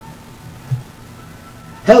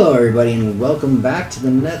Hello, everybody, and welcome back to the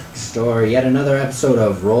next or yet another episode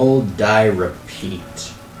of Roll, Die, Repeat.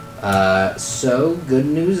 So, good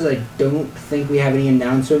news, I don't think we have any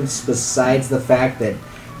announcements besides the fact that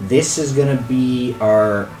this is going to be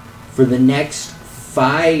for the next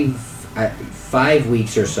five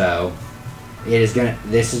weeks or so,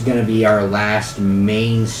 this is going to be our last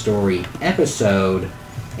main story episode,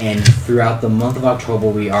 and throughout the month of October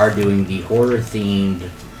we are doing the horror-themed,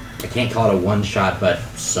 I can't call it a one-shot, but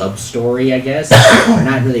sub-story, I guess.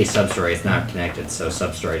 Not really a sub-story, it's not connected, so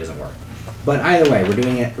sub-story doesn't work. But either way, we're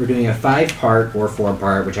doing a 5-part or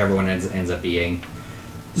 4-part, whichever one ends up being,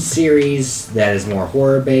 series that is more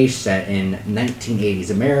horror-based, set in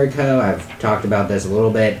 1980s America. I've talked about this a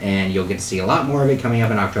little bit, and you'll get to see a lot more of it coming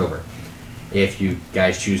up in October, if you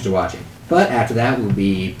guys choose to watch it. But after that, we'll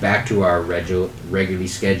be back to our regularly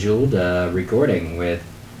scheduled recording with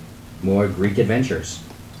more Greek adventures.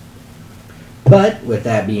 But with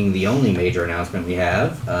that being the only major announcement we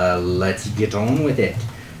have, let's get on with it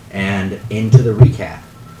and into the recap.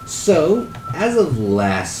 So, as of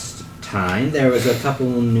last time, there was a couple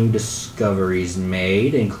new discoveries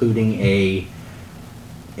made, including a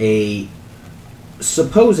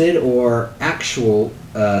supposed or actual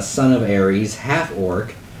son of Ares,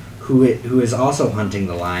 half-orc, who is also hunting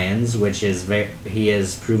the lions, which is he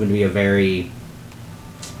has proven to be a very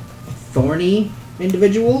thorny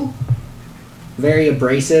individual. Very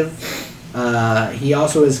abrasive. He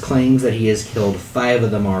also has claims that he has killed 5 of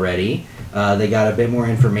them already. They got a bit more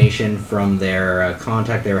information from their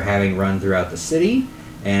contact they were having run throughout the city,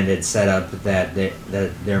 and it's set up that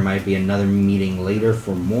there might be another meeting later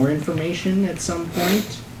for more information at some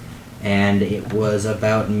point. And it was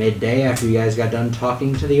about midday after you guys got done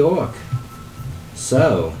talking to the orc.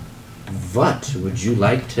 So, what would you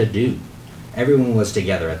like to do? Everyone was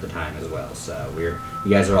together at the time as well, so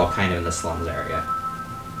you guys are all kind of in the slums area.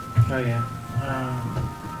 Oh yeah.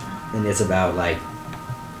 And it's about like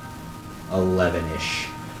 11-ish.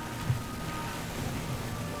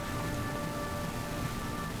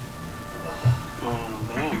 Oh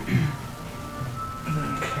man.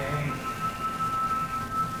 Okay.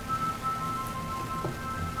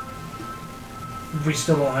 We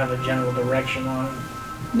still don't have a general direction on it.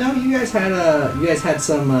 No, you guys had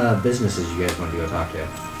some businesses you guys wanted to go talk to.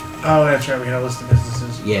 Oh, that's right. We got a list of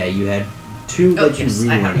businesses. Yeah, you had 2 that you really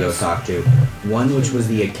I wanted to go have talk to. One, which was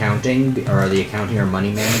the accounting or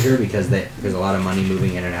money manager, because there's a lot of money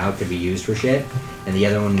moving in and out, could be used for shit. And the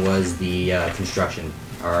other one was the construction,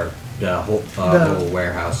 or the whole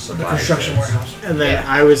warehouse supply. The construction goods. warehouse. And then Yeah.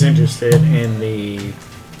 I was interested in the,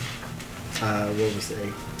 what was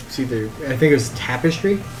it? It's either, I think it was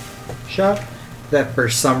Tapestry shop that for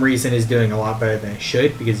some reason is doing a lot better than it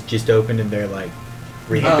should because it just opened and they're like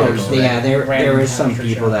rehabbing. Oh, yeah, there Random was some tapestry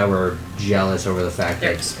people shop. that were jealous over the fact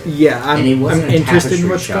that... Yeah, And it I'm wasn't a interested in tapestry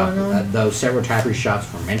what's shop. going on. Though several tapestry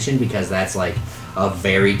shops were mentioned because that's like a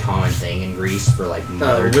very common thing in Greece for like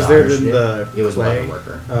mother was there daughters. the It was clay? leather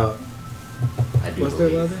worker. Oh, I do was there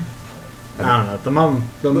believe. leather? I don't know.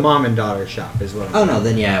 The mom and daughter shop is what. Oh no,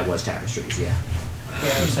 then yeah, it was tapestries. Yeah.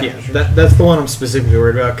 Yeah, that's the one I'm specifically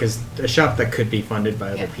worried about because a shop that could be funded by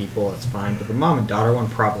other people, it's fine, but the mom and daughter one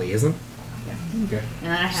probably isn't. Okay. And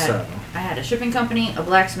then I So. had a shipping company, a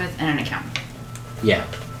blacksmith, and an accountant. Yeah.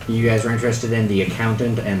 You guys were interested in the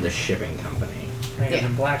accountant and the shipping company. The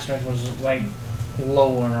blacksmith was like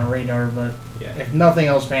low on our radar, but Yeah. if nothing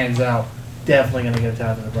else pans out, definitely gonna get a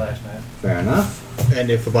talk to the blacksmith. Fair enough. And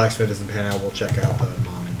if the blacksmith doesn't pan out, we'll check out the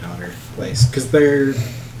mom and daughter place because there's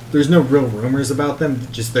no real rumors about them.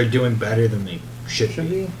 Just they're doing better than they should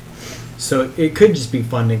be. So it could just be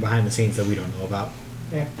funding behind the scenes that we don't know about.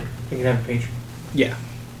 Yeah, you can have a patron. Yeah.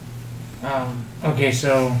 Okay,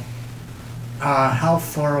 so how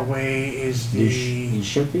far away is The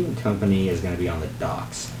shipping company is going to be on the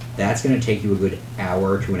docks. That's going to take you a good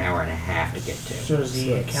hour to an hour and a half to get to. So is the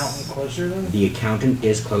So it's- accountant closer then? The accountant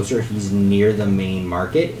is closer. He's near the main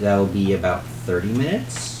market. That'll be about 30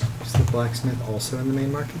 minutes. Is the blacksmith also in the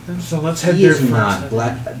main market then? So let's head He there is first.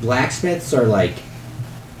 not. Blacksmiths are like,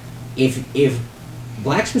 if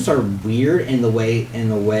blacksmiths are weird in the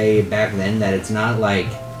way back then that it's not like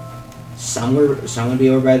some would be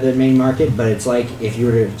over by the main market, but it's like if you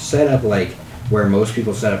were to set up like where most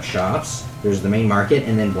people set up shops, there's the main market,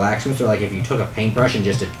 and then blacksmiths are like if you took a paintbrush and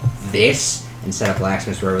just did this and set up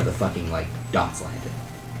blacksmiths wherever the fucking like dots landed.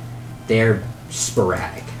 They're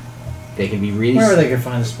sporadic. They can be really. Wherever they could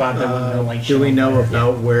find a spot that wouldn't like. Do we shit know on fire.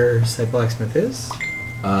 about where said blacksmith is?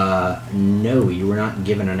 No, you were not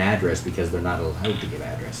given an address because they're not allowed to give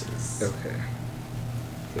addresses. Okay.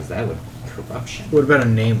 Because that would corruption. What about a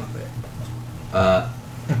name of it?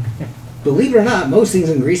 believe it or not, most things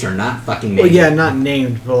in Greece are not fucking named. Well, yeah, not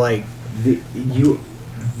named, but like The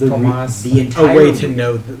Tomas. entire a way to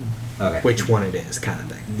know okay. which one it is, kind of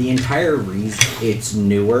thing. The entire reason it's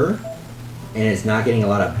newer, and it's not getting a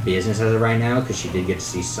lot of business as of right now because she did get to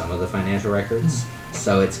see some of the financial records,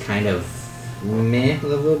 so it's kind of meh, a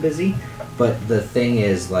little busy. But the thing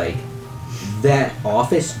is, like, that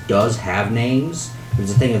office does have names.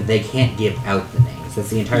 There's the thing of they can't give out the names. That's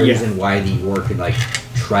the entire Yeah. reason why the orc could like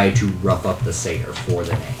try to rough up the satyr for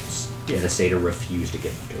the names. Yeah. And the satyr refused to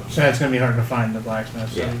give them to him. So it's gonna be hard to find the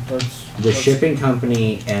blacksmith. So Yeah. The let's- shipping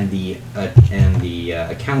company and the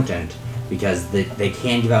accountant, because they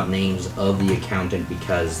can give out names of the accountant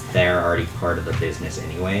because they're already part of the business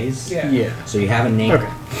anyways. Yeah. So you have a name. Okay.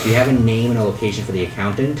 You have a name and a location for the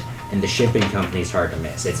accountant, and the shipping company is hard to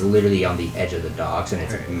miss. It's literally on the edge of the docks, and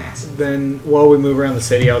it's Alright. massive. Then while we move around the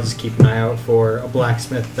city, I'll just keep an eye out for a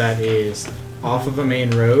blacksmith that is off of a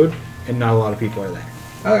main road and not a lot of people are there.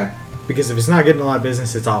 Okay. Because if it's not getting a lot of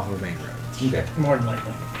business, it's off of a main road. Okay. More than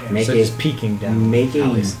likely. Yeah. Make So it- just peeking down. Make a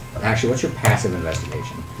alleys. actually. What's your passive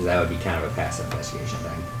investigation? Because that would be kind of a passive investigation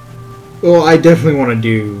thing. Well, I definitely want to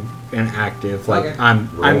do an active. Like Okay. I'm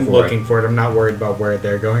Roll for looking for it. I'm not worried about where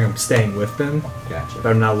they're going. I'm staying with them, Gotcha. but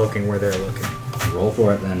I'm not looking where they're looking. Roll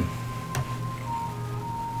for it then.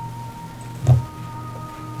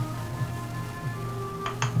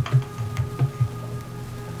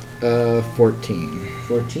 14.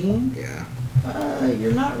 14. Yeah.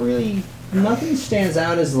 You're not really. Nothing stands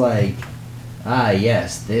out as like,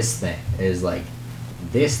 yes, this thing is like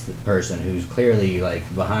this person who's clearly like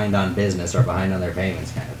behind on business or behind on their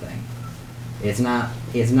payments kind of thing. It's not.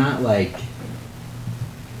 It's not like.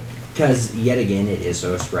 Because yet again, it is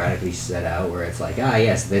so sporadically set out where it's like,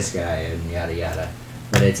 yes, this guy and yada yada,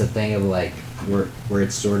 but it's a thing of like where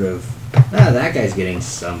it's sort of, that guy's getting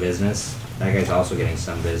some business. That guy's also getting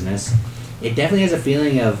some business. It definitely has a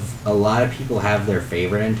feeling of a lot of people have their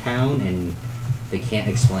favorite in town and they can't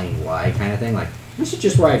explain why, kind of thing. Like, this is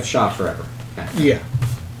just where I've shopped forever. Kind of. Yeah.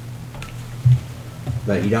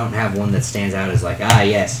 But you don't have one that stands out as like,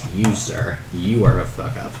 yes, you, sir, you are a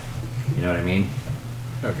fuck up. You know what I mean?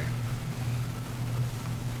 Okay.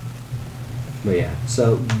 But yeah,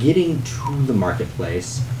 so getting to the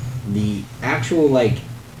marketplace, the actual like,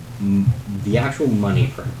 the actual money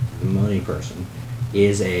person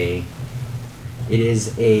is a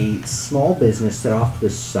small business set off to the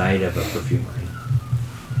side of a perfumery,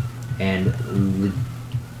 and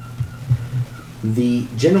the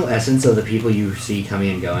general essence of the people you see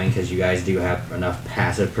coming and going, because you guys do have enough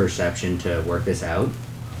passive perception to work this out,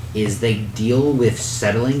 is they deal with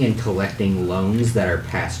settling and collecting loans that are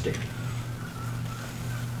past due.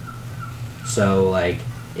 So, like,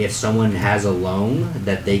 if someone has a loan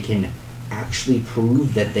that they can actually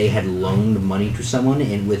prove that they had loaned money to someone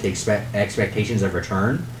and with expectations of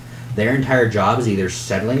return, their entire job is either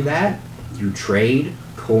settling that through trade,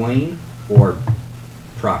 coin, or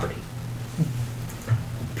property.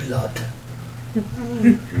 Blood.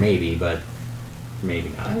 Maybe, but maybe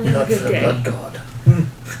not. Blood Good for the day. blood god.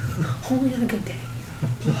 Only on a good day.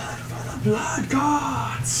 Blood for the blood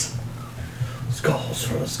gods! Skulls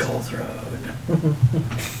for the skull throne.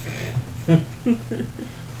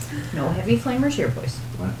 No heavy flamers here, boys.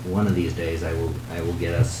 One of these days, I will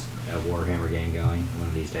get us a Warhammer game going. One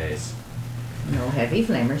of these days. No heavy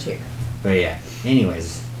flamers here. But yeah,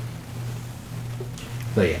 anyways.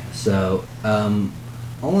 But yeah, so,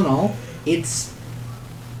 all in all, it's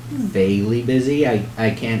vaguely busy.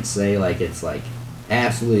 I can't say, like, it's, like,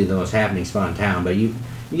 absolutely the most happening spot in town, but you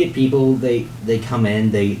get people, they come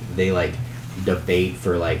in, they, like, debate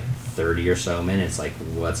for, like, 30 or so minutes, like,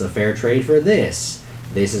 what's a fair trade for this?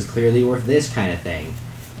 This is clearly worth this kind of thing.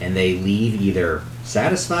 And they leave either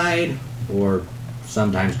satisfied or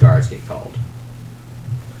sometimes guards get called.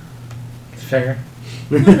 Fair.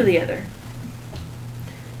 One or the other.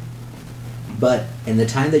 But in the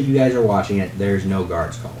time that you guys are watching it, there's no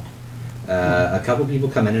guards called. A couple people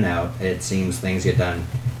come in and out. It seems things get done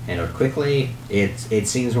handled quickly. It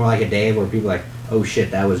seems more like a day where people are like, oh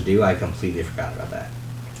shit, that was due. I completely forgot about that.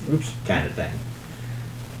 Oops. Kind of thing.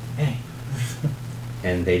 Hey.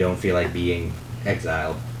 And they don't feel like being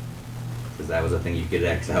exiled. Because that was a thing you get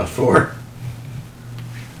exiled for.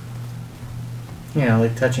 Yeah,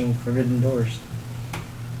 like touching forbidden doors.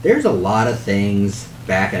 There's a lot of things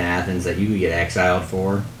back in Athens that you could get exiled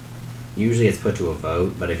for. Usually it's put to a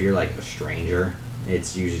vote, but if you're like a stranger,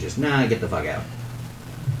 it's usually just, nah, get the fuck out.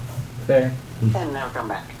 Fair. And now come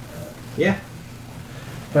back. Yeah.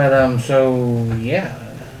 But, so, yeah.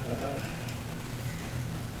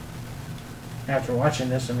 After watching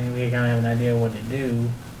this, I mean, we kind of have an idea what to do.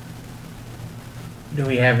 Do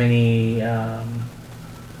we have any? Does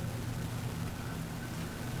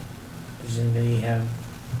anybody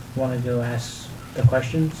want to go ask the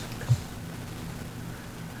questions? 'Cause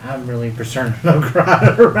I'm really concerned about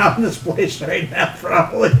crowd around this place right now.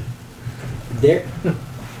 Probably. There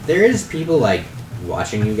is people like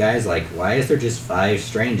watching you guys. Like, why is there just 5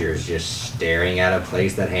 strangers just staring at a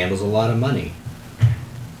place that handles a lot of money?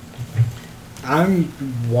 I'm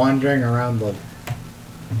wandering around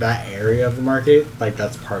that area of the market. Like,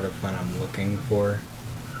 that's part of when I'm looking for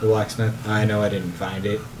the blacksmith. I know I didn't find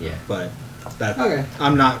it, Yeah. but that Okay.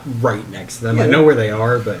 I'm not right next to them. Yeah. I know where they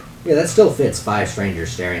are, but Yeah, that still fits 5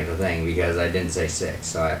 strangers staring at the thing because I didn't say 6,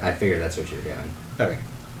 so I figured that's what you're doing. okay.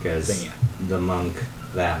 Because Then, yeah. the monk,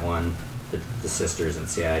 that one, the sisters, and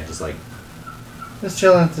see, I just like Just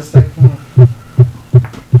chilling. Just like.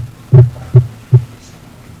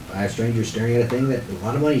 5 strangers staring at a thing that a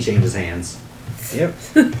lot of money changes hands. Yep.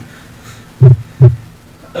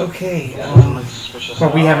 Okay.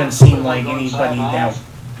 But we haven't seen like anybody that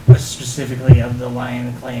was specifically of the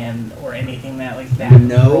Lion Clan or anything like that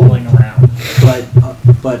No. rolling around.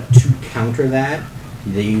 But to counter that,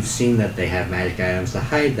 you've seen that they have magic items to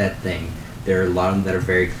hide that thing. There are a lot of them that are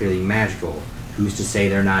very clearly magical. Who's to say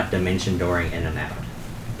they're not dimension dooring in and out,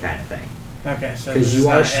 kind of thing? Okay, so Because this you is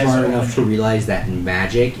are not as smart enough to open. realize that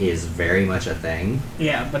magic is very much a thing.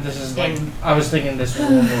 Yeah, but this is like And- I was thinking this was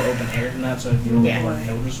a little more open air than that, so it'd be a little Yeah. more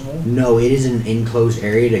noticeable. No, it is an enclosed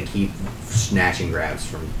area to keep snatching grabs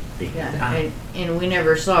from being Yeah, done. and we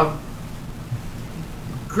never saw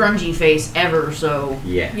grungy face ever, so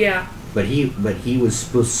Yeah. Yeah. But he was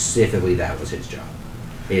specifically, that was his job.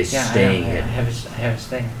 Is Yeah, staying I hidden. have his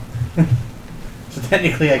thing. So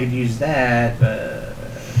technically, I could use that, but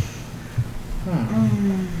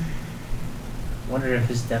wonder if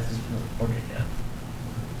his death has been reported yet.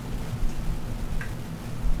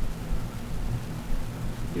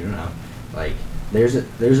 You don't know. Like there's a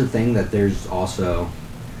thing that there's also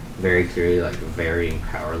very clearly like varying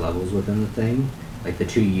power levels within the thing. Like the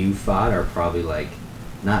 2 you fought are probably like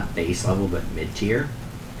not base level but mid tier,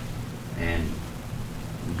 and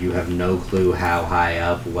you have no clue how high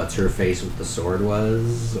up what's her face with the sword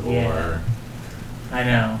was, or Yeah. I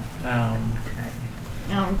know.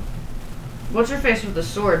 what's her face with the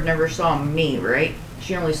sword never saw me, right?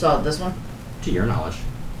 She only saw this one. to your knowledge.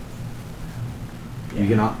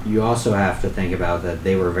 You also have to think about that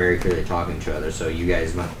they were very clearly talking to each other. So you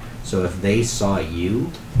guys might. So if they saw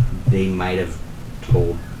you, they might have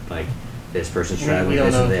told like this person's We traveling don't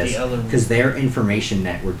this know and if this the other- because their information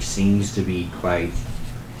network seems to be quite.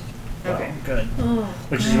 Okay. Good. Oh.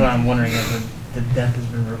 Which is why I'm wondering if the death has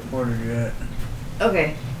been reported yet.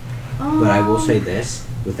 Okay. But I will say this: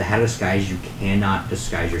 with the Hat of Disguise, you cannot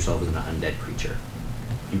disguise yourself as an undead creature.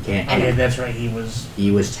 You can't. Oh, yeah, that's right. He was. He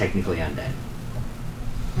was technically undead.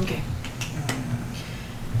 Okay.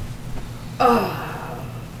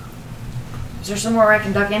 Is there somewhere I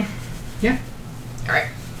can duck in? Yeah. Alright.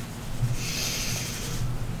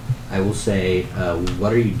 I will say,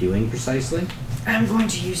 what are you doing precisely? I'm going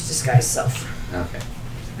to use disguise self. Okay.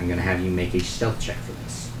 I'm gonna have you make a stealth check for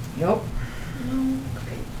this. Nope.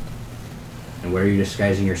 And what are you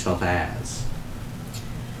disguising yourself as?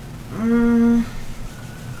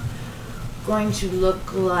 Going to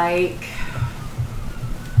look like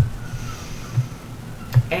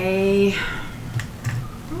a.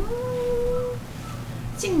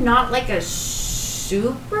 See, not like a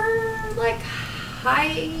super like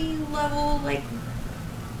high level like.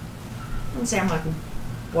 I wouldn't say I'm like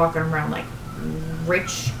walking around like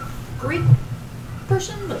rich Greek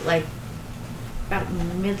person, but like about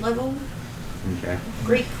mid-level Okay.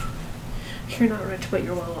 Greek. You're not rich, but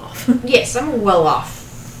you're well off. Yes, I'm well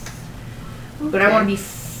off, but I want to be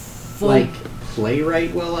full. Like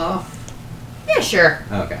playwright well off? Yeah, sure.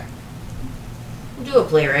 Okay. We'll do a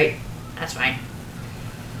playwright. That's fine.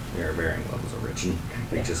 There are varying levels of rich and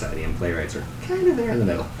big society, and playwrights are kind of there in the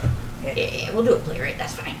middle. Yeah, we'll do a playwright.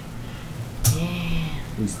 That's fine. Yeah.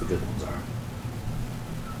 At least the good ones are.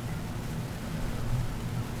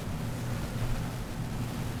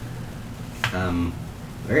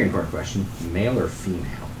 Very important question. Male or female?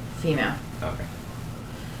 Female. Okay.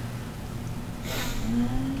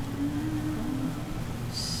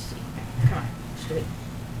 Let's see. Come on. Let's do it.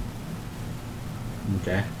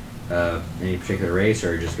 Okay. Any particular race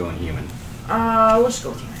or just going human? Let's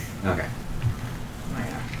go with you. Okay.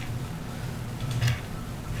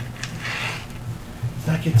 Let's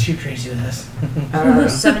not get too crazy with this.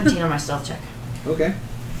 17 on my stealth check. Okay.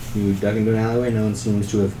 You dug into an alleyway. No one seems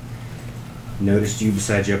to have noticed you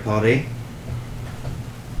beside your party.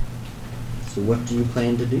 So what do you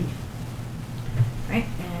plan to do? Right,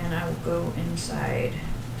 and I will go inside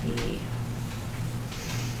the.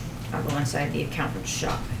 I'll go inside the accountant's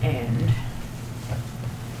shop and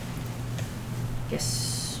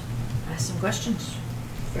guess ask some questions.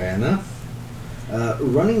 Fair enough.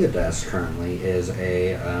 Running the desk currently is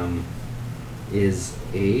a let me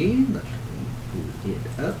pull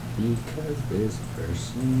it up because this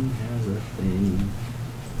person has a thing.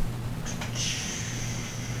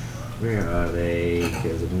 Where are they?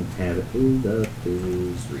 Because I don't have it pulled up.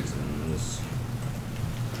 Is reasons.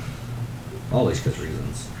 Always because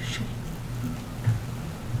reasons.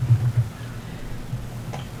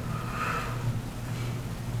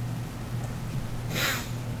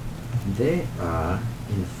 They are,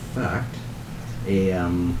 in fact, it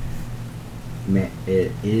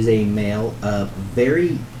is a male,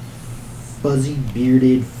 very fuzzy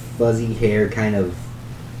bearded, fuzzy hair, kind of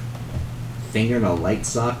fingernail light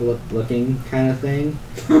sock looking kind of thing.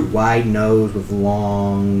 Wide nose with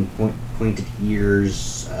long pointed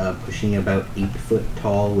ears, pushing about 8 foot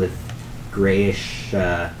tall with grayish,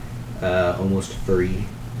 almost furry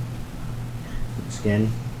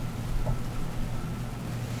skin.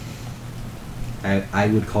 I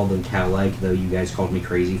would call them cow-like, though you guys called me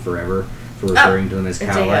crazy forever for referring to them as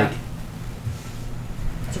cow-like.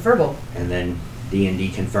 It's a verbal. And then D&D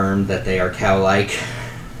confirmed that they are cow-like.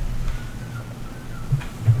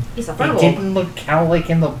 It's a They verbal. didn't look cow-like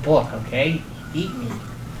in the book, okay? Eat me.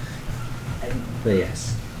 But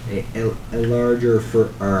yes, a larger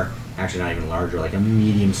or actually not even larger, like a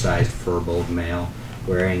medium-sized fur-bowled male,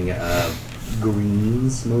 wearing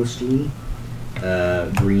greens mostly,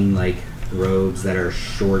 green like robes that are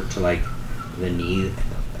short to like the knee,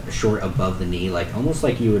 short above the knee, like almost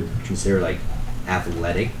like you would consider like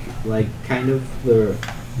athletic, like kind of the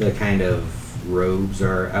kind of robes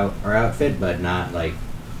or outfit, but not like.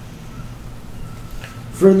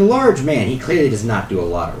 For the large man, he clearly does not do a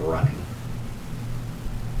lot of running.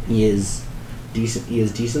 He is decent. He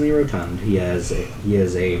is decently rotund. He has a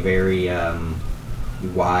very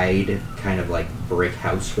wide kind of like brick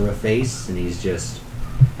house for a face, and he's just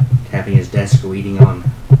tapping his desk, waiting on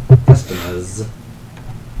customers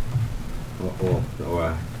or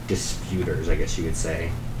disputers, I guess you could say.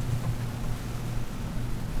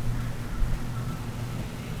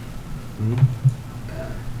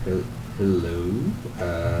 Hello.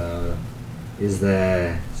 Is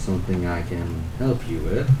there something I can help you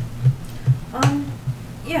with?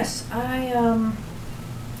 Yes, I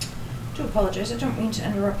do apologize. I don't mean to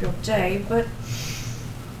interrupt your day, but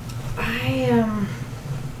I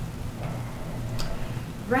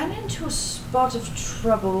ran into a spot of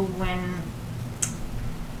trouble when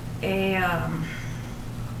a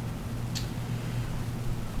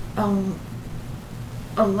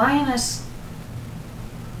lioness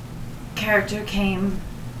character came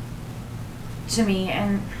to me,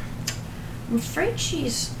 and I'm afraid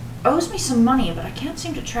she's owes me some money, but I can't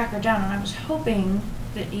seem to track her down, and I was hoping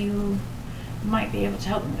that you might be able to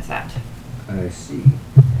help me with that. I see.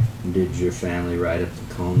 Did your family write up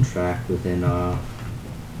the contract within our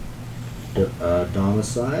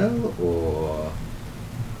domicile, or?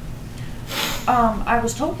 I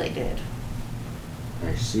was told they did.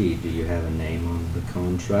 I see. Do you have a name on the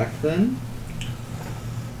contract then?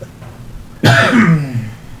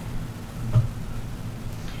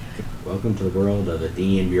 Welcome to the world of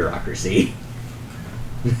Athenian bureaucracy.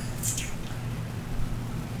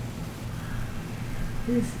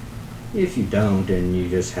 If you don't, and you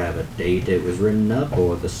just have a date it was written up,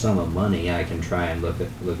 or the sum of money, I can try and look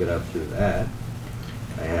it up through that.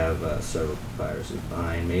 I have several papyruses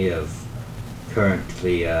behind me of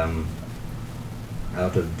currently out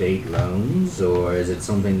of date loans, or is it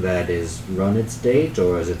something that is run its date,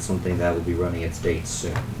 or is it something that will be running its date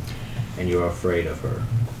soon, and you're afraid of her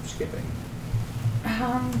skipping?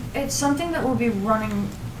 It's something that will be running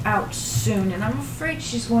out soon, and I'm afraid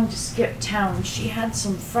she's going to skip town. She had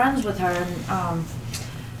some friends with her, and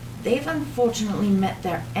they've unfortunately met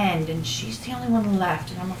their end, and she's the only one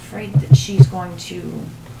left, and I'm afraid that she's going to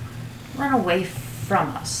run away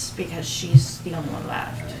from us because she's the only one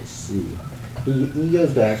left. I see. He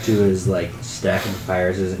goes back to his like stack of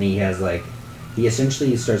papyruses, and he has like he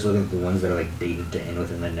essentially starts looking at the ones that are like dated to end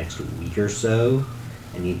within the next week or so,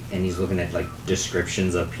 and he's looking at like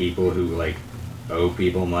descriptions of people who like owe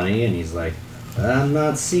people money, and he's like, I'm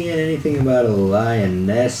not seeing anything about a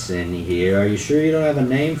lioness in here. Are you sure you don't have a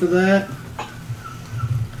name for that?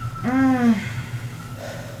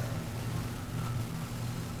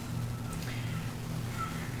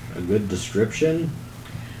 A good description?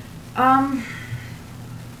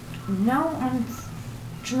 No,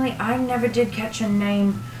 unfortunately, I never did catch a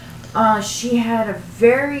name. She had a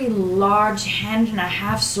very large hand and a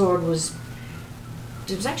half sword. It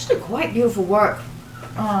was actually quite beautiful work.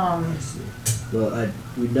 Well,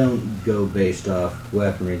 we don't go based off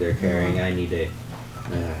weaponry they're carrying. I need a.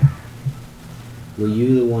 Were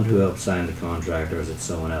you the one who helped sign the contract, or is it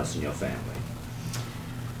someone else in your family?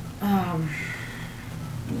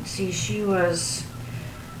 Let's see. She was.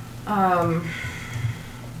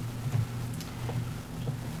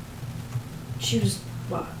 She was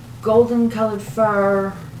what? Golden colored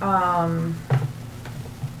fur.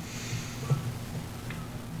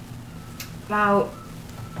 About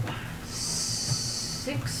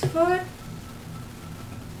 6 foot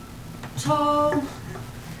tall.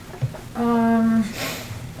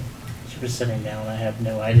 She was sitting down. I have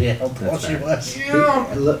no idea how tall That's she fair.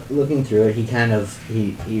 was. Looking through it, he kind of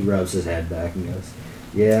he rubs his head back and goes,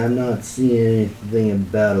 "Yeah, I'm not seeing anything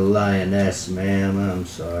about a lioness, ma'am. I'm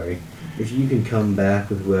sorry. If you can come back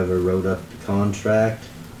with whoever wrote up the contract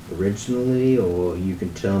originally, or you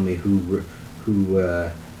can tell me who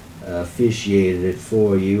officiated it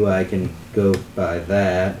for you, I can go by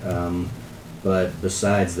that. But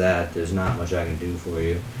besides that, there's not much I can do for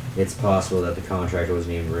you. It's possible that the contract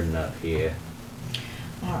wasn't even written up here."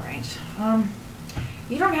 Alright.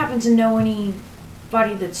 You don't happen to know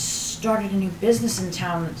anybody that's started a new business in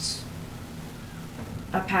town that's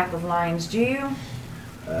a pack of lions, do you?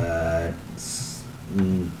 No.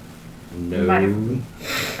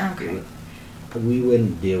 Okay. We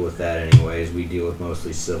wouldn't deal with that anyways. We deal with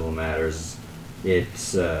mostly civil matters.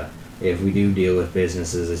 It's if we do deal with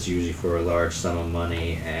businesses, it's usually for a large sum of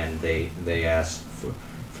money, and they ask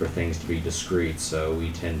for things to be discreet, so we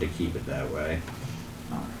tend to keep it that way.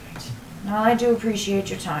 Alright. Well, I do appreciate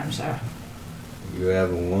your time, sir. You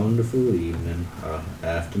have a wonderful evening,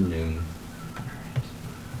 afternoon.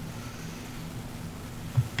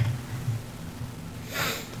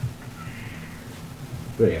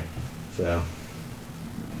 But yeah, so.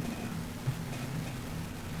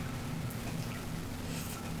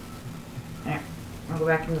 Alright. I'll go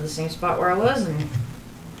back into the same spot where I was and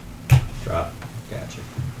Drop. Gotcha.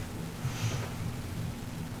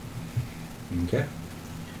 Okay.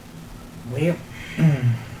 Well,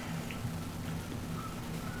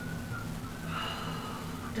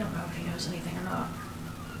 don't know if he knows anything or not.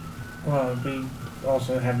 well, we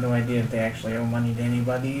also have no idea if they actually owe money to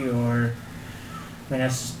anybody, or I mean,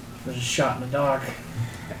 that's just a shot in the dark.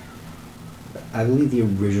 I believe the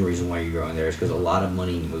original reason why you're going there is because a lot of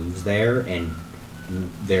money moves there, and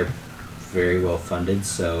they're very well funded,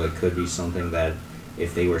 so it could be something that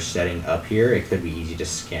if they were setting up here, it could be easy to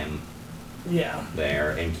skim Yeah.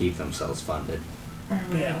 there and keep themselves funded.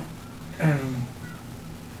 Yeah.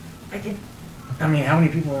 I can. I mean, how many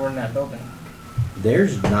people were in that building?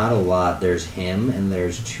 There's not a lot. There's him, and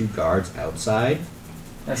there's 2 guards outside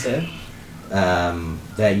That's it?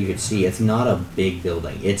 that you could see. It's not a big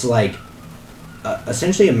building. It's like,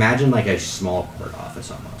 essentially imagine like a small court office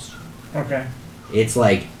almost. Okay. It's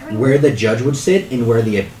like where the judge would sit and where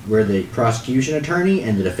the prosecution attorney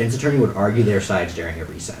and the defense attorney would argue their sides during a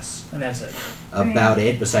recess. And that's it. About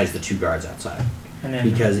it, besides the 2 guards outside. And then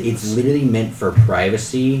Because it's literally meant for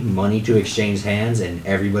privacy, money to exchange hands, and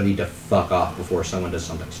everybody to fuck off before someone does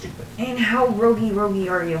something stupid. And how roguey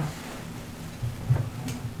are you?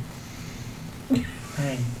 I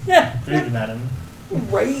mean, think about him.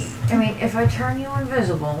 Right. I mean, if I turn you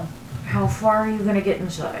invisible, how far are you gonna get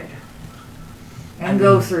inside? And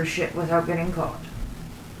go through shit without getting caught.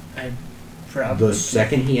 The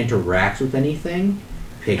second he interacts with anything,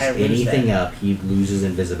 picks I lose anything that. up, he loses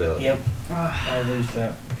invisibility. Yep. I lose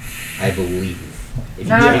that. I believe. If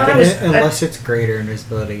No, you I take thought it- it was- Unless it's greater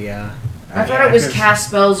invisibility, yeah. I thought it was because cast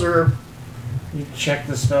spells or. You check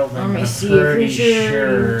the spell thing. Let me I'm see. pretty Creature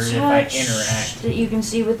sure touch if I interact. that you can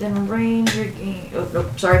see within range. Oh,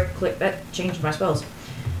 nope. Sorry. Click that. Changed my spells.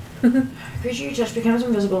 Creature you touch becomes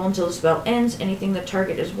invisible until the spell ends. Anything the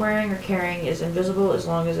target is wearing or carrying is invisible as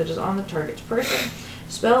long as it is on the target's person.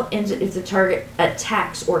 Spell ends if the target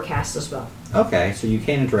attacks or casts a spell. Okay, so you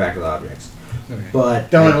can interact with objects. Okay. But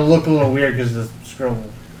Though it'll look a little weird because the scroll.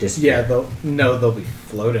 Yeah, they'll be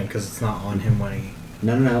floating because it's not on him when he.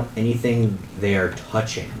 No. Anything they are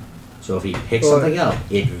touching. So if he picks Well, something up,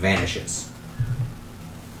 it vanishes.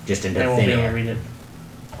 Just into I won't thin be able to air. read it.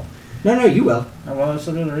 No, you will. Oh, well, that's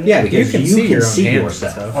a little read it? Yeah, because you can see hands and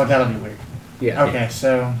yourself. stuff. Oh, that'll be weird. Yeah. Okay,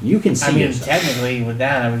 so. You can see I mean, yourself. technically, with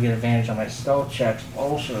that, I would get advantage on my stealth checks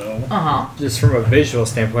also. Uh huh. Just from a visual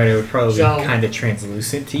standpoint, it would probably So- be kind of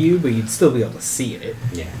translucent to you, but you'd still be able to see it.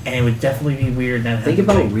 Yeah. And it would definitely be weird. That Think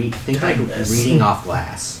about like kindness. reading off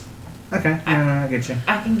glass. Okay, I get you.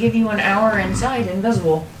 I can give you an hour inside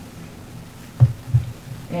invisible.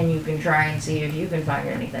 and you can try and see if you can find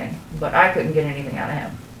anything. But I couldn't get anything out of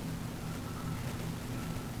him.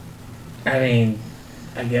 I mean,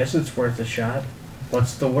 I guess it's worth a shot.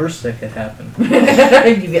 What's the worst that could happen? You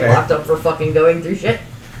get Fair. locked up for fucking going through shit.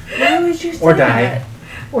 Why would you say Or die. that?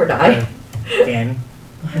 Or die. Dan,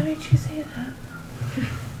 Why would you say that?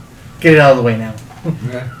 get it out of the way now.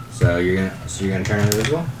 Okay. So you're gonna turn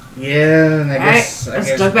invisible? Yeah, and I Alright, guess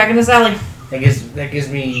let's duck back in this alley. that gives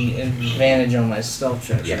me advantage on my stealth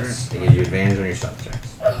checks. Yes. It gives you advantage on your stealth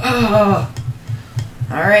checks.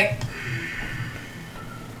 Alright.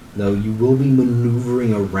 Though you will be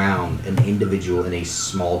maneuvering around an individual in a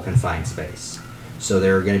small confined space. So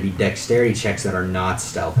there are going to be dexterity checks that are not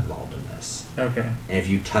stealth involved in this. Right? Okay. And if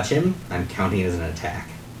you touch him, I'm counting it as an attack.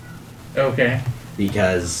 Okay.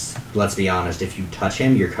 Because, let's be honest, if you touch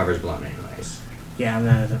him, your cover's blown anyways. Yeah, I'm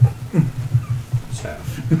not. So,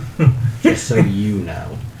 just so you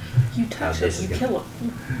know. You touch this him, is you gonna- kill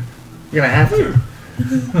him. You're gonna have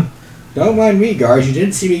to. Don't mind me, guards. You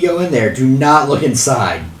didn't see me go in there. Do not look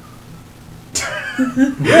inside.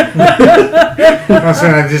 I'm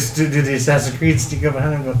sorry, I just do the Assassin's Creed, sneak up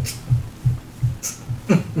behind him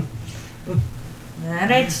and go.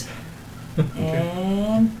 Alright.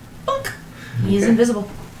 And bonk. He is Okay. invisible.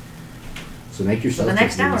 So make yourself For the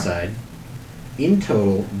next hour. inside. In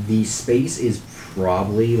total, the space is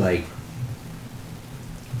probably like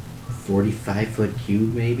 45-foot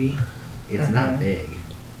cube, maybe. It's not Mhm. big.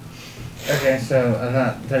 Okay,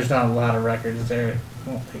 so there's not a lot of records there. It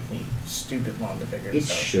won't take me stupid long to figure It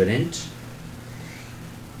this out. shouldn't.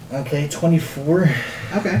 Okay, 24.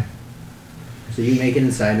 Okay. So you make it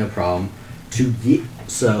inside, no problem.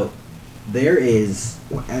 There is,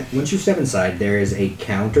 once you step inside, there is a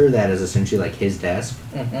counter that is essentially like his desk,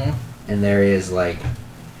 Mm-hmm. and there is like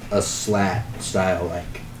a slat style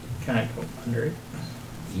like Can I go under it?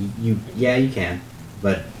 you can,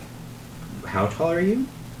 but how tall are you?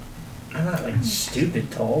 I'm not like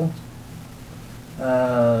stupid tall. I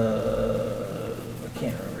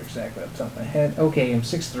can't remember exactly off the top of my head. Okay, I'm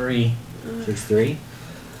 6'3". 6'3".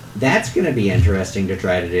 That's gonna be interesting to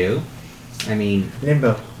try to do. I mean,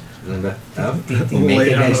 Limbo. Linda, Lay make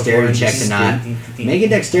a it on the dexterity floor check and to not make a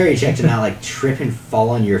dexterity check to not like trip and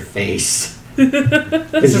fall on your face.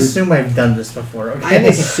 Let's assume I've done this before. Okay. I'm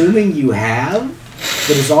assuming you have,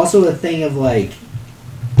 but it's also a thing of like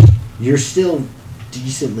you're still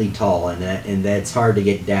decently tall, and that's hard to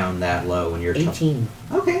get down that low when you're 18.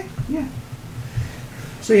 Okay, yeah.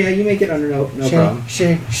 So yeah, you make it under no shake, problem.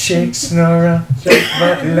 shake, Snora, shake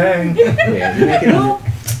that leg. Yeah,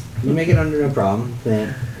 you make it under no problem.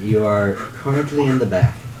 Then you are currently in the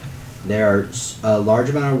back. There are a large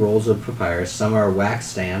amount of rolls of papyrus. Some are wax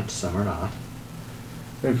stamped, some are not.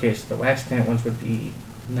 Okay, so the wax stamp ones would be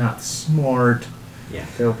not smart Yeah.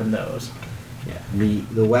 to open those. Yeah.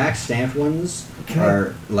 The wax stamped ones Can I-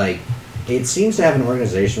 are like it seems to have an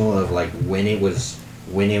organizational of like when it was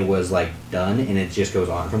like done, and it just goes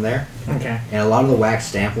on from there. Okay. And a lot of the wax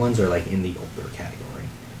stamp ones are like in the older category,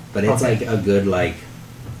 but it's Okay. like a good like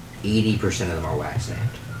 80% of them are wax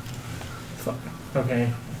stamped. Fuck. Okay.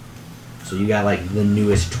 So you got like the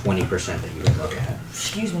newest 20% that you can look at.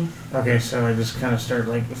 Excuse me. Okay, so I just kind of start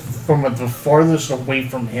like from the farthest away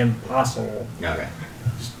from him possible. Okay.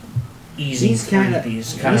 Easy. He's kind of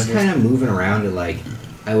these moving around at like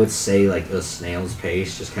I would say like a snail's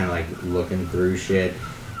pace, just kind of like looking through shit.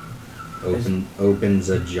 Opens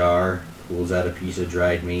a jar, pulls out a piece of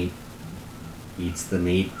dried meat, eats the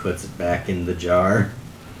meat, puts it back in the jar.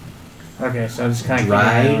 Okay, so I'm just kind of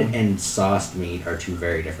Dried and sauced meat are two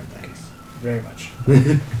very different things. very much.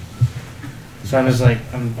 So I'm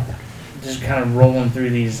just kind of rolling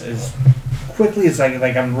through these as quickly as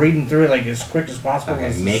like I'm reading through it like as quick as possible. Okay,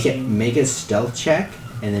 It's the make same- a stealth check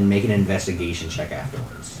and then make an investigation check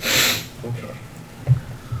afterwards. Okay.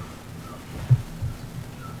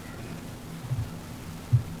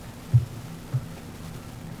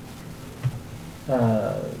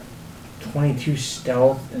 Uh, 22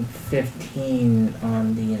 stealth and 15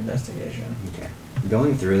 on the investigation. Okay.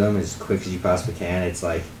 Going through them as quick as you possibly can. It's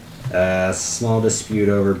like small dispute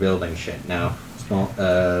over building shit. No.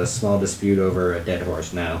 Small dispute over a dead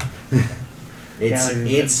horse. No.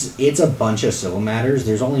 It's a bunch of civil matters.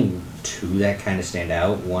 There's only two that kind of stand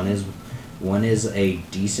out. One is a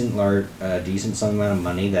decent some amount of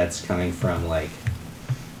money that's coming from like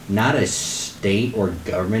not a state or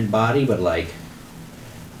government body, but like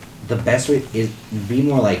the best way is be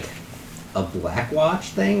more like a Black Watch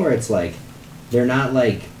thing where it's like they're not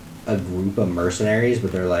like a group of mercenaries,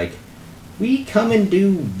 but they're like we come and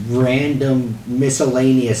do random,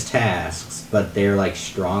 miscellaneous tasks, but they're like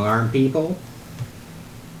strong arm people.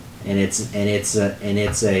 and it's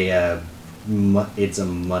a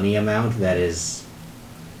money amount that is.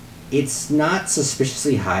 It's not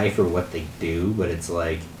suspiciously high for what they do, but it's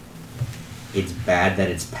like. It's bad that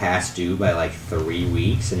it's past due by like 3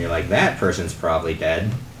 weeks, and you're like, that person's probably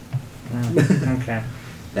dead. Okay.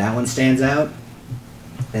 That one stands out.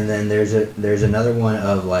 And then there's another one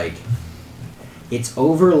of like, it's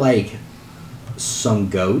over like some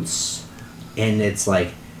goats, and it's like,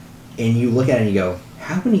 and you look at it and you go,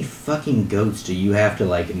 how many fucking goats do you have to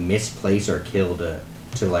like misplace or kill to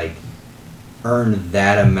like earn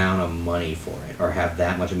that amount of money for it, or have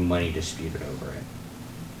that much money disputed over it?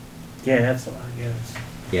 Yeah, that's a lot of goats.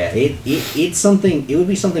 Yeah, it's something. It would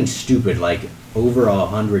be something stupid like over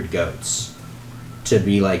 100 goats to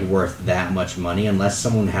be like worth that much money, unless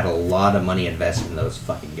someone had a lot of money invested in those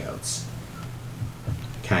fucking goats.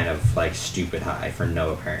 Kind of like stupid high for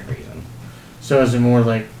no apparent reason. So is it more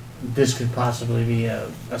like this could possibly be a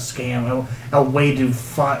scam, a way to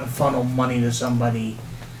funnel money to somebody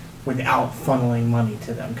without funneling money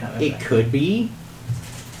to them, kind of thing? It could be,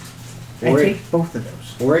 I or take both of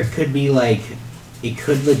those. or it could be like, it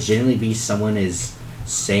could legitimately be someone is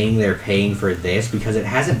saying they're paying for this because it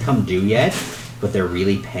hasn't come due yet, but they're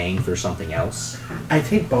really paying for something else. I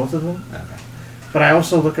take both of them, Okay. but I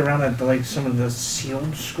also look around at like some of the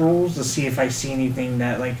sealed scrolls to see if I see anything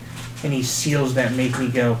that like any seals that make me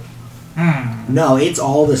go, No, it's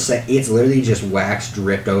all the same. It's literally just wax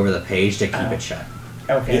dripped over the page to keep Oh. it shut.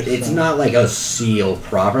 Okay, It's so- not like a seal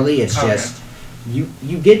properly. It's Okay. just you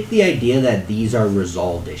get the idea that these are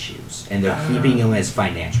resolved issues, and they're keeping them as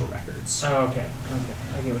financial records. Oh, okay.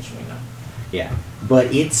 I get what you mean now. Yeah, but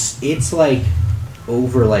it's like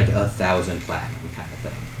over like 1,000 platinum kind of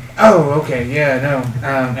thing. Oh, okay, yeah, no.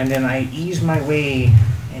 And then I ease my way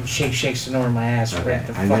and shake Sonora my ass. Okay, right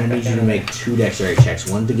the I'm fuck gonna back need you out to of make 2 dexterity checks,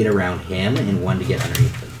 one to get around him and one to get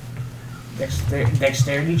underneath him. there.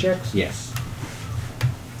 Dexterity checks? Yes.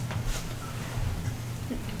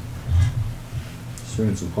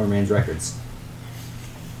 Screwing some poor man's records.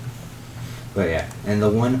 But yeah, and the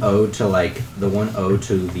one owed to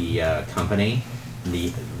the company,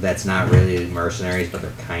 that's not really mercenaries, but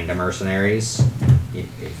they're kind of mercenaries.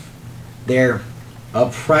 They're a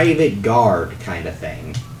private guard kind of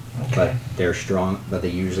thing, but Okay. they're strong. But they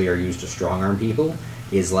usually are used to strong arm people.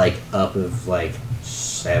 Is like up of like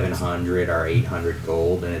 700 or 800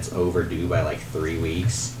 gold, and it's overdue by like 3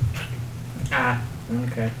 weeks. Ah,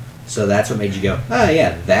 okay. So that's what made you go, oh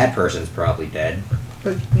yeah, that person's probably dead.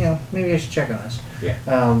 But, maybe I should check on this. Yeah.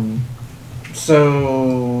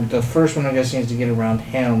 So the first one I guess needs to get around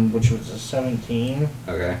him, which was a 17,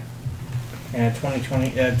 Okay. and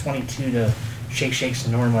a 22 to shake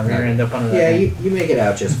Sonora my rear end up under that Yeah, thing. you make it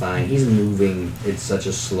out just fine. He's moving. It's such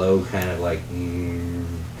a slow kind of like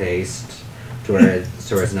paced to where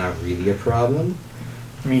it's not really a problem.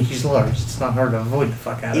 I mean, he's large. It's not hard to avoid the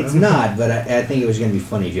fuck out of It's him. not, but I think it was gonna be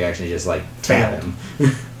funny if you actually just like tap him.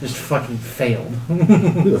 Just fucking failed.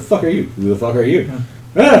 Who the fuck are you? Who the fuck are you?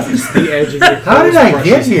 Ah! The edge of your How did clothes I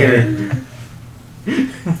brushes get me. here?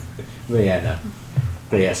 But yeah, no.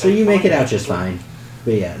 But yeah, so you make it out just fine.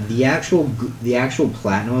 But yeah, the actual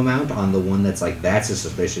platinum amount on the one that's like that's a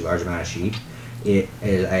suspiciously large amount of sheep. It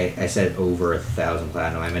is, I said over 1,000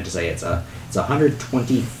 platinum. I meant to say it's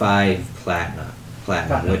 125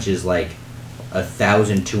 platinum, which is like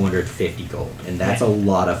 1,250 gold, and that's a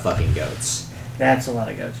lot of fucking goats. That's a lot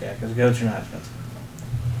of goats, yeah, because goats are not expensive.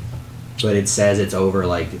 But it says it's over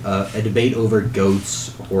like a debate over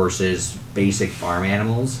goats, horses, basic farm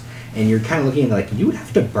animals, and you're kind of looking at like you would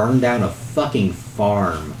have to burn down a fucking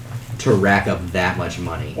farm to rack up that much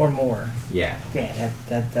money. Or more. Yeah. Yeah,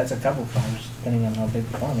 that's a couple farms, depending on how big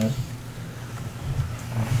the farm is.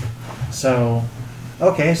 So,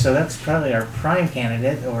 okay, so that's probably our prime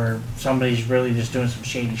candidate, or somebody's really just doing some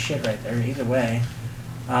shady shit right there. Either way.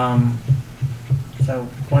 So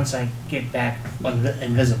once I get back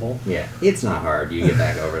invisible, Yeah, it's not hard. You get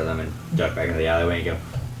back over to them and duck back into the alleyway and you go,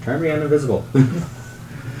 try and be invisible.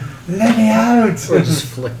 let me out. Or just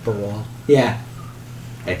flick the wall. Yeah.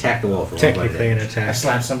 Attack the wall for one Technically an I attack.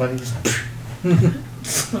 slap somebody. Just,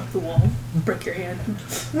 Slap the wall. Break your hand.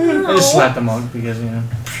 I just slap the monk because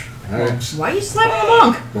Alright, Why are you slapping the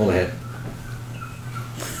monk? roll a hit.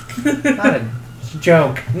 not a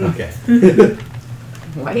joke. Okay.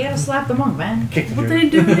 Why you gotta slap the monk, man? Kick the What joke. they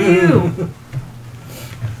do to you?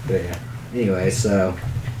 But yeah. Anyway, so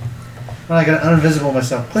Well, I gotta uninvisible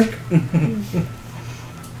myself. Click.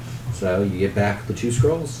 you get back with the 2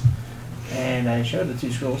 scrolls. And I showed the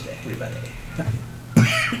 2 scrolls to everybody.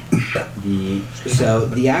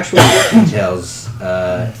 The actual details,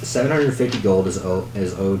 750 gold is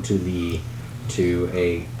owed to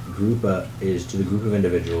a group of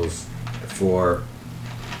individuals for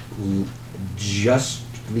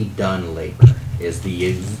justly done labor is the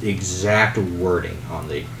exact wording on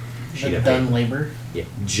the sheet of Done paper. labor. Yeah,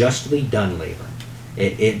 justly done labor.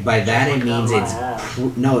 It by that it means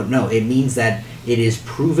it's no. It means that it is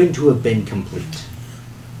proven to have been complete.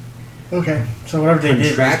 Okay, so whatever they did.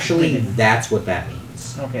 was Contractually, completed. that's what that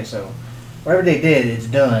means. Okay, so whatever they did is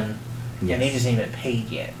done, Yes. and they just ain't been paid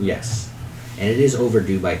yet. Yes, and it is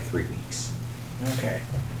overdue by 3 weeks. Okay.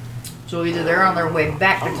 So either they're on their way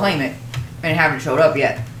back to claim it and haven't showed up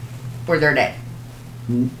yet, or they're dead.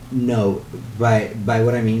 No, by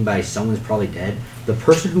what I mean by someone's probably dead, the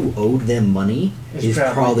person who owed them money Is is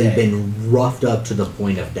probably probably dead. been roughed up to the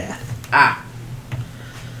point of death. Ah,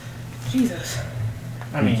 Jesus.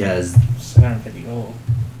 I mean, Because 750 gold.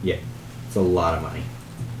 it's a lot of money.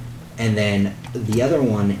 And then the other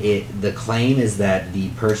one, the claim is that the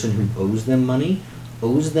person who owes them money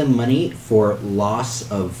for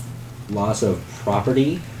loss of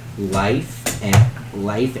property, life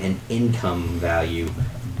and income value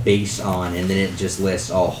based on, and then it just lists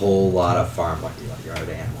a whole lot of farm-yard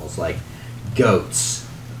animals like goats,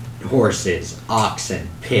 horses, oxen,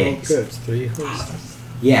 pigs. Oh, good. 3 horses.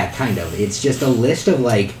 Yeah, kind of. It's just a list of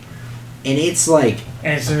like, and it's like,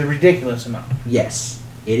 And it's a ridiculous amount. yes,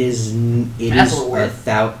 it is. It That's is a word.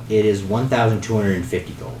 It is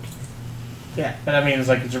 1,250 gold. Yeah, but I mean, it's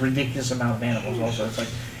like it's a ridiculous amount of animals. Also, it's like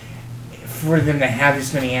for them to have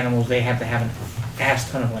this many animals, they have to have an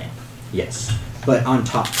ass ton of land. Yes, but on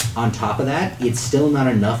top of that, it's still not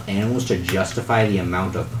enough animals to justify the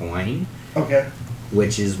amount of coin, Okay.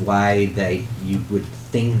 which is why you would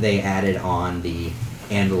think they added on the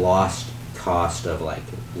and lost cost of like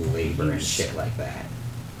labor and Use. shit like that.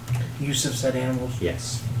 Use of said animals.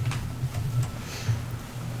 Yes.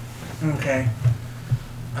 Okay.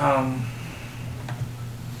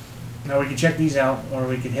 Now we can check these out, or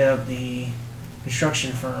we could hit up the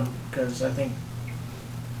construction firm because I think.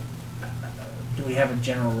 Do we have a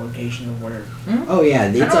general location of where? Oh yeah, I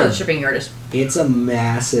it's know where the a shipping yard is. it's a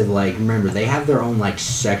massive like. Remember, they have their own like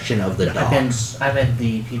section of the docks. I've had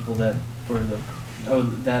the people that were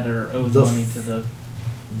that are owed The money f- to the.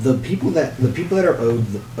 The people that are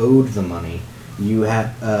owed the money, you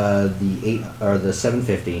have the 8 or the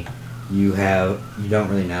 750. You don't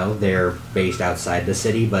really know. They're based outside the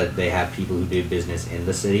city, but they have people who do business in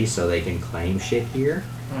the city, so they can claim shit here.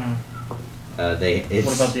 It's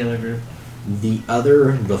What about the other group?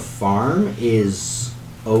 the farm is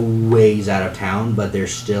a ways out of town, but they're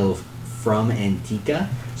still from Antica,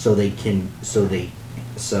 so they can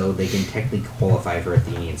technically qualify for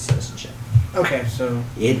Athenian citizenship. Okay, so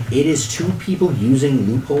It is 2 people using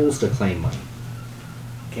loopholes to claim money.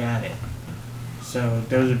 got it. So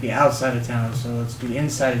those would be outside of town. So let's do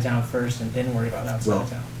inside of town first, and then worry about outside of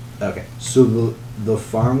town. Okay, so the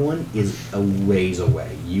farm one is a ways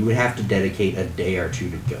away. You would have to dedicate a day or 2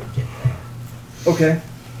 to go get there. Okay.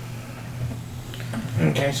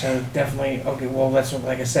 Okay, so definitely. Okay, well, that's what,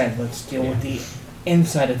 like I said. Let's deal with the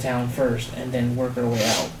inside of town first, and then work our way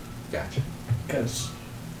out. Gotcha. Because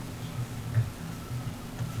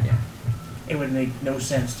Yeah. it would make no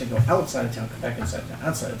sense to go outside of town, come back inside of town,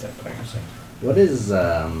 outside of town, come back inside of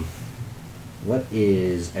town. What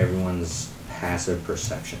is everyone's passive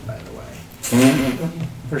perception, by the way?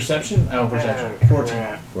 Perception? Oh, perception.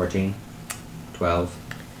 14. 14, 12,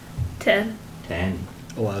 10. 10,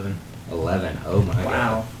 11. 11. Oh my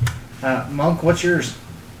Wow. god. Monk, what's yours?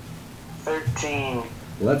 13.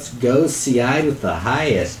 Let's go CI with the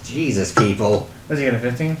highest. Jesus, people. Does he get a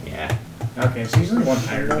 15? Yeah. Okay, so he's only one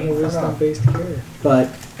higher than me. Fuck off. based care. But,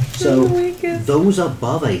 so, Weakest. those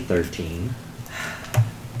above a 13,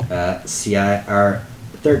 CI are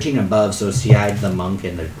 13 above, so CI the monk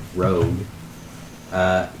and the rogue.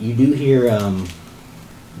 You do hear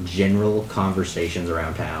general conversations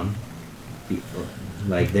around town.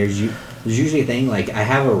 Like there's usually a thing like I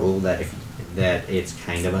have a rule that that it's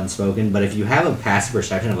kind of unspoken, but if you have a passive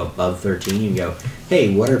perception of above 13, you can go,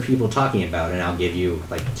 hey, what are people talking about? And I'll give you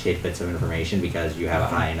like tidbits of information because you have a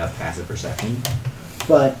high enough passive perception.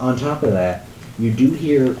 But on top of that, you do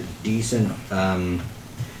hear decent.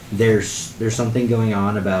 There's something going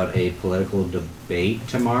on about a political debate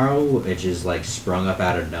tomorrow, which is like sprung up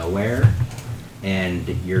out of nowhere, and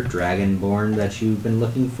your dragonborn that you've been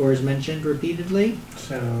looking for is mentioned repeatedly.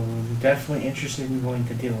 So, definitely interested in going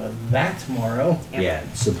to deal with that tomorrow. Yep. Yeah,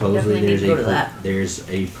 supposedly Definitely need there's to go to that. there's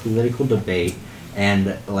a political debate,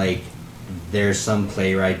 and like there's some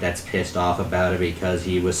playwright that's pissed off about it because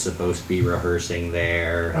he was supposed to be rehearsing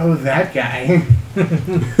there. Oh, that guy.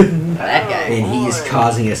 That guy. And he's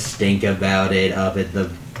causing a stink about it up at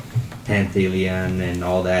Panthelion and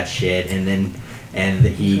all that shit, and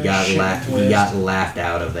he got laughed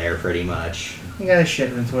out of there pretty much. You got a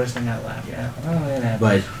shit in a twist and got laughed at. Oh, it happens.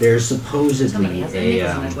 But there's Somebody supposedly has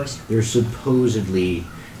nipples in their twist. there's supposedly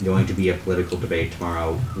going to be a political debate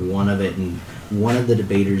tomorrow. One of the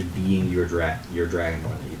debaters being your dragonborn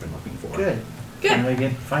that you've been looking for. Good. Good. And we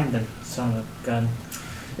get find the son of a gun.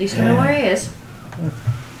 At least we know where he is.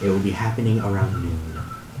 It will be happening around noon.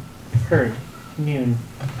 Heard. Noon.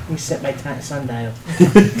 We set my sundial. We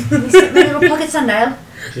set my little pocket sundial.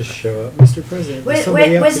 Just show up, Mr. President. Wait, There's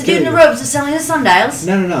somebody out where's to the dude in the kill robes that's selling his sundials?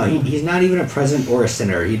 No. He's not even a president or a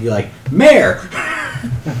senator. He'd be like, Mayor!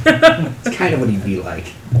 It's kind of what he'd be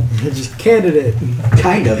like. you. Just candidate.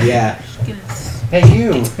 Kind of, yeah. Goodness. Hey,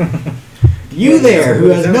 you! You there, who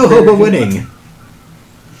has no hope of winning.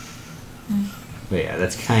 But yeah,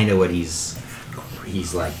 that's kind of what he's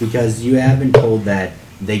like. Because you have been told that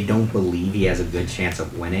they don't believe he has a good chance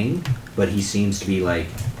of winning, but he seems to be like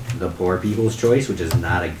the poor people's choice, which is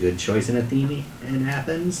not a good choice in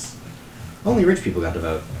Athens. Only rich people got to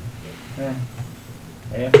vote. Yeah.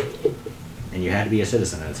 And you had to be a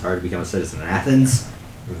citizen, and it's hard to become a citizen in Athens.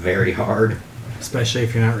 Very hard. Especially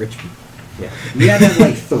if you're not rich. Yeah. You had to have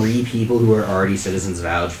like 3 people who are already citizens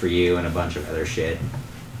vouch for you and a bunch of other shit.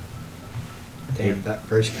 Damn, that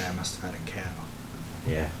first guy must have had a cow.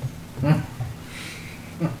 Yeah.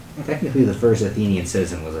 Technically, the first Athenian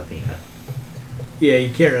citizen was Athena. Yeah,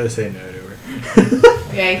 you can't really say no to her.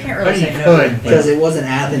 Yeah, you can't But really you say no. could. Because it wasn't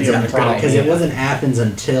Athens. Yeah, probably, Because it yeah. wasn't Athens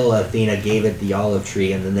until Athena gave it the olive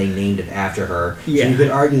tree, and then they named it after her. Yeah. So you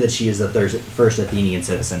could argue that she is the first Athenian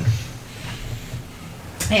citizen.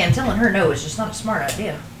 Man, telling her no is just not a smart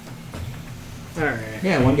idea. Alright.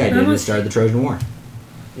 Yeah, one guy did and started the Trojan War.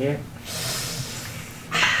 Yeah.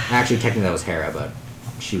 Actually, technically that was Hera, but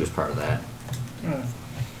she was part of that. Hmm.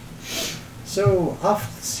 So,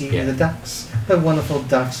 off to see Yeah. the ducks. The wonderful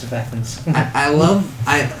ducks of Athens.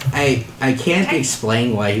 I can't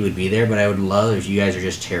explain why he would be there, but I would love if you guys are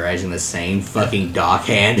just terrorizing the same fucking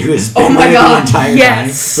dockhand who has been Oh my there God, the entire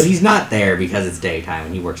yes. time. But he's not there because it's daytime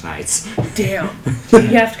and he works nights. Damn. You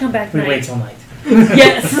have to come back We tonight. wait till night.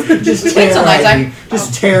 Yes. just Wait till nighttime.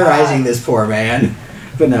 terrorizing this poor man.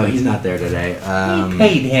 But no, he's not there today. We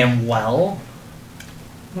paid him well.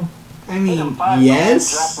 I mean,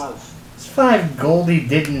 yes. It's 5 gold he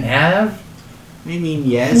didn't have. I mean,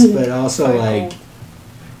 yes, but also like.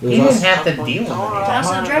 He It was didn't also, have to deal with it.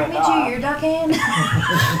 Also, drag me to your dockhand.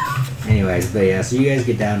 anyways, but yeah, so you guys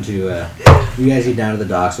get down to the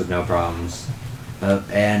docks with no problems,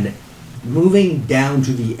 and moving down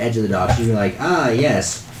to the edge of the docks, you're like,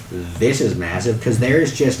 yes, this is massive because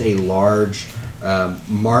there's just a large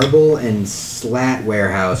marble and slat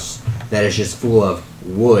warehouse that is just full of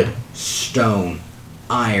wood, stone,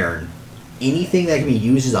 iron, anything that can be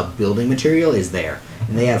used as a building material is there.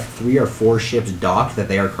 And they have 3 or 4 ships docked that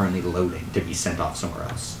they are currently loading to be sent off somewhere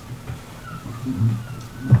else.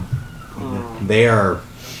 They are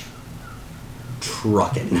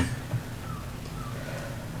trucking.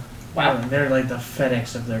 Wow, they're like the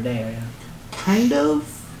FedEx of their day. Yeah. Kind of.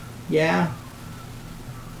 Yeah.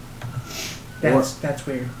 That's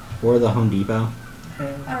weird. Or the Home Depot.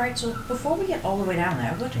 Alright, so before we get all the way down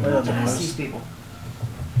there, what do we Well, want to ask those- these people?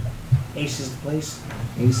 Ace is the place.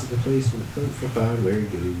 Ace of the place with food for pod where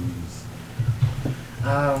it goes.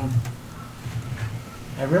 I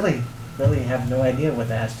really have no idea what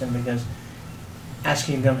to ask them because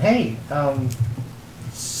asking them, hey,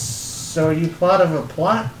 so are you part of a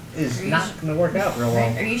plot is Are you not s- going to work out real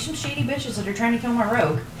Right? well. Are you some shady bitches that are trying to kill my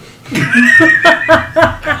rogue?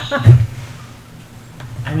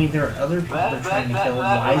 I mean, there are other people they're trying to kill.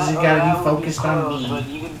 Why is it got to be focused on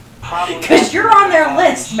me? Because you're on their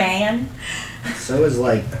list, man. So is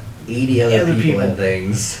like 80 other Other people people. and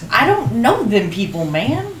things. I don't know them people,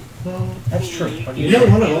 man. Well, that's true. You know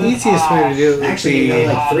one of The them. easiest way to do it would Actually, be you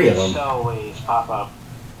know, like 3 of them. Always pop up.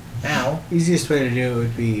 Now, easiest way to do it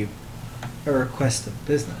would be a request of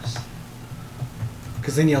business.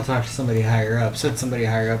 Because then you'll talk to somebody higher up. So that somebody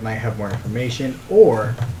higher up might have more information,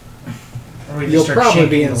 or or we just you'll start probably shaking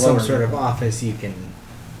be in the some lower sort of people. office you can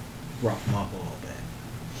rough them up a little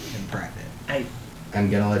bit in private.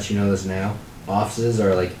 I'm gonna let you know this now. Offices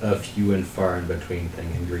are like a few and far in between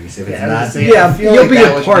thing in Greece. If it's Yeah, I was not, gonna say, I Yeah, feel you'll like be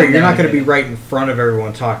that was apart. pretty You're not going to be delicate. right in front of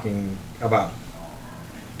everyone talking about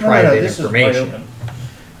No, private this is wide information. open.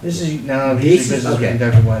 This is no. This Usually is- business okay. is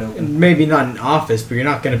conducted wide open. And maybe not an office, but you're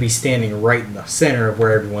not going to be standing right in the center of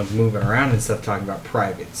where everyone's moving around and stuff, talking about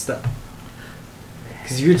private stuff.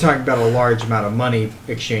 Because if you're talking about a large amount of money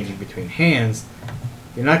exchanging between hands,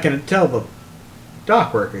 you're not going to tell the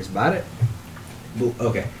dock workers about it.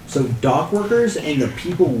 Okay, so dock workers and the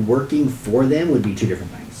people working for them would be two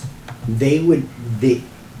different things.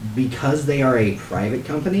 Because they are a private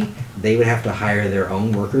company, they would have to hire their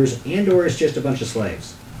own workers, and/or it's just a bunch of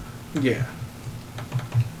slaves. Yeah.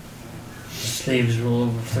 Slaves will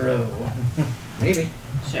overthrow. Maybe.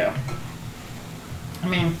 So, I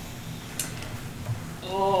mean,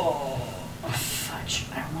 oh, fudge.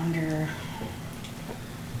 I wonder.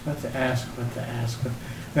 What to ask.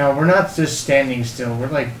 Now, we're not just standing still. We're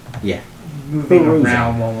like Yeah. moving Perusing.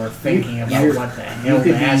 around while we're thinking about You're- what the You hell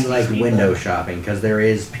could to ask be like these people. window shopping because there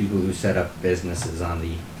is people who set up businesses on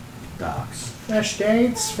the docks. Fresh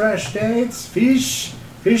dates, fish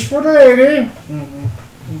for the lady. Mm-hmm.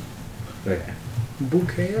 Okay.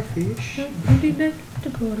 Bouquet of fish. Pretty neck to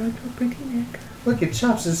go to pretty neck. Look at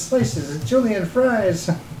chops and slices and julienne fries.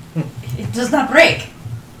 It does not break.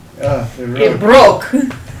 Oh, It broke.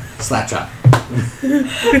 Slap chop.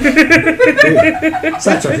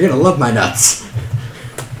 Slap chop, you're gonna love my nuts.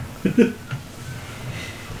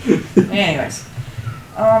 Anyways,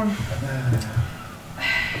 oh,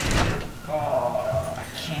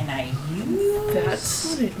 can I use? That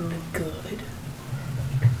sounded good.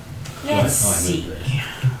 Let's Oh, I see. moved this.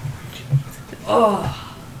 Oh.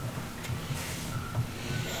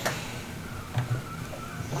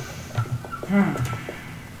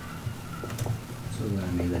 So then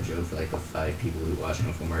I made that joke for like the 5 people who watch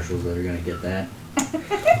infomercials that are gonna get that.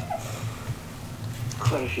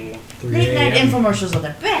 Quite a few. 3 Late night a.m. infomercials are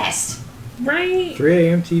the best. Right. 3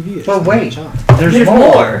 a.m. TV. It's But not wait. much on. There's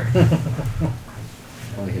more.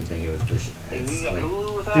 All I can think of is If it's you got like,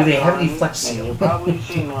 Hulu with that Do they have on, any Flex then Seal? you've probably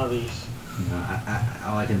seen one of these. no,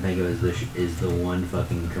 all I can think of is the one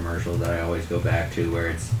fucking commercial that I always go back to where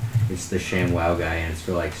it's the ShamWow guy and it's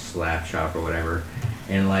for like Slap Shop or whatever,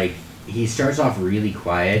 and like he starts off really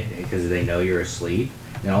quiet because they know you're asleep.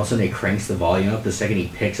 And all of a sudden, he cranks the volume up the second he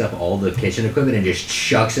picks up all the kitchen equipment and just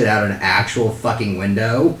chucks it out an actual fucking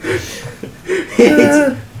window.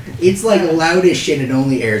 It's like loud as shit. It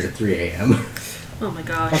only airs at 3 a.m. Oh my It's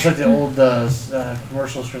gosh. like the old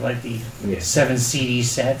commercials for like the Yeah. 7 CD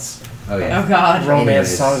sets. Oh yeah. Oh God. Romance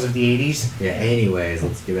Anyways. songs of the 80s. Yeah. Anyways,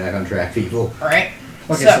 let's get back on track, people. All right.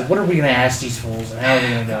 Okay, So- so what are we going to ask these fools and how are we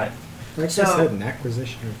going to do it? Like So- I said, an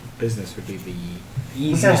acquisition of business would be the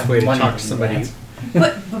We gotta easiest have way to money talk to to do somebody. that.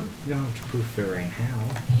 But You don't have to prove it right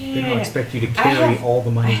now. They don't yeah, expect you to I carry have- all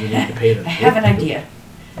the money you need to pay them. I have an idea.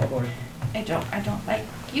 Oh, Lord. I don't like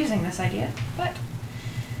using this idea, but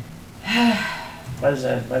Why does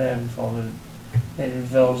that involve it? It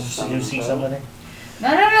involves seducing somebody?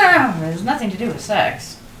 no. There's nothing to do with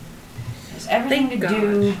sex. There's everything Thank to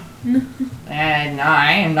do. And no,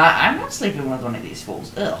 I'm not sleeping with one of these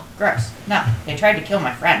fools. Ugh, gross. No, they tried to kill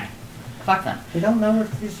my friend. Fuck them. We don't know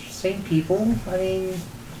if these are the same people. I mean,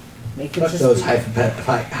 make it Fuck just those be-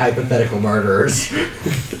 hypothetical murderers.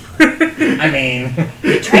 I mean,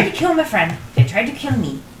 They tried to kill my friend. They tried to kill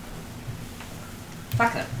me.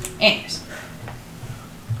 Fuck them. Anyways.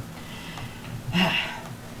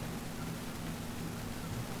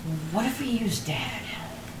 What if we use Dad?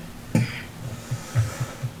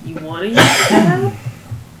 You want to use that?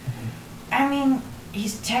 I mean,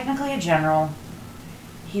 he's technically a general.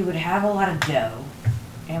 He would have a lot of dough.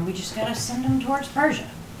 And we just gotta send him towards Persia.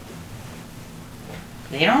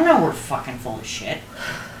 They don't know we're fucking full of shit.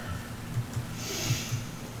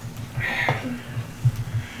 I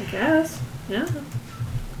guess. Yeah.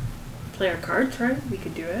 Play our cards right. We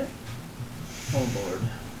could do it. oh Lord.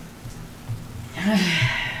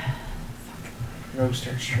 Rogue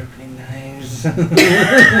starts sharpening knives.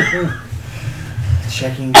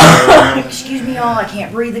 Checking. Excuse me, all. I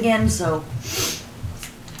can't breathe again, so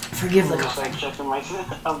forgive the I'm gonna coughing. start checking my.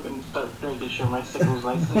 I'm gonna start making sure my signal's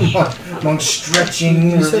nice and sharp. Long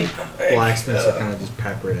stretching. You Really said blacksmiths are kind of just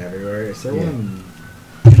peppered everywhere. Is there Yeah. one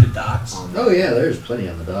the dots. on Oh yeah, there's plenty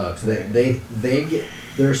on the docks. They get.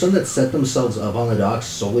 There are some that set themselves up on the docks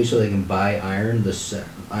solely so they can buy iron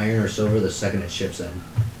or silver the second it ships in.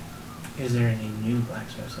 Is there any new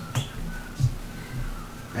blacksmiths?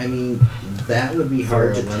 I mean, that would be Is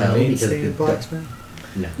hard there to a tell lemonade because stand blacksmith?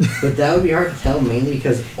 no, but that would be hard to tell mainly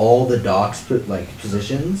because all the docks put like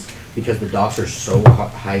positions because the docks are so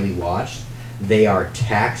highly watched, they are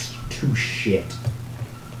taxed to shit.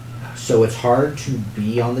 So it's hard to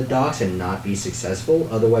be on the docks and not be successful.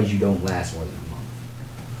 Otherwise, you don't last more than a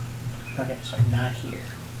month. Okay, so I'm not here.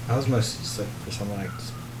 I was mostly just looking for someone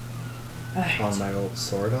like on my old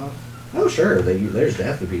sword off. Oh sure, there's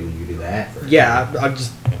definitely people who do that. Yeah, I'm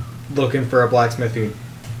just looking for a blacksmith who.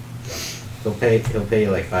 He'll pay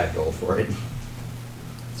you like $5 for it.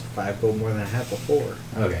 It's 5 gold more than I had before.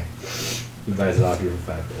 Okay, he buys it off you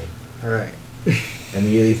for $5. All right.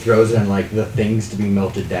 Immediately throws it in like the things to be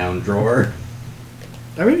melted down drawer.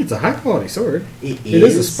 I mean, it's a high quality sword. It It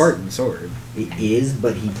is a Spartan sword. It is,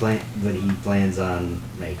 but he plans on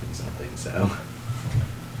making something. So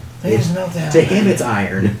Things melt down. to him, it's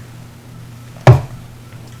iron.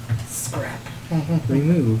 Scrap.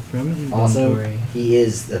 Remove from Also, inventory. he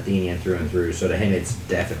is Athenian through and through, so to him, it's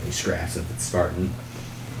definitely scrap since it's Spartan.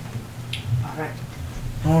 Alright.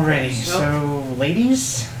 Alrighty, so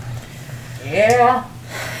ladies, Yeah.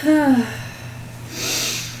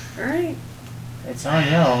 Alright. it's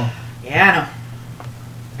on y'all. Yeah,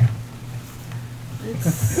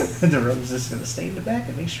 It's The Rose is gonna stay in the back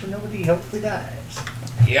and make sure nobody hopefully dies.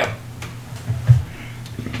 I know. Yep.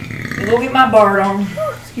 Go get my bard on.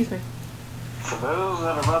 excuse me. For those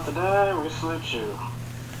that are about to die, we salute you.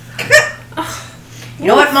 You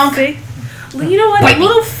know what, Monk? Faith, you know what? Bite A me.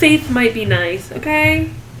 little faith might be nice, okay?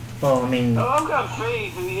 Well, I mean, Oh, I've got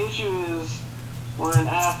faith, and the issue is we're in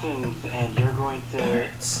Athens, and you're going to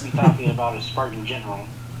be talking about a Spartan general.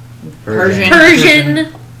 Persian. Persian!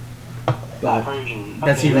 Persian.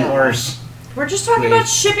 that's Okay, even never worse. We're just talking Wait. about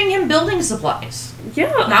shipping him building supplies.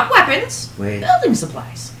 Yeah. Not weapons. Wait, Building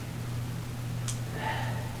supplies.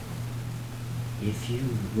 if you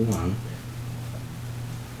want,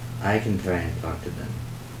 I can try and talk to them.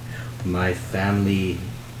 My family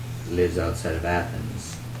lives outside of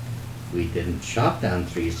Athens. We didn't chop down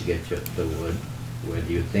trees to get the wood. Where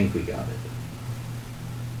do you think we got it?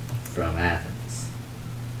 From Athens.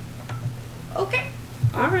 Okay.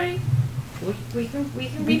 Alright. We can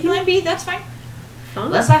be plan B. That's fine. Fine.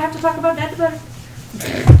 Unless I have to talk about that, the better.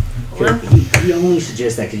 Well, He only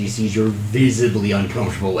suggests that because he sees you're visibly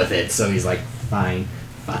uncomfortable with it, so he's like, fine,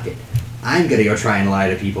 fuck it. I'm gonna go try and lie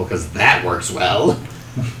to people because that works well.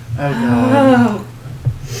 Oh god.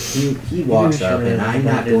 He walks Sure, up, and I I'm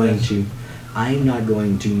not did going this.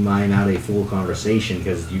 to mime out a full conversation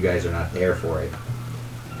because you guys are not there for it.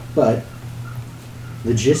 But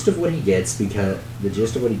the gist of what he gets,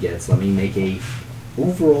 let me make a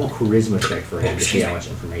overall charisma check for him to see how much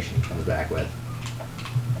information he comes back with.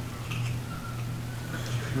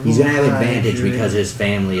 He's gonna have advantage because his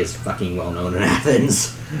family is fucking well known in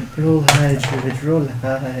Athens. Roll high, Druid, roll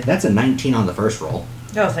high. That's a 19 on the first roll,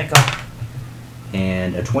 Oh, thank God.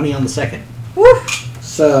 and a 20 on the second. Woo!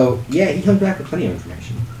 So, yeah, he comes back with plenty of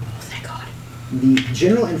information. Oh, thank God. The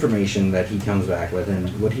general information that he comes back with and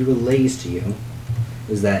what he relays to you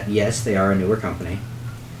is that, yes, they are a newer company,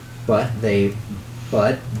 but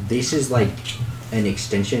this is like an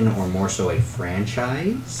extension or more so a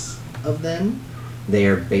franchise of them. They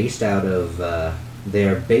are based out of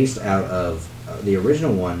the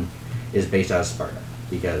original one is based out of Sparta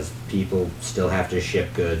because people still have to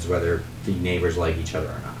ship goods whether the neighbors like each other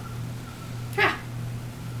or not. Ha!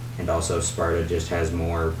 And also Sparta just has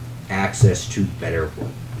more access to better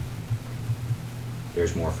wood.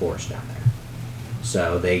 There's more forest down there.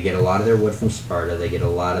 So they get a lot of their wood from Sparta, they get a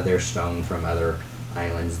lot of their stone from other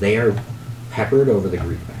islands. They are peppered over the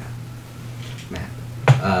Greek map.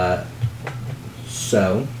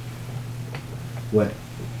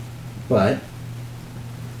 But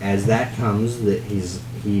as that comes, that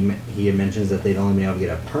he mentions that they'd only been able to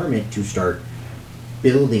get a permit to start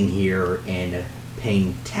building here and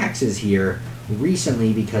paying taxes here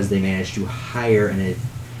recently because they managed to hire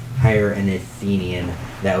an Athenian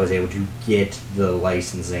that was able to get the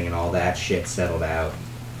licensing and all that shit settled out.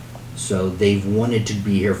 So they've wanted to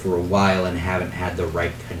be here for a while and haven't had the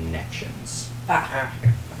right connections. Ah.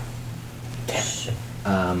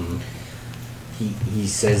 He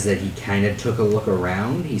says that he kind of took a look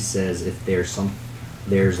around. He says if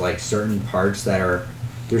there's like certain parts of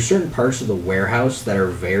the warehouse that are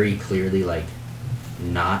very clearly like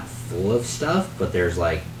not full of stuff, but there's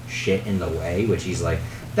like shit in the way, which he's like,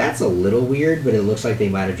 that's a little weird, but it looks like they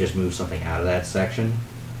might have just moved something out of that section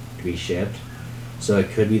to be shipped. So it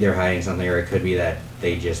could be they're hiding something, or it could be that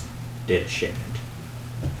they just did a shipment.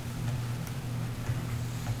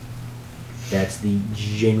 That's the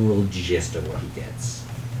general gist of what he gets.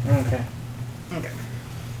 Okay.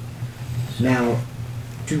 Now,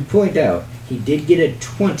 to point out, he did get a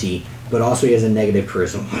 20, but also he has a negative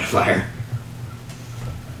charisma modifier.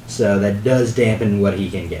 So that does dampen what he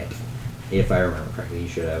can get. If I remember correctly, he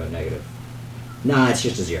should have a negative. Nah, it's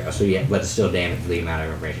just a 0, so yeah, but it's still dampens the amount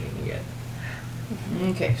of information he can get.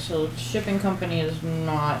 Okay, so shipping company is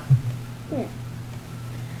not.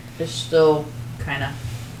 It's still kind of.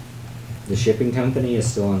 The shipping company is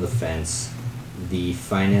still on the fence. The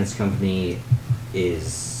finance company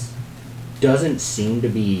doesn't seem to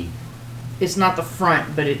be. It's not the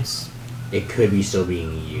front, but it's It could be still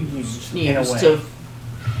being used. In a used way. to.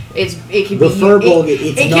 It could The be Furbolg, it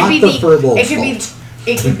it's could not be the Furbolg's It could be. fault.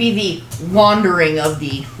 It could be the wandering of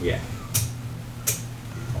the. Yeah.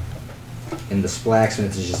 And the Splacksmith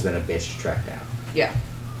has just been a bitch to track down. Yeah.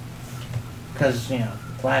 Because,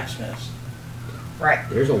 blacksmiths. Right.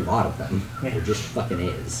 There's a lot of them. Yeah. There just fucking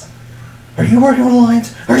is. Are you working with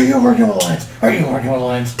lines? Are you working with lines? Are you working with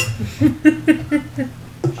lines?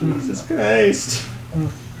 Jesus Christ.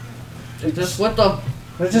 It's just what the.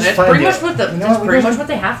 Let's just That's find pretty it. much what the. You know That's what, we pretty just- much what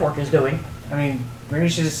the half orc is doing. I mean, maybe we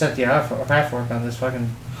should just set the half work on this fucking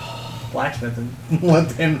blacksmith and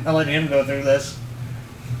let him go through this.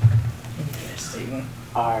 Interesting.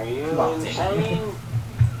 Are you Locked in. insane?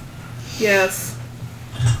 Yes.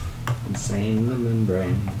 Insane the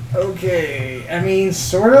membrane. Okay, I mean,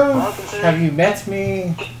 sort of. Well, considering- Have you met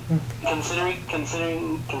me?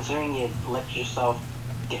 Considering you let yourself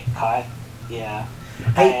get caught, yeah.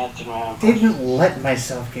 I answered my own question. Didn't let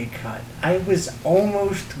myself get cut. I was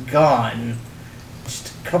almost gone.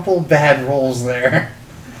 Just a couple bad rolls there.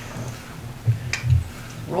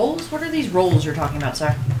 Rolls? What are these rolls you're talking about,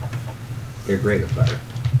 sir? They're great with butter.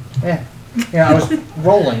 Yeah, I was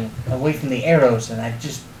rolling away from the arrows and I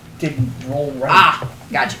just didn't roll right. Ah,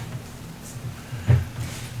 gotcha.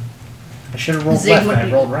 I should have rolled Zig left would and I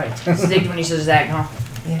be- rolled right. Zigged when he says zag, huh?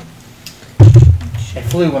 I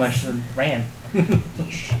flew when I should have ran. You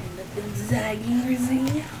shouldn't have been zagging or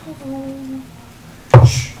zing.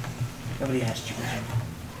 Shh. Nobody asked you.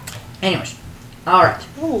 Anyways, all right.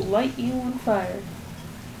 I will light you on fire.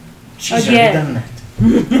 She's Again.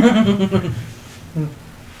 already done that.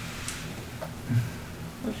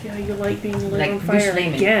 Let's see how you like being lit Like on Bruce fire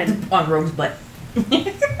Layman again. on Rogue's butt.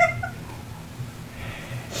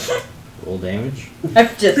 Roll damage. I'm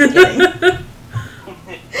just kidding.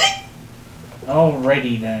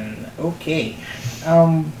 Alrighty then. Okay.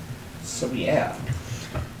 So yeah.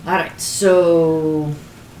 All right, so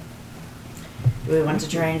do we want to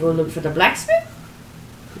try and go look for the blacksmith?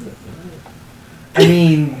 I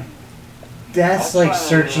mean, that's That's like fine,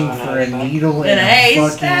 searching no, no, for a no. needle In in a a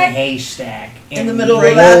fucking haystack? haystack In the middle of the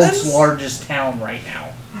Athens? world's largest town right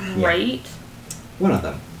now. Yeah. Right? One of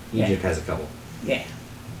them. Yeah. Egypt has a couple. Yeah.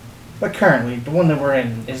 But currently, the one that we're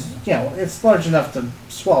in is, it's large enough to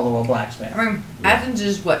swallow a blacksmith. I mean, Athens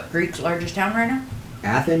is what, Greece's largest town right now?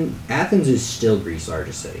 Athens is still Greece's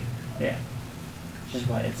largest city. Yeah. Which is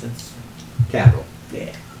why it's Capital.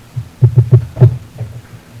 yeah.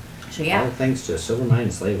 So yeah. All thanks to silver mine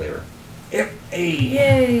and slave labor. Hey.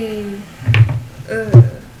 Yay.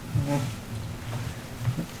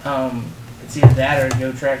 It's either that or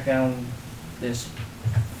go track down this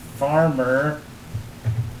farmer.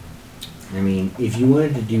 I mean, if you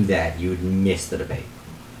wanted to do that, you would miss the debate.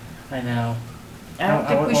 I know. I don't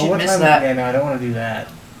think we well, should what miss time- that. Yeah, no, I don't want to do that.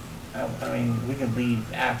 I mean, we can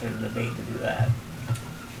leave after the debate to do that.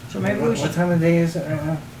 So maybe what, we should. What time of day is it right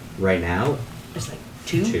now? Right now, It's like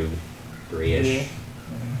 2? 2, 3-ish.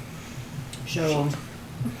 So,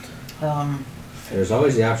 There's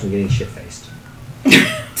always the option of getting shit-faced.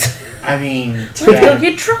 I mean, Let's go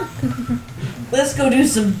get drunk. let's go do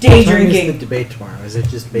some day What time is the drinking. debate tomorrow? Is it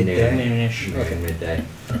just midday? noonish. Okay, midday.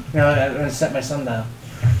 No, I'm gonna set my sundial.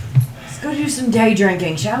 Let's go do some day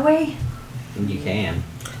drinking, shall we? And you can.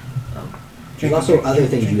 There's Drink, also drink, other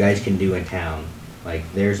drink, things drink. you guys can do in town. Like,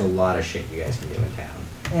 there's a lot of shit you guys can do in town.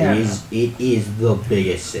 Yeah. It is the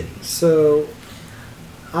biggest city. So,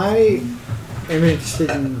 I am interested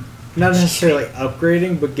in not necessarily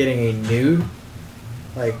upgrading, but getting a new,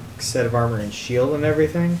 set of armor and shield and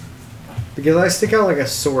everything. Because I stick out like a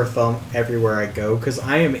sore thumb everywhere I go, because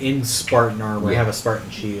I am in Spartan armor, I Yeah. have a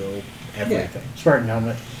Spartan shield, everything. Spartan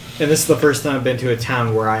helmet. And this is the first time I've been to a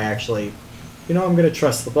town where I actually, I'm going to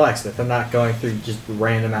trust the blacksmith. I'm not going through just a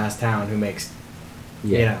random ass town who makes,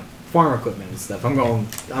 farm equipment and stuff. I'm in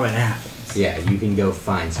Athens. Yeah, you can go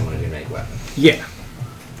find someone who can make weapons. Yeah.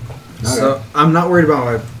 So I'm not worried about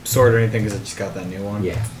my sword or anything because I just got that new one.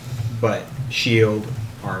 Yeah. But shield,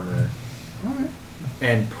 armor,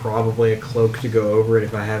 and probably a cloak to go over it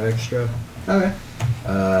if I have extra. Okay.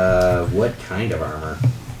 What kind of armor?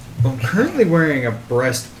 I'm currently wearing a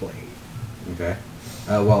breastplate. Okay.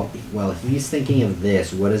 Well, he's thinking of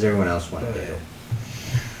this. What does everyone else want to do?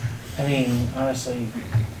 I mean, honestly,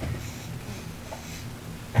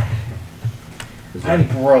 I'm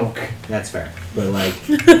broke. That's fair. But,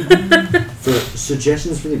 for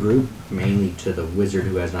suggestions for the group, mainly to the wizard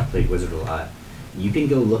who has not played wizard a lot, you can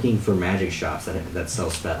go looking for magic shops that sell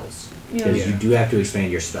spells. Because Yeah. you do have to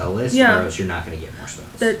expand your spell list, Yeah. or else you're not going to get more spells.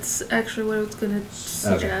 That's actually what I was gonna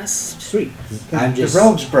suggest. Sweet. The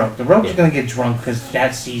rogue's broke. The rogue's gonna get drunk because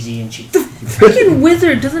that's easy and cheap. Freaking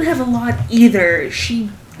wizard doesn't have a lot either. She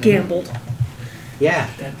gambled. Yeah.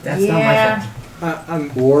 That's not my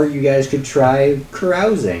fault. Or you guys could try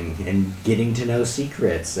carousing and getting to know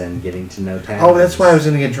secrets and getting to know taverns. Oh, that's why I was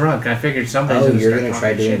gonna get drunk. I figured somebody's Oh, gonna you're start gonna try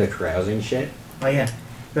talking doing shit. the carousing shit? Oh yeah.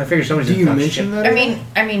 I figured somebody's Do gonna you talk mention shit. that?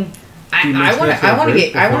 I mean, Do you mention that to I the want to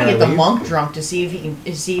group get before I the leave? monk drunk to see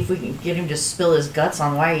if we can get him to spill his guts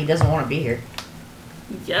on why he doesn't want to be here.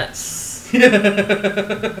 Yes.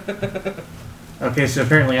 Okay, so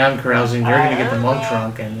apparently I'm carousing. You're gonna get the monk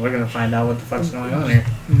drunk, and we're gonna find out what the fuck's going on here.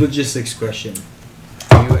 Logistics question.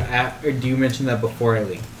 Do you mention that before I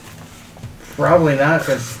leave? Probably not,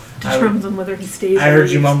 because Determines on whether he stays. I or heard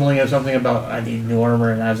you leaves. mumbling of something about I need new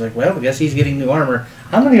armor, and I was like, well, I guess he's getting new armor.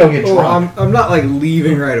 I'm gonna go get Well, drunk. I'm not like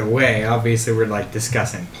leaving right away. Obviously, we're like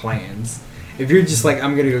discussing plans. If you're just like,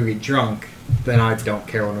 I'm gonna go get drunk, then I don't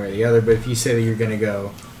care one way or the other. But if you say that you're gonna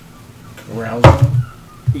go, Carousing.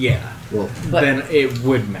 yeah, Well, then it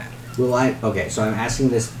would matter. okay, so I'm asking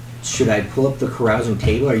this, should I pull up the carousing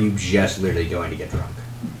table, or are you just literally going to get drunk?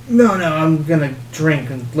 No, I'm gonna drink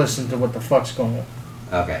and listen to what the fuck's going on.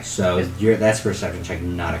 Okay, so that's a perception check,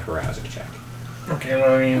 not a carousing check. Okay,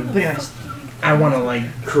 well, I mean, But anyways, I want to like.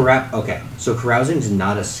 Okay, so carousing's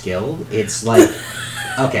not a skill. It's like,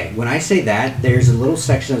 okay, when I say that, there's a little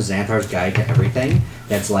section of Xanthar's Guide to Everything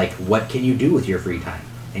that's like, what can you do with your free time?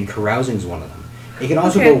 And carousing's one of them. It can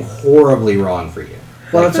also Okay. go horribly wrong for you.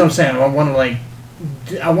 Well, that's what I'm saying. I want to like.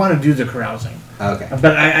 I want to do the carousing, Okay,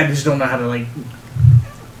 but I just don't know how to like.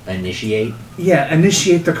 initiate. Yeah,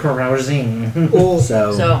 initiate the carousing. Well,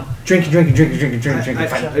 so Drinking. I,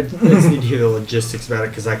 Fine. I just need to hear the logistics about it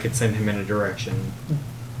because I could send him in a direction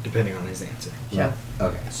depending on his answer. Yeah.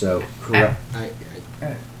 Okay, so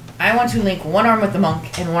I want to link one arm with the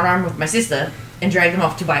monk and one arm with my sister and drag them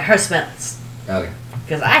off to buy her spells. okay.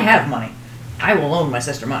 Because I have money. I will loan my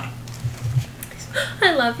sister money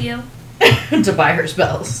I love you. to buy her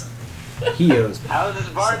spells. He owes me. How is this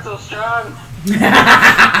bard so strong?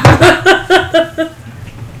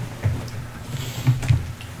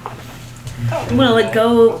 I'm gonna let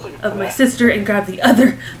go of my sister and grab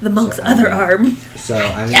the monk's other arm. So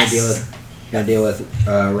I'm Yes. gonna deal with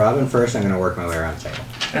Robin first. I'm gonna work my way around the table.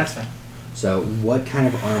 That's fine. So what kind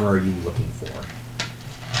of armor are you looking for?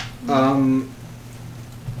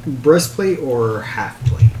 Breastplate or half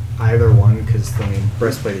plate? Either one, because I mean,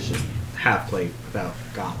 breastplate is just half plate without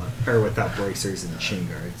gauntlet or without bracers and shin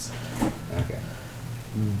guards. Okay.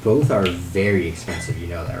 Both are very expensive. You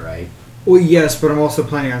know that, right? Well, yes, but I'm also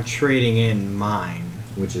planning on trading in mine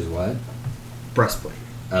Which is what? breastplate,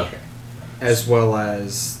 Okay. as well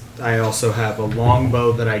as I also have a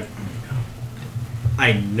longbow that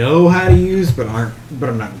I know how to use, but I'm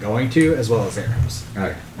not going to, as well as arrows.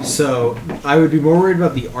 Okay. So I would be more worried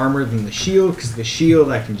about the armor than the shield, because the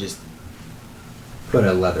shield I can just Put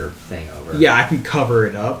a leather thing over. I can cover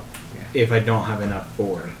it up Yeah. if I don't have enough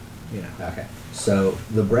for Okay. So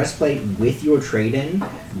the breastplate with your trade-in,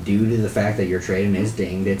 due to the fact that your trade-in is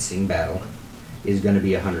dinged at seeing battle, is going to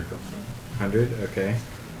be 100 gold. 100. Okay.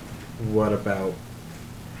 What about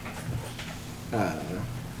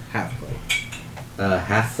half plate?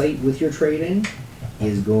 Half plate with your trade-in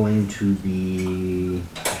is going to be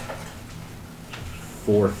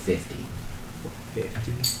 450.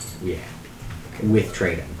 50. Yeah. With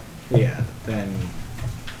trade-in. Yeah. Then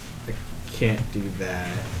I can't do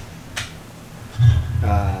that.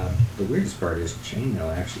 The weirdest part is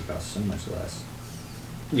chainmail actually costs so much less.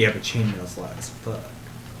 Yeah, but chainmail's light as fuck,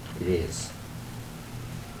 It is.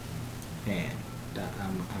 and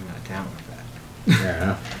I'm not down with that. Fair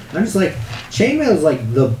enough. I'm just like, chainmail is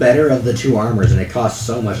like the better of the two armors, and it costs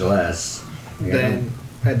so much less. Like, Then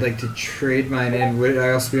I'd like to trade mine in. Would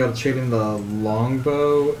I also be able to trade in the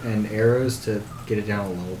longbow and arrows to get it down a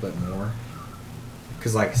little bit more?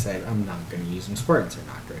 Because, like I said, I'm not going to use them. Spartans are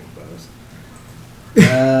not great bows.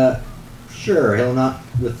 Sure, he'll not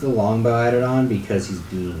with the longbow added on because he's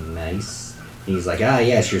being nice. He's like,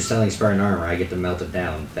 yes, you're selling Spartan armor. I get to melt it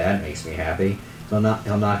down. That makes me happy. He'll knock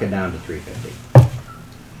it down to 350.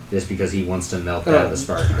 Just because he wants to melt down the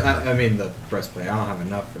Spartan armor. I mean, the breastplate. I don't have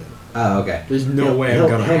enough for it. Oh, okay. There's no He'll- way he'll- I'm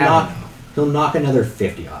going to he'll have knock, enough. He'll knock another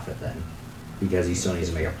 50 off it then, because he still needs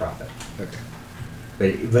to make a profit.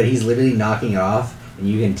 Okay. But he's literally knocking it off, and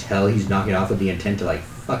you can tell he's knocking it off with the intent to like,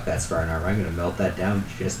 fuck that Spartan armor. I'm gonna melt that down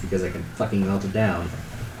just because I can fucking melt it down.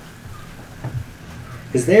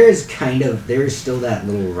 Because there is still that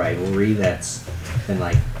little rivalry that's been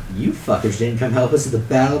like, you fuckers didn't come help us at the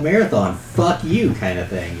Battle Marathon. Fuck you, kind of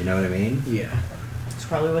thing. You know what I mean? Yeah. That's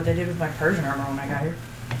probably what they did with my Persian armor when I got here.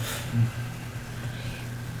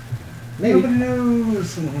 Maybe. Nobody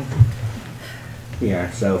knows.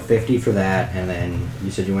 Yeah, so 50 for that, and then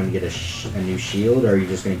you said you wanted to get a new shield, or are you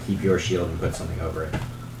just going to keep your shield and put something over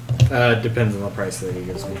it? Depends on the price that he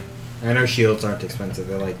gives me. I know shields aren't expensive.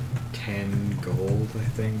 They're like 10 gold, I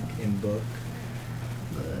think, in book.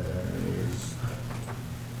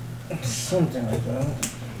 Something like that.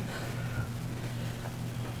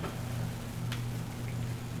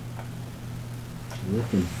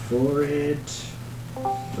 Looking for it.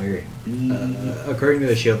 Where it be? According to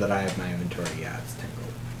the shield that I have in my inventory, yeah, it's 10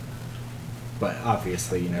 gold. But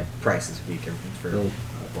obviously, prices would be different for Cool.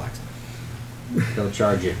 a blacksmith. They'll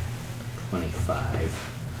charge you 25.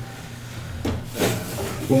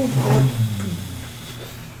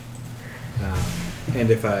 And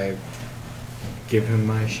if I give him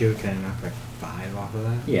my shield, can I knock like 5 off of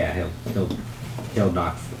that? Yeah, he'll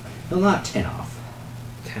knock 10 off.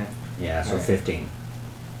 10. Yeah, so Alright. 15.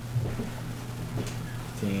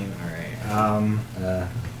 15. Alright.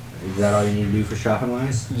 Is that all you need to do for shopping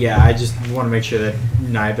wise? Yeah, I just want to make sure that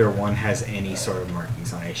neither one has any sort of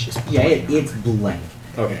markings on it. It's just Yeah, plain it's armor. blank.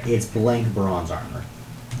 Okay. It's blank bronze armor.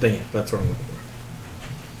 Then yeah, that's what I'm looking for.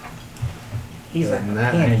 He's Other a than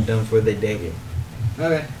that, I'm done for the day.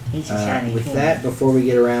 Okay. He's a shiny With thing. that, before we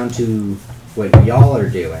get around to what y'all are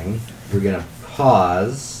doing, we're gonna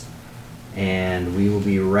pause, and we will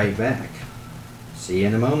be right back. See you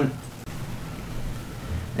in a moment.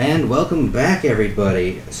 And welcome back,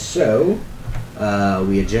 everybody. So,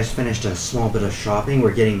 we had just finished a small bit of shopping.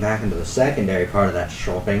 We're getting back into the secondary part of that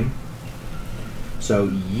shopping. So,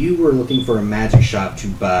 you were looking for a magic shop to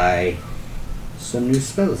buy some new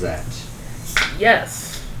spells at. Yes.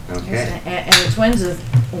 Okay. And the twins have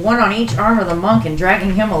one on each arm of the monk and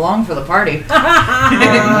dragging him along for the party.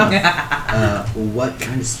 What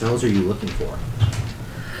kind of spells are you looking for?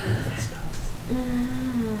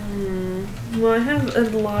 Well, I have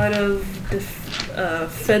a lot of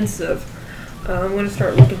defensive. I'm going to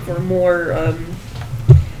start looking for more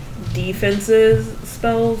defensive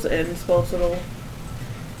spells and spells that'll I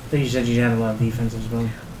think you said you had a lot of defensive spells.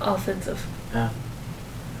 offensive. Oh.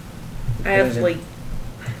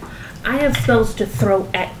 I have spells to throw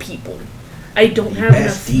at people. I don't have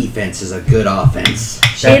Best enough. defense is a good offense.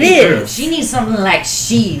 It is. She needs something like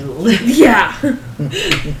shield. Yeah.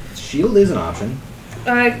 Shield is an option.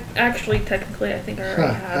 Technically, I think I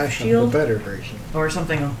already have the shield. better version. Or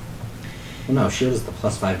something. Well, no, shield is the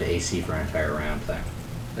 +5 to AC for an entire round thing.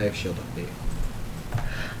 I have shield update.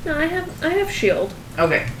 No, I have shield.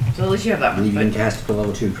 Okay, so at least you have that I believe you one. can cast it to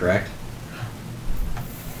level 2, correct?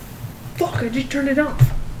 Fuck! I just turned it off.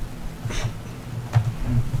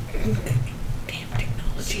 Damn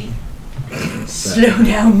technology. Slow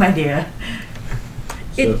down, my dear.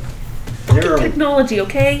 It- So, there are, Technology,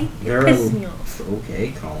 okay? there Piss are, me off.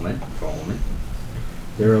 okay, calm it.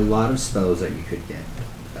 There are a lot of spells that you could get.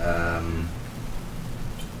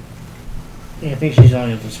 Yeah, I think she's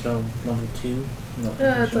only up to spell level 2. No, she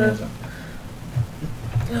the- hasn't.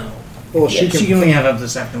 No. Well, She can only have up to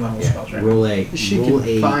second level Yeah, spells, right? roll a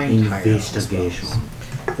find higher level investigation.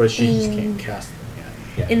 spells. But she just can't cast them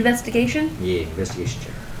yet. Yeah. Investigation? Yeah, investigation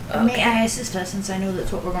check. May I assist her since I know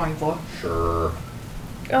that's what we're going for? Sure.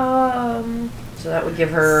 So that would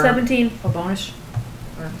give her 17. a bonus.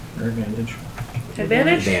 Her advantage.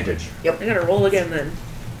 Advantage? Advantage. I gotta roll again then.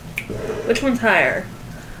 Which one's higher?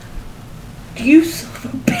 You son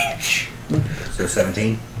of a bitch! So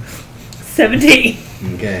 17. 17.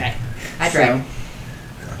 Okay. I tried.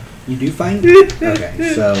 So, you do find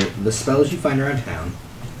okay. So the spells you find around town,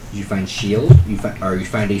 you find shield. You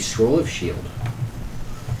find a scroll of shield,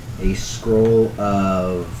 a scroll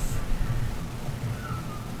of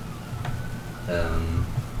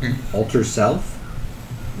alter self,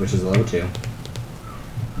 which is a level 2.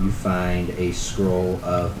 You find a scroll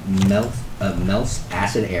of Melf's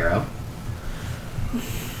acid arrow,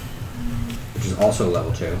 which is also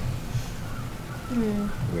level 2.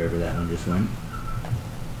 Wherever that one just went.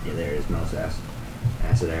 Yeah, there is Mel's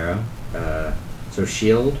acid arrow. So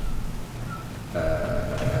shield,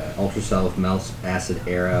 ultra self, Mel's acid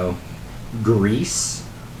arrow, grease.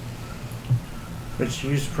 Which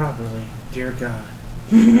used properly. Dear God.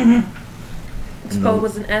 Spelled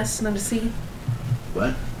was an S, not a C.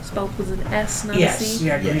 What? Spelled was an S, not a Yes. C.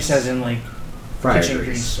 Yeah, grease Yes. as in like Fryer kitchen grease.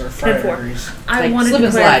 grease or fryer 10-4. grease. I Like wanted slip to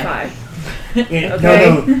and slide. clarify. Yeah, Okay.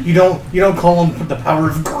 No, you don't call them the power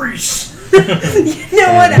of grease. You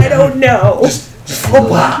know what? I don't know. Just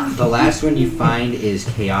The last one you find is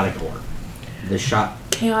chaotic orb. The shot.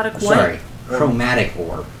 Chaotic what? Sorry, chromatic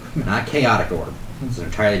orb, not chaotic orb. It's an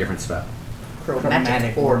entirely different spell.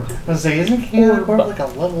 Chromatic orb. I was say, isn't Chromatic Orb like a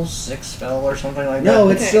level 6 spell or something like No,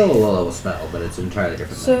 that? it's still a low-level spell, but it's an entirely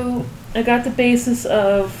different thing. So I got the basis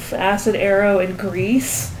of acid arrow and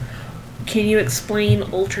grease. Can you explain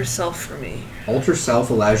ultra self for me? Ultra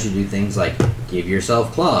Self allows you to do things like give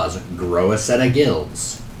yourself claws, grow a set of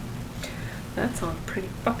gills. That sounds pretty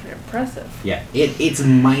fucking impressive. Yeah, it's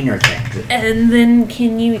minor things. And then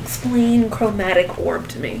can you explain chromatic orb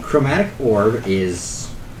to me? Chromatic Orb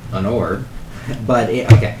is an orb, but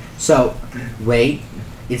okay. So, wait,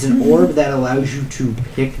 it's an orb that allows you to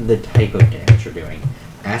pick the type of damage you're doing.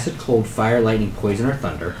 Acid, cold, fire, lightning, poison, or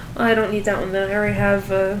thunder. I don't need that one then. I already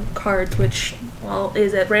have cards, which, while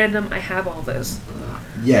is at random, I have all those.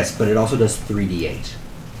 Yes, but it also does 3d8.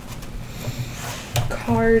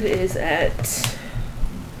 Card is at...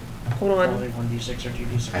 Hold Probably on. 1d6 or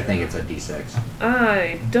 2d6. I think it's a d6.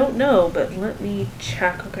 I don't know, but let me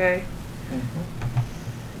check, okay?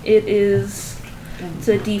 Mm-hmm. It is... It's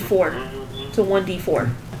a d4. It's a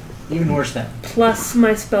 1d4. Even worse then. Plus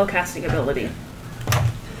my spellcasting ability.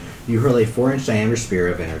 You hurl a 4-inch diameter spear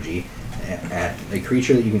of energy at a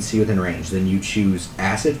creature that you can see within range. Then you choose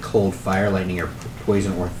acid, cold, fire, lightning, or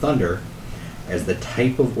poison, or thunder as the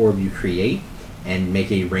type of orb you create, and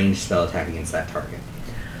make a ranged spell attack against that target.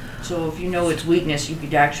 So if you know its weakness, you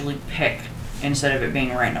could actually pick instead of it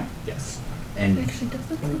being random. Yes. And Actually,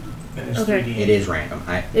 does it? It is Okay. 3d8. it is random.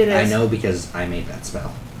 I It is. know because I made that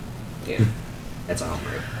spell. Yeah. That's a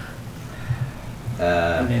homebrew.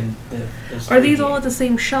 And then Are these all at the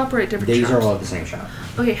same shop or at different These shops? are all at the same shop.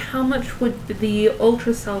 Okay, how much would the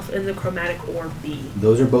Ultra Self and the Chromatic Orb be?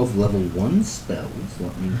 Those are both level 1 spells.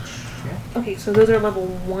 Let me check. Okay, so those are level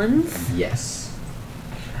 1s. Yes.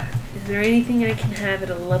 Is there anything I can have at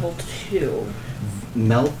a level 2?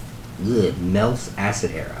 Melf's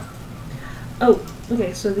Acid Arrow. Oh,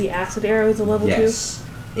 okay, so the Acid Arrow is a level Yes.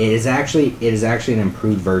 It is actually an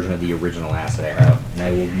improved version of the original Acid Arrow, and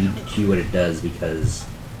I will need to cue what it does because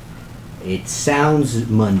it sounds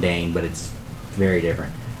mundane, but it's very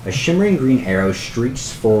different. A shimmering green arrow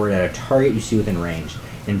streaks forward at a target you see within range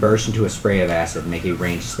and bursts into a spray of acid. Make a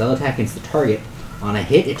ranged spell attack against the target. On a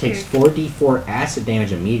hit, it takes 4d4 acid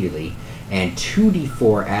damage immediately and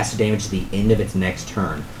 2d4 acid damage at the end of its next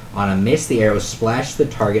turn. On a miss, the arrow splashes the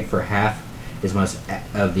target for half as much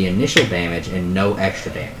of the initial damage and no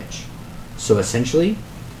extra damage. So essentially,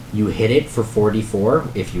 you hit it for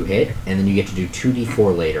 4d4 if you hit, and then you get to do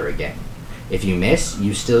 2d4 later again. If you miss,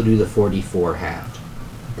 you still do the 4d4 halved.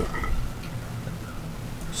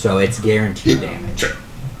 So it's guaranteed damage. 2.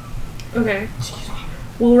 Okay.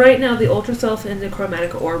 Well, right now, the Ultra Self and the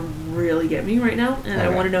Chromatic Orb really get me right now, and I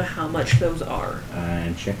Okay. want to know how much those are.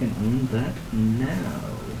 I'm checking on that now.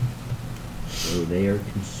 So they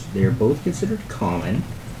are both considered common.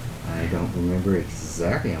 I don't remember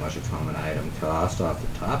exactly how much a common item cost off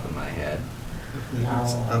the top of my head. No.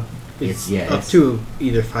 It's up, it's Yeah, up it's- to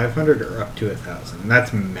either 500 or up to 1,000.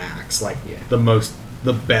 That's max, like Yeah.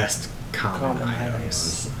 the best common, Common items.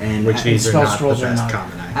 items. And Which these are spell not the scrolls are best not-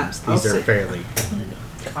 common items. I'll These are say- fairly.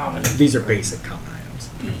 Common. These are basic common items.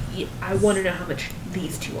 I want to know how much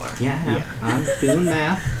these two are. yeah, Yeah. I'm doing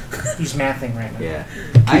math. He's mathing right now. Yeah,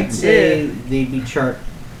 I'd say they'd be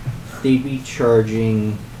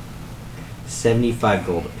charging 75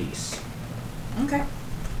 gold apiece. Okay.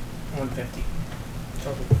 150.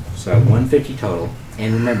 Total. So 150 total.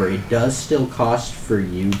 And remember, it does still cost for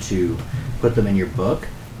you to put them in your book,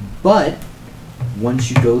 but once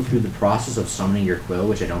you go through the process of summoning your quill,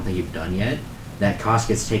 which I don't think you've done yet, that cost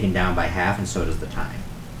gets taken down by half, and so does the time.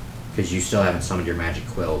 Because you still haven't summoned your magic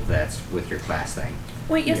quill that's with your class thing.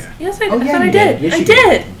 Wait, yes, Yeah. yes, I, Oh, I yeah, thought I you did. Yes, I you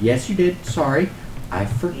did. Yes, you did. Sorry. I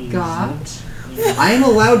forgot. I am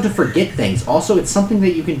allowed to forget things. Also, it's something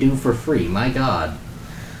that you can do for free. My god.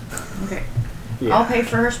 Okay. Yeah. I'll pay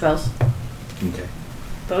for her spells. Okay.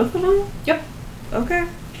 Both of them? Yep. Okay.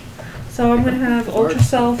 So I'm going to have Ultra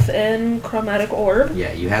Self and Chromatic Orb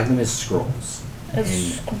Yeah, you have them as scrolls. as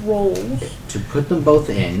And- scrolls. To put them both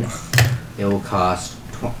in, it will cost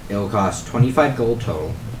 25 gold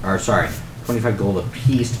total. Or sorry, 25 gold a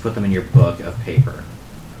piece to put them in your book of paper.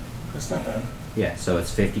 That's not bad. Yeah, so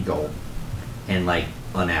it's 50 gold in like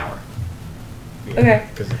an hour. Okay.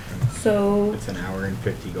 Because So it's an hour and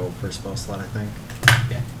 50 gold per spell slot, I think.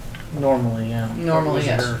 Normally, yeah. Normally,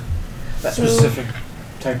 Wizard yes. or That So- specific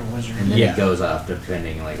type of wizard. And then Yeah. it goes up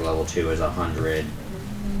depending, like level 2 is 100.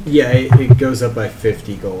 Yeah, it goes up by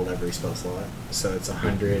 50 gold every spell slot. So it's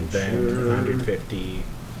 100, then Sure. 150.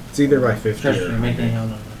 It's either by 50 Just or for making 100.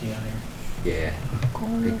 out of the DI. Yeah.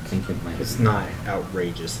 I think it might It's be. not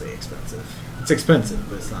outrageously expensive. It's expensive,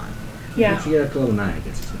 but it's not. yeah. Once you get up to level 9, it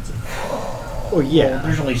gets expensive. Oh yeah, Well,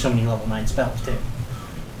 there's only so many level 9 spells too.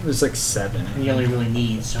 there's like 7. And you only really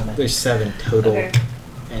need so many. There's 7 total, Okay.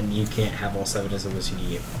 and you can't have all 7 as a wizard.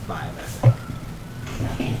 You get 5, I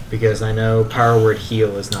think. Because I know Power Word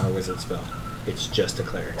Heal is not a wizard spell. It's just a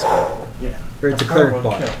cleric spell. Yeah. Or it's a Power cleric Word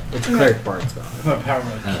bard. Kill. It's a cleric bard spell. But Power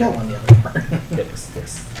Word Kill on the other part. It is.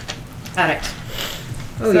 Yes. Got it.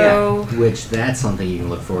 Oh So- yeah, which that's something you can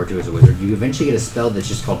look forward to as a wizard. You eventually get a spell that's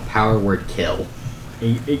just called Power Word Kill.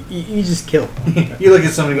 You just kill. You look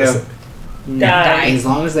at somebody and go, Die. As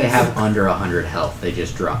long as they have under 100 health, they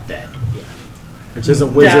just drop dead. Which is a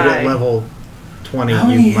wizard Die. at level 20 how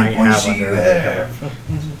many you might hit points have do you under. have?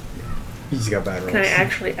 You just got bad rolls. Can I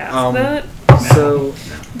actually ask Um, that? So,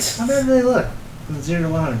 How bad do they look? From 0 to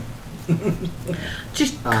 100.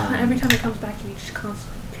 Just um, every time it comes back, you just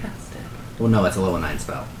constantly cast it. Well, no, it's a level 9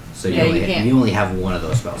 spell. So Yeah, you can't. you only have one of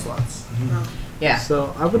those spell slots. Yeah.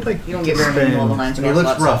 so I would like You don't to get very many level spend 9 When spell he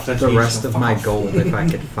looks slots. rough, that's the when you rest just of go, my "Fuck gold if I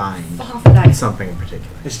could find Fuck off the dice. something in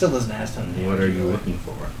particular. It still doesn't ask them. What are you looking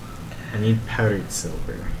for? I need powdered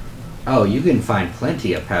silver. Oh, you can find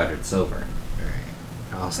plenty of powdered silver.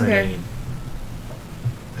 Alright. I also Okay. need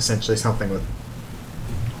essentially something with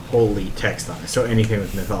holy text on it. So anything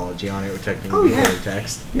with mythology on it would technically Oh, be yeah. holy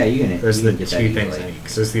text. Yeah, you can. Those you are can the get that two things I easily. need.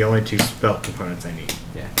 Because those are the only 2 spell components I need.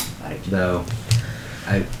 Yeah. Right. Though,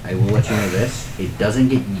 I will let you know this. It doesn't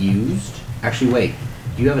get used. Actually, wait.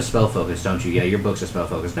 You have a spell focus, don't you? Yeah, your book's a spell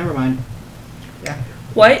focus. Never mind.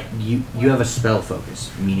 What? You have a spell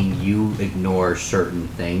focus, meaning you ignore certain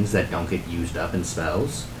things that don't get used up in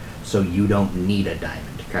spells. So you don't need a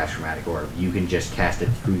diamond to cast Chromatic Orb. You can just cast it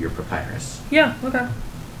through your papyrus. Yeah. Okay.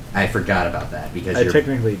 I forgot about that because I you're,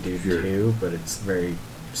 technically do you're- too, but it's very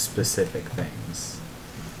specific things.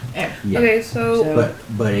 Yeah. yeah. Okay. So.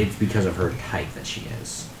 But it's because of her type that she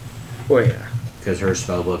is. Oh yeah. Because her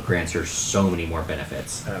spellbook grants her so many more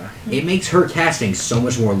benefits. Uh, It makes her casting so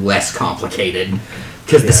much more less complicated.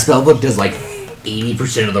 Because the Yeah. spellbook does like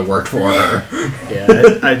 80% of the work for her.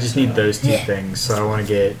 yeah, I just need those 2 things. So I want to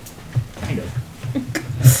get. Kind of.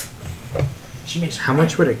 She makes How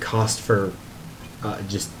much would it cost for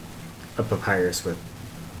just a papyrus with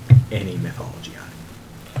any mythology on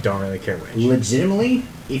it? Don't really care which. Legitimately,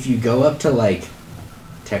 if you go up to like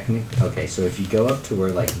okay, so if you go up to where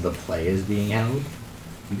like the play is being held,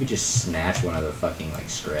 you could just snatch one of the fucking like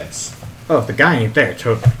scripts. Oh, if the guy ain't there,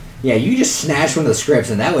 totally. Yeah, you just snatch one of the scripts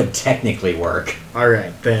and that would technically work.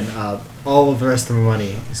 Alright, then all of the rest of my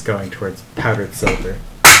money is going towards powdered silver.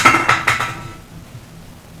 The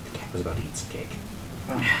cat was about to eat some cake.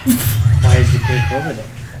 Why is the cake over there?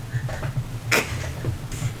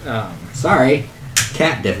 Sorry,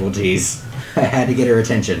 cat difficulties. I had to get her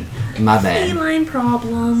attention. My bad. Feline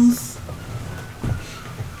problems.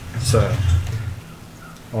 So,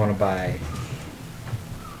 I want to buy.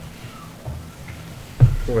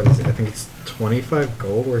 What is it? I think it's 25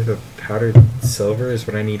 gold worth of powdered silver is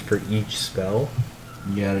what I need for each spell.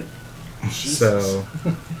 You got it. So,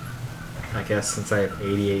 I guess since I have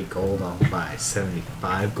 88 gold, I'll buy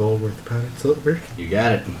 75 gold worth of powdered silver. You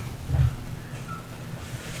got it.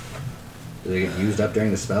 Did it get used up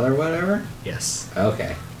during the spell or whatever? Yes.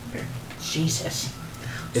 Okay. Jesus.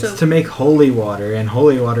 It's So- to make holy water, and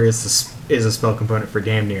holy water is is a spell component for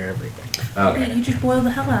damn near everything. Okay. You just boil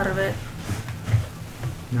the hell out of it.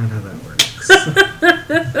 Not how that works.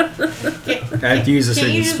 I have to use a Can't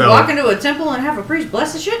certain you just spell. walk into a temple and have a priest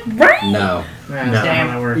bless the shit? Right. No. Nah, No. that's not how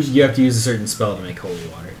that works. You have to use a certain spell to make holy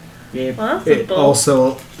water. Yeah. Well, that's It simple.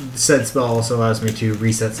 also, said spell also allows me to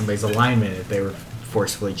reset somebody's alignment if they were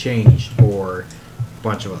forcefully changed, or a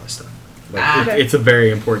bunch of other stuff. Like, Ah. Okay. it's a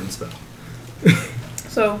very important spell.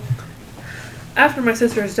 So, after my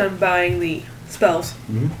sister is done buying the spells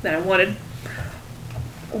Mhm. that I wanted,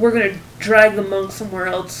 we're gonna drag the monk somewhere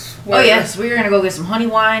else. Oh yes, we are gonna go get some honey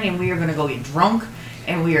wine and we are gonna go get drunk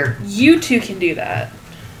and we are. You two can do that.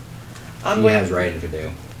 I'm She going. has writing to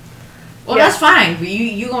do. Well, Yeah. that's fine. But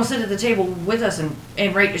you gonna sit at the table with us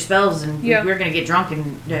and write your spells and Yeah. we're gonna get drunk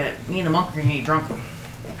and me and the monk are gonna get drunk.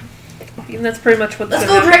 And that's pretty much what's Let's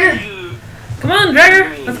gonna go, happen. Dragger. Come on,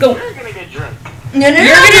 Dragger. Let's go. You're gonna get drunk. No, You're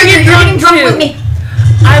gonna get getting drunk with too. me.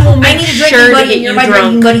 I will I make need a sure drinking to buddy. get You're you my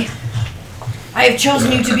drinking drunk. buddy. I have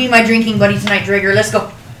chosen you to be my drinking buddy tonight, Dragger. Let's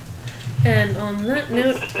go. And on that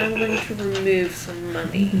note, I'm going to remove some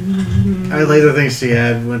money. I later things to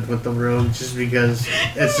add with the rogue just because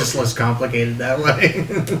it's just less complicated that way.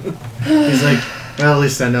 He's like, well, at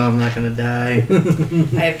least I know I'm not gonna die.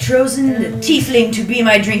 I have chosen the tiefling to be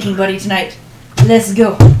my drinking buddy tonight. Let's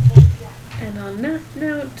go. And on that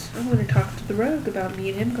note, I'm going to talk to the rogue about me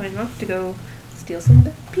and him going off to go steal some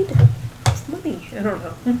people. Money. I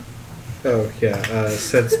don't know. Oh yeah.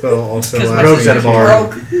 Said spell also Because allows Rogue's me at a to-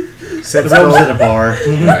 bar. Said The rogue's at spell. a bar.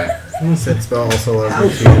 Okay. Said spell also allows How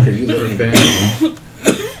me drunk are you to looking?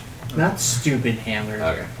 prevent Not stupid hammer.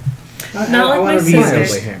 Okay. Not like wanna my be sister.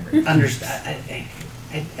 mildly hammered.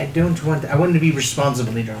 I don't want. I want to be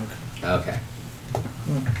responsibly drunk. Okay.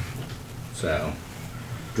 So,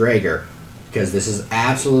 Drager, because this is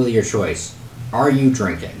absolutely your choice. Are you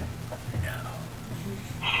drinking?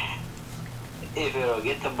 If it'll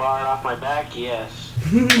get the bar off my back, yes.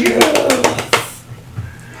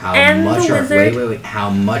 How And much the are wizard. wait? How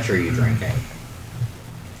much are you drinking?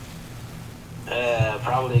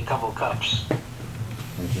 Probably a couple cups.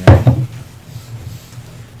 Okay.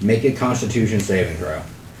 Make a Constitution saving throw.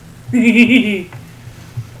 You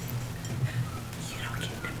don't get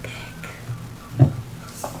to pick.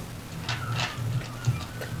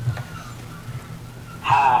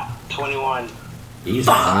 Ha! 21. He's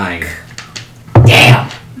fine. Damn!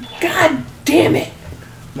 God damn it.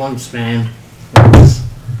 Monks, man.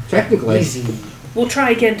 Technically, Easy. We'll try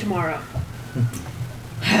again tomorrow.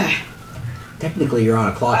 technically, you're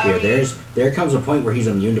on a clock here. There comes a point where he's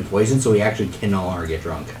immune to poison, so he actually can no longer get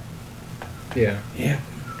drunk. Yeah. Yeah.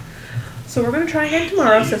 So we're gonna try again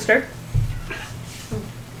tomorrow, sister.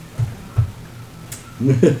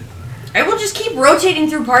 I will just keep rotating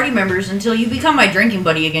through party members until you become my drinking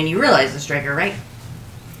buddy again. You realize this, Striker, right?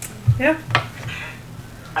 Yeah.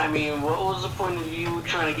 I mean, what was the point of you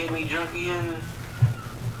trying to get me drunk again?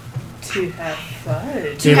 To have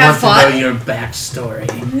fun. To We have want to fun? know your backstory.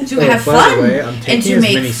 To Oh, have by fun the way, I'm and taking to as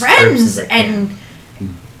make many scripts friends as I can.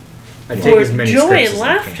 and I take For as many joy scripts and as I can.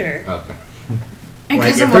 laughter. Okay. because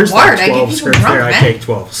Like, if I'm a there's bard, like I get 12 people scripts drunk, there, I man. take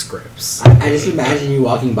 12 scripts. I just imagine you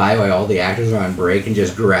walking by while all the actors are on break and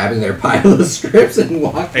just grabbing their pile of scripts and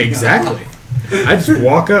walking. Exactly. I just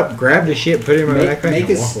walk up, grab the shit, put it in my Make, backpack, make,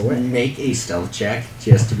 and walk away. make a stealth check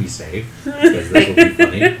just to be safe. Because this will be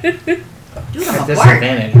funny. Dude, I'm a bard.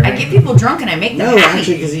 Disadvantage, I right? get people drunk and I make them No, happy.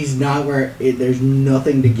 actually, because he's not where. There's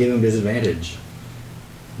nothing to give him disadvantage.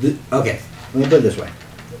 Okay, let me put it this way.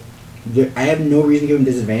 I have no reason to give him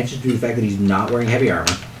disadvantage due to the fact that he's not wearing heavy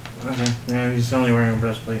armor. Okay. Yeah, he's only wearing a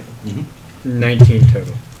breastplate. 19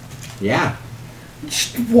 total. Yeah.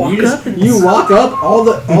 Just walk you up and you walk up. All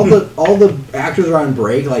the actors are on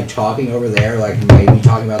break, like talking over there, like maybe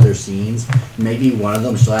talking about their scenes. Maybe one of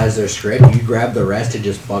them still has their script. You grab the rest and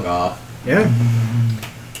just fuck off. Yeah.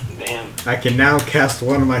 Damn. I can now cast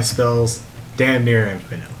one of my spells damn near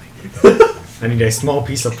infinitely. I need a small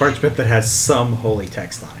piece of parchment that has some holy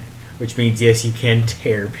text on it. Which means, yes, you can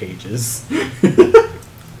tear pages.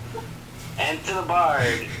 And to the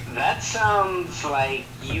bard, that sounds like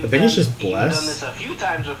you've I think it's just you've bless. done this a few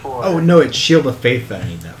times before. Oh, no, it's Shield of Faith that I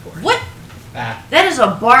need that for. What? Ah. That is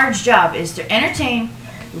a bard's job, is to entertain,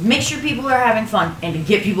 make sure people are having fun, and to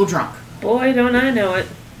get people drunk. boy, don't I know it.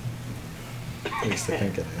 At least I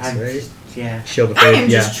think it I'm is, right? just, yeah. Shield of I Faith, am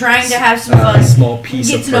yeah. just trying to have some A fun. small piece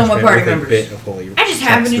Get of to know my parchment party with members. a bit of holy I just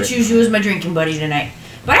happen to text choose written you as my drinking buddy tonight.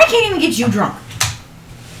 But I can't even get you drunk.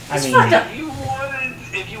 I It's mean, fucked up.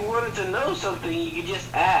 If you wanted to know something, you could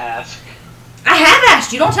just ask. I have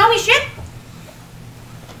asked you, don't tell me shit.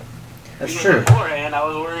 that's Because true. Beforehand, I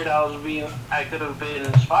was worried I could have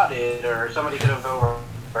been spotted or somebody could have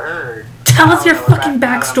overheard. Tell us your Now that we're fucking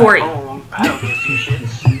back backstory. home, I don't give two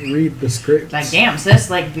shits. Read the script. Like, damn, sis,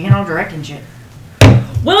 like being all direct and shit.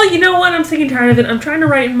 Well, you know what? I'm sick and tired of it. I'm trying to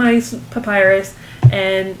write in my papyrus,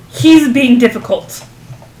 and he's being difficult.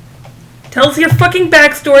 Tell us your fucking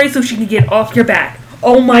backstory so she can get off your back.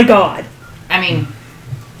 Oh my god. I mean,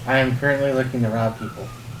 I am currently looking to rob people.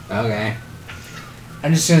 Okay.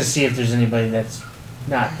 I'm just gonna see if there's anybody that's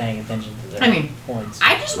not paying attention to their I mean, points.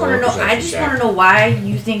 I just Roll want a to know. I perception just check. want to know why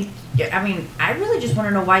you think. I mean, I really just want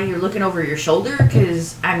to know why you're looking over your shoulder.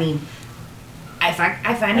 Because I mean, if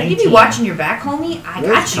I need to be 19. watching your back, homie, I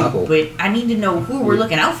There's got a you. couple. But I need to know who we're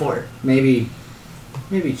looking out for. Maybe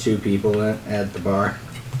two people at the bar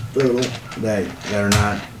total that are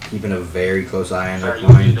not keeping a very close eye on their Sorry,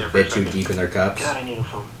 you coin, there a for a bit too second. deep in their cups. God, I need a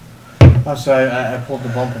phone. Oh, so I pulled the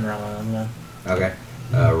bump and run on them then. Okay.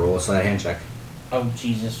 Roll a sleight of hand check. Oh,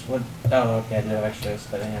 Jesus. What? Oh, okay. I do have extra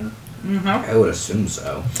sleight of hand. Mm-hmm. I would assume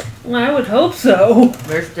so. Well, I would hope so.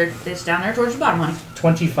 It's down there towards the bottom, honey.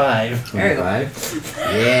 25. There you go.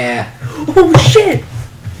 25. Yeah. Oh shit.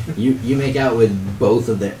 You make out with both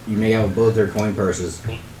their coin purses.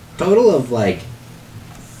 Total of like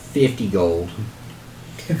 50 gold.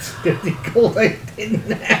 It's 50 gold I didn't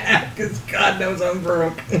have, because God knows I'm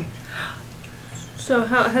broke. So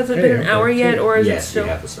how has it Hey, been an I'm hour broke, yet, too. or is it Yes, still you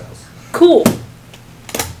have the spells. cool?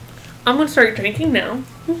 I'm gonna start drinking now.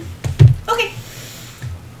 Okay.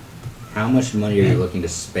 How much money are you looking to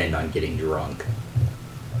spend on getting drunk?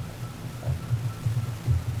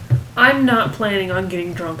 I'm not planning on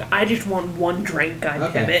getting drunk. I just want one drink,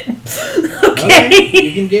 Okay. goddammit. Okay.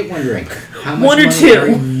 You can get one drink. How much One or money two. are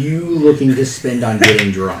you looking to spend on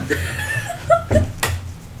getting drunk?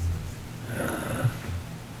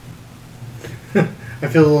 I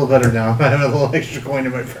feel a little better now. I have a little extra coin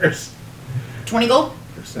in my purse. 20 gold?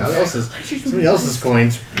 Somebody else's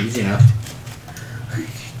coins. Easy enough.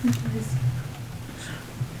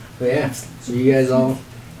 But yeah, so you guys all,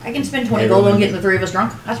 I can spend 20 gold on getting the three of us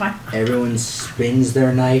drunk. That's fine. everyone spends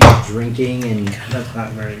their night drinking and That's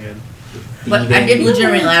not very good. But I did thieving.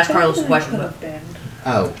 legitimately ask Carlos a question. But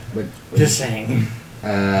Oh, but Just saying.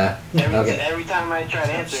 okay. Every time I tried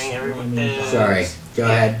answering, everybody. Sorry. Go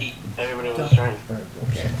ahead. Everybody was trying.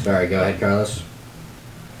 Okay. Sorry. Go ahead, Carlos.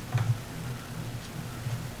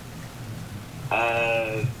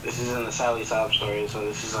 This is in the Sally sob story, so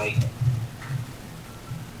this is like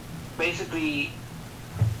basically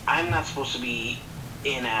I'm not supposed to be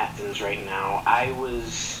in Athens right now. I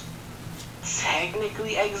was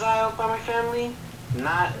technically exiled by my family,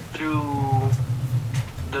 not through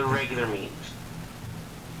the regular means.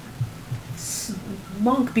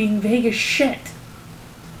 Monk being vague as shit.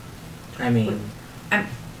 I mean,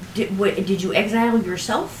 did you exile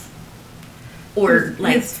yourself? Or,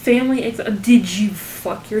 like... His family did you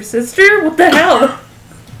fuck your sister? What the hell?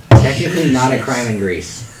 Technically not a crime in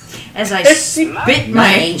Greece. As I spit Not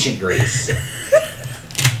my... ancient Greece.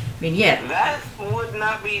 I mean, yeah. That would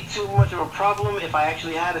not be too much of a problem if I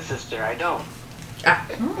actually had a sister. I don't.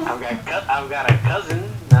 I've got a cousin,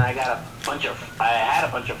 and I had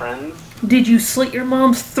a bunch of friends. Did you slit your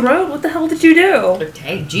mom's throat? What the hell did you do?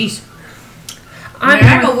 Hey, jeez.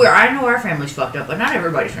 I know our family's fucked up, but not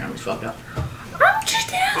everybody's family's fucked up. I'm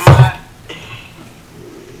just asking.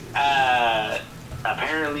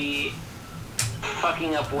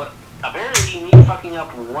 Apparently me fucking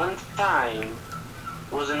up one time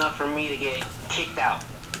was enough for me to get kicked out.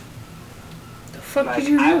 The fuck Like, did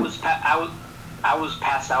you I do? was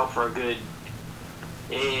passed out for a good,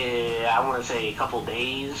 I want to say a couple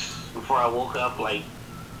days before I woke up, like,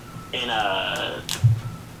 in a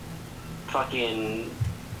fucking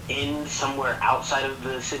inn somewhere outside of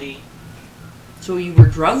the city. So you were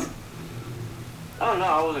drugged? Oh no,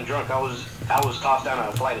 I wasn't drunk. I was tossed down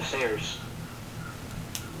a flight of stairs.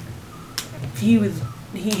 He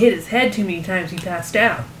hit his head too many times. He passed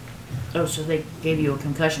out. Oh, so they gave you a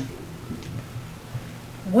concussion.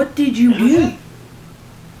 What did you do?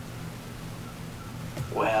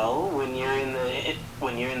 Well, when you're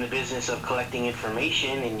in the business of collecting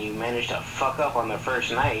information and you manage to fuck up on the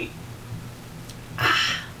first night.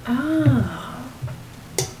 Ah,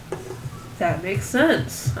 that makes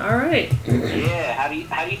sense. All right. Yeah, how do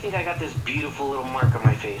you think I got this beautiful little mark on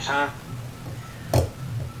my face, huh?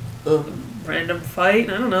 Random fight.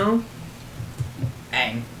 I don't know.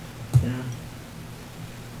 Dang.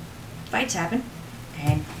 Fights happen.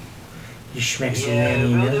 Dang. you schmeck some Yeah,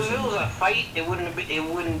 man, if it was a fight, it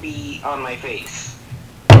wouldn't be on my face.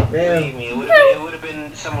 Well, Believe me, it would have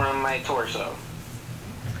been somewhere on my torso.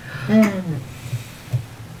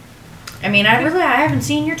 I mean, I haven't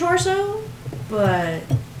seen your torso, but...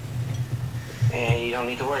 And you don't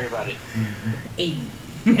need to worry about it.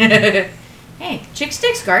 Hey, chicks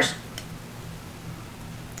stick scars.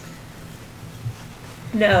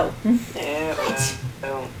 No, Yeah, What?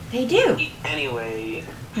 well, They do. anyway.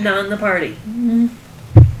 not in the party.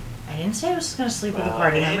 I didn't say I was gonna sleep with a Well,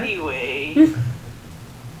 party member. anyway,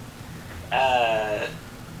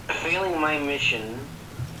 failing my mission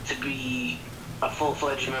to be a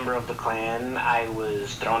full-fledged member of the clan, I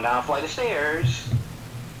was thrown down a flight of stairs.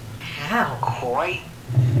 How?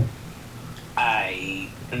 I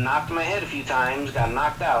knocked my head a few times, got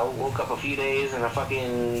knocked out, woke up a few days in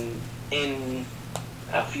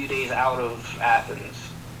a few days out of Athens.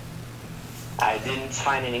 I didn't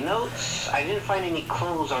find any notes. I didn't find any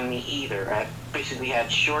clothes on me either. I basically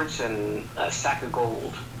had shorts and a sack of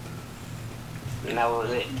gold. And that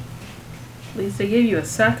was it. At least they gave you a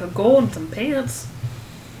sack of gold and some pants.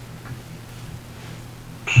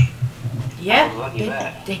 I was Yeah, lucky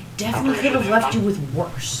that. they definitely could have left you with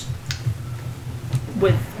worse.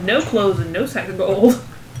 With no clothes and no sack of gold.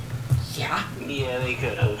 Yeah. Yeah, they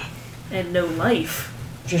could have. And no life.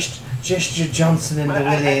 just your Johnson in the But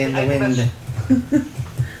wind.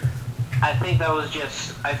 I think that was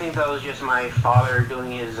just my father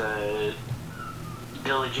doing his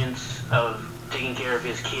diligence of taking care of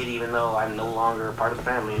his kid, even though I'm no longer a part of the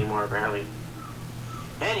family anymore, apparently.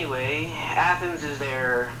 Anyway, Athens is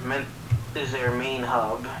their main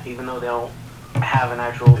hub, even though they don't have an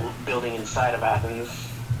actual building inside of Athens.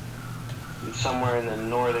 somewhere in the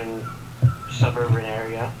northern suburban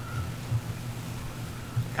area.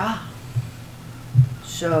 Ah.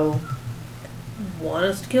 So. Want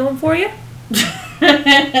us to kill him for you?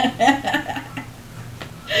 I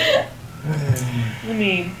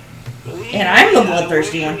mean, And I'm the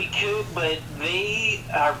bloodthirsty we one. We could, but they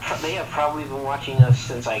have probably been watching us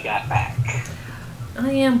since I got back.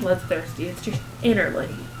 I am bloodthirsty. It's just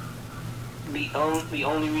innerly. The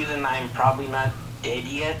only reason I'm probably not dead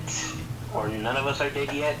yet, or none of us are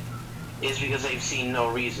dead yet, is because they've seen no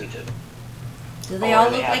reason to. Do they all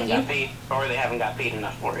Or look like haven't got you? paid, or they haven't got paid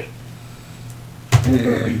enough for it.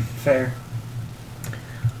 Fair.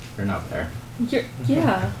 They're not there.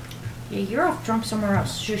 Yeah. Yeah, you're off drunk somewhere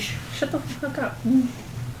else. Shush. Shut the fuck up.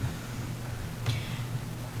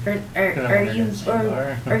 Are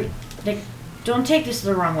you? Like, don't take this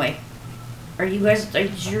the wrong way. Are you guys?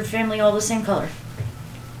 Is your family all the same color?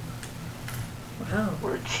 Wow.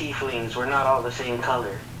 We're tieflings. We're not all the same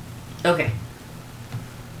color. Okay.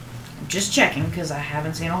 I'm just checking because I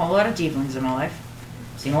haven't seen a whole lot of tieflings in my life.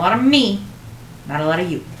 I've seen a lot of me, not a lot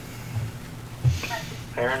of you.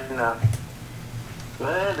 Fair enough.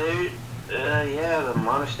 Well, yeah, the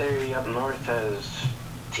monastery up north has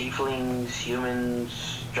tieflings,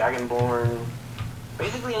 humans, dragonborn.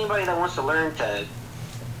 Basically anybody that wants to learn to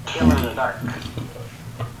kill in the dark.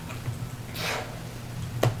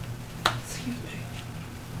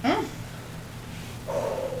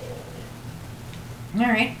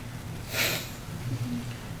 Alright.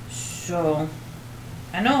 So,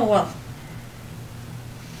 I know, well.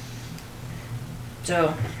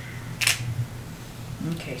 So,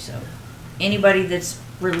 okay, so anybody that's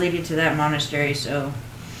related to that monastery, so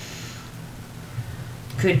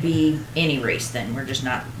could be any race then. We're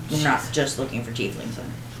not just looking for tieflings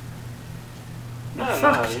then. No,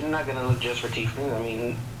 Fuck. you're not gonna look just for tieflings. I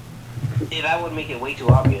mean, that would make it way too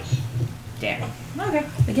obvious. Damn. Okay.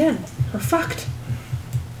 Again, we're fucked.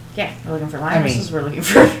 Yeah, we're looking for I mean- lionesses, we're looking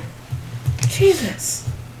for... Jesus.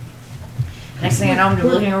 Next thing I know, I'm gonna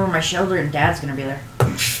be looking over my shoulder and Dad's gonna be there. I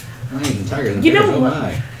ain't even tired than You know bears, oh what?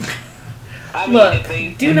 my. I mean, Look, if they,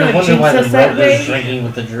 do No not wonder jinx why the us that rogue way. is drinking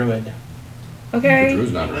with the druid. The Okay?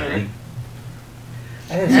 Drew's not ready.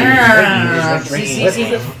 I didn't see him drinking. He was like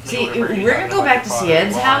drinking with me. See, we're gonna go back to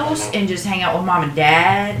Sied's house and just hang out with Mom and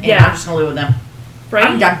Dad, and Yeah. I'm just gonna live with them. Right?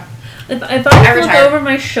 I'm done. If I I look retire. over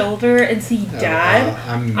my shoulder and see Dad,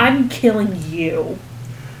 I'm killing you.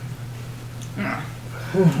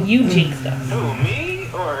 You jinxed us. who, me?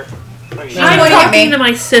 Or are you? I'm I'm pointing at talking me. to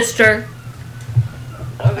my sister.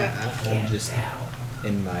 Okay. I'm just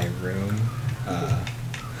in my room,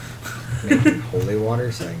 making holy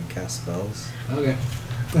water so I can cast spells. Okay.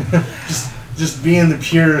 Just being the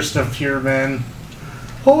purest of pure men.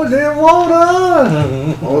 Holy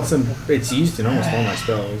water! Well, it's used in almost all my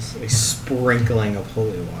spells. A sprinkling of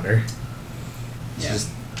holy water. It's Yeah.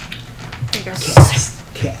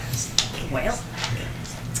 just cast. Well, you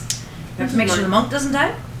have to make sure the monk doesn't die.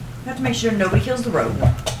 You have to make sure nobody kills the rogue.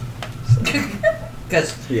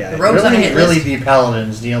 Because Yeah, the rogue's on a hit Really, list. the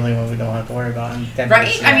paladin's the only one we don't have to worry about.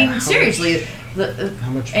 Right? I mean, seriously.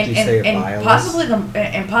 How much would And, you say a and, vial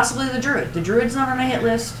and possibly the druid. The druid's not on a hit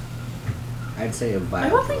list. I'd say a I vial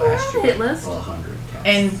don't for think we're last on a year. hit list. Well, 100 counts.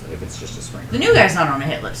 And if it's just a sprinkle. The new guy's not on a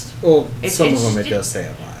hit list. Well, It's- some it's- of them it it- does say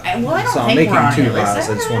a vial. Well, I don't So I'm think making we're on a two hit list. vials.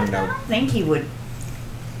 I just want to I know don't think he would.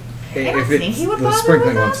 I don't if think it's he would the bother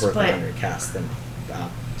sprinkling with one's us, worth but- 100 cast. Then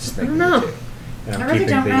just I making don't it know. two. And I'm I really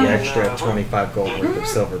keeping don't the know. extra 25 gold worth of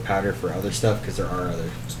silver powder for other stuff because there are other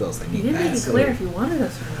spells that You need didn't make it fast. clear if you wanted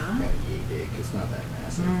us or not. Yeah, big. It's not that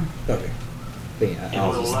massive. Okay. But yeah, It I'll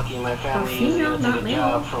was just lucky my family female, was not able to take a male.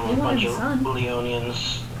 job from He a wanted bunch a of son.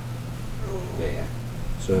 Leonians. Yeah.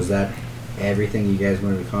 So is that everything you guys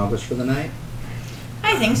want to accomplish for the night?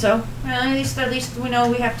 I think so. Well, at least we know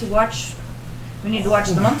we have to watch. We need to watch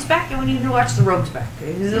the monks back, and we need to watch the rogues back.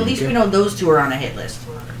 'Cause at least we know those two are on a hit list.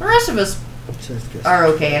 The rest of us are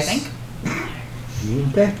okay, I think.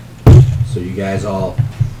 Okay. So you guys all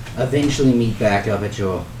eventually meet back up at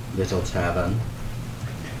your little tavern.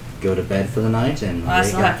 Go to bed for the night and Well, I wake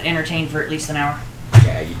still up. have to entertain for at least an hour.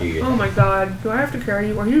 Yeah, you do your Oh thing. my god, do I have to carry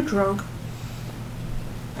you? Are you drunk?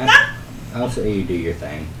 I'll say you do your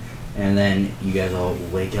thing. And then you guys all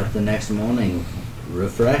wake up the next morning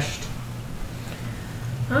refreshed.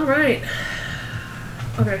 Alright.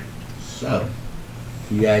 Okay. So,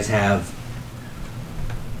 you guys have,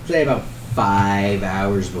 say, about 5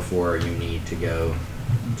 hours before you need to go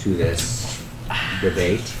to this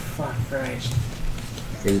debate. Fuck Christ.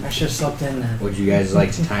 Is- I should have slept in then. Would you guys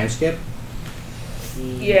like to time skip?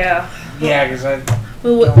 Yeah. Yeah, because I.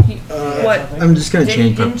 Well, what? No. What? I'm just gonna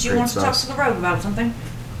change my Didn't you great want to talk spells. to the rogue about something?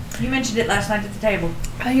 You mentioned it last night at the table.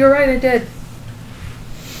 You're right, I did.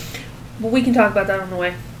 Well, we can talk about that on the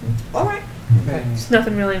way. All right. It's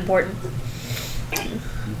nothing really important.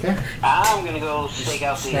 Okay. I'm gonna go stake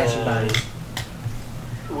out the Snatch your body.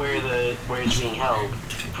 where it's being held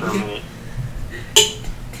for a minute.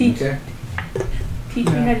 Teach Okay. me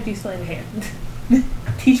how to do sleight of hand.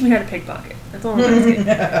 Teach me how to pickpocket. That's all I'm asking.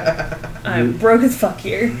 I'm broke as fuck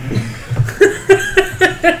here.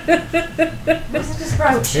 What's it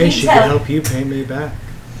describe? Hey, she can help you pay me back.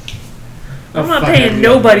 I'm Oh, not fuck, paying I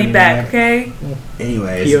nobody forgot back, about okay?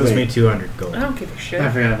 Anyways, He owes wait. me 200 gold. I don't give a shit.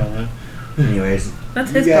 I forgot about that. Anyways,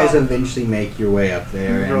 That's you his guys problem. eventually make your way up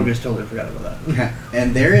there, and, Rogus totally forgot about that.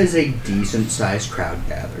 and there is a decent sized crowd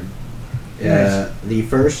gathered. Nice.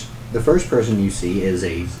 The first person you see is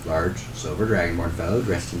a large silver dragonborn fellow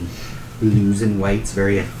dressed in blues and whites,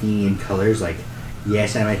 very Athenian colors, like,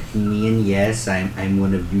 yes, I'm Athenian, yes, I'm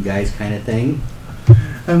one of you guys kind of thing.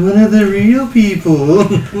 I'm one of the real people.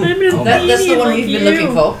 I'm an Oh, That's the Athenian one like we've been you.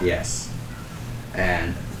 looking for. Yes.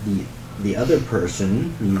 And the other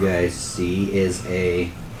person you guys see is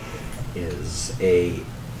a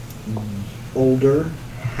older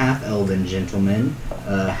half elven gentleman,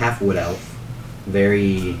 half wood elf,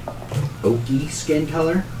 very oaky skin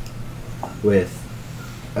color, with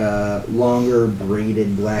longer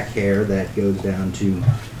braided black hair that goes down to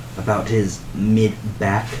about his mid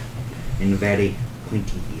back and very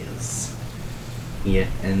pointy ears. Yeah,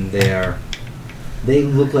 and they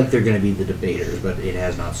look like they're going to be the debaters, but it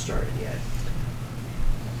has not started yet.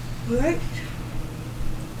 Right.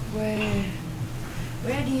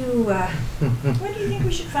 Where do you think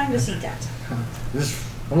we should find a seat at?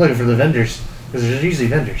 I'm looking for the vendors. Because there's usually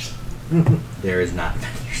vendors. There is not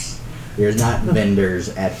vendors. There's not vendors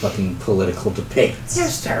at fucking political debates.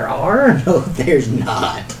 Yes, there are. No, there's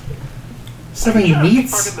not. Selling Part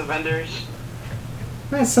meats. of the vendors.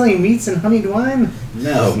 Not selling meats and honeyed wine.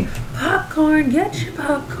 No. Popcorn, get your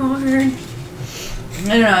popcorn.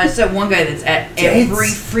 No. It's that one guy that's at every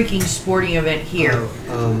freaking sporting event here.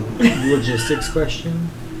 Logistics question.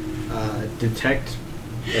 Detect,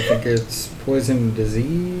 I think it's poison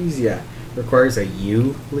disease. Yeah. Requires a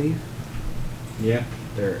U leaf. Yeah.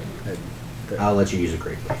 I'll let you use a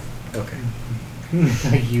grape leaf. Okay.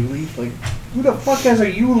 A U leaf? Like, who the fuck has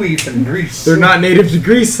a U leaf in Greece? They're not native to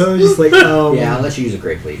Greece, so just like, Yeah, I'll let you use a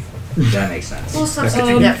grape leaf. That makes sense. We'll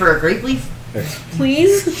substitute that for a grape leaf.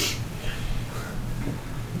 Please?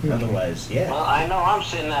 Otherwise, yeah. Well,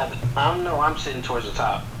 I'm sitting towards the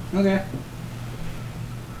top. Okay.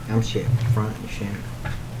 I'm shit front and shit.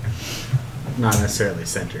 Not necessarily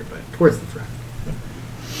center, but towards the front.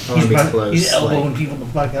 I want to be close. He's elbowing like- people the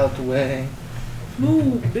fuck out the way.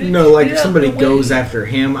 Move, bitch. No, like Get if out somebody the way. goes after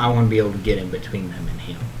him, I want to be able to get in between them and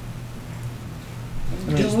him.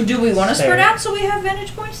 Do we want to Fair. spread out so we have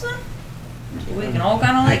vantage points then? So we can all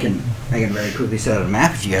kind of I like. can very quickly set out a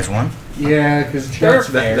map if you guys want. Yeah, because Sure.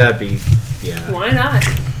 That'd be, yeah. Why not?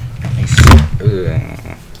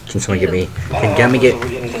 Can someone get me? Can me get?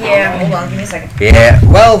 Yeah, hold on, give me a second. Yeah.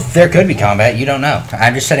 Well, there could be combat. You don't know.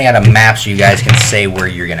 I'm just setting out a map so you guys can say where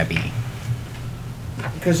you're gonna be.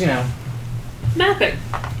 Because, you know. Mapping.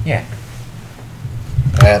 Yeah.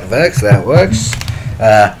 That works.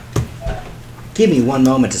 Give me one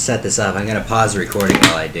moment to set this up. I'm going to pause the recording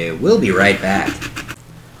while I do. We'll be right back.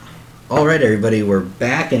 Alright, everybody, we're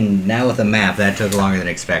back, and now with a map. That took longer than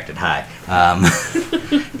expected. Hi.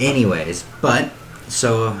 Anyways,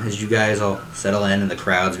 so as you guys all settle in and the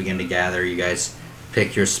crowds begin to gather, you guys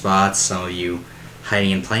pick your spots. Some of you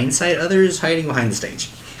hiding in plain sight, others hiding behind the stage.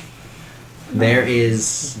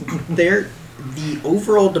 The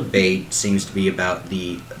overall debate seems to be about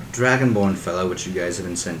the Dragonborn fellow, which you guys have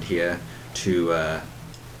been sent here to, or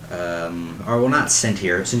well, not sent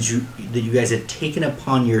here, since that you guys had taken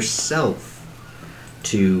upon yourself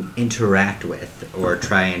to interact with or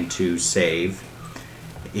trying to save,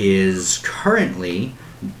 is currently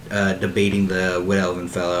debating the Wood Elven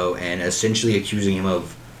fellow and essentially accusing him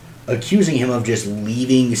of just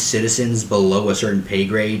leaving citizens below a certain pay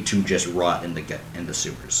grade to just rot in the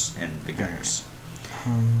sewers and the gutters.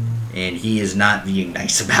 And he is not being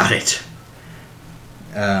nice about it.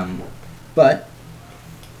 But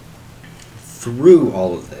through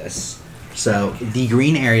all of this, so the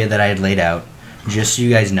green area that I had laid out, just so you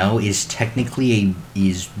guys know, is technically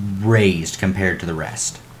is raised compared to the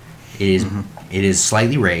rest. It is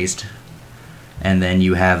slightly raised. And then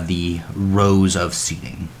you have the rows of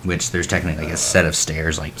seating, which there's technically like a set of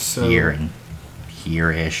stairs, like So- here and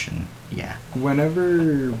here-ish, and yeah.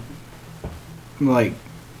 Whenever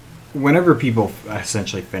people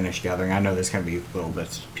essentially finish gathering, I know there's going to be little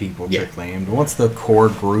bits of people Yeah. trickling in, but once the core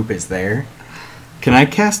group is there, Can I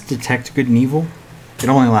cast Detect Good and Evil? It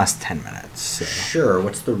only lasts 10 minutes. So. Sure.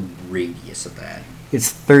 What's the radius of that? It's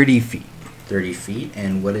 30 feet. 30 feet.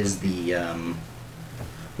 And what is the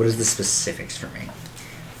specifics for me?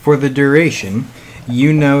 For the duration,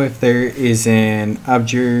 you know if there is an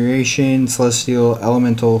abjuration, celestial,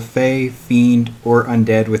 elemental, fey, fiend, or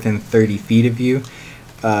undead within 30 feet of you,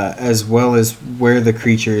 as well as where the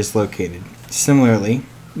creature is located. Similarly,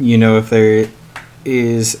 you know if there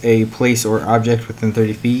is a place or object within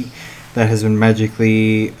 30 feet that has been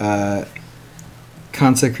magically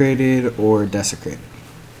consecrated or desecrated.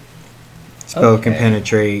 Spell can Okay.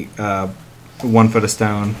 penetrate 1 foot of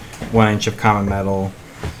stone, 1 inch of common metal,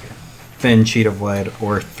 thin sheet of lead,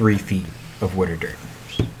 or 3 feet of wood or dirt.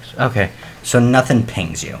 Okay. So nothing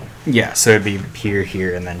pings you. Yeah, so it'd be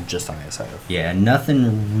here, and then just on the other side of. Yeah,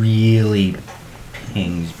 nothing really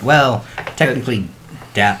pings. Well, technically,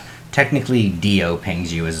 Dio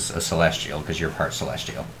pings you as a celestial because you're part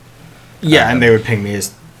celestial. Yeah, and they would ping me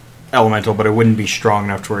as elemental, but it wouldn't be strong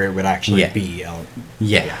enough to where it would actually Yeah. be.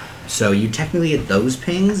 Yeah. So you technically get those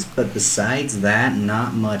pings, but besides that,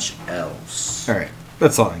 not much else. All right,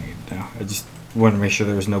 that's all I need to know. I just want to make sure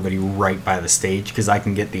there was nobody right by the stage because I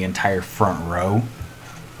can get the entire front row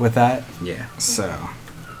with that. Yeah. So.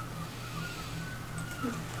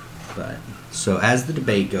 But so as the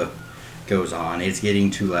debate goes on, it's getting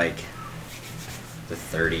to like the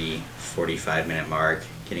 30, 45-minute mark,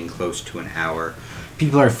 getting close to an hour.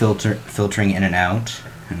 People are filtering in and out,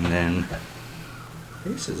 and then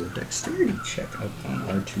this is a dexterity check up on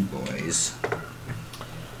our two boys.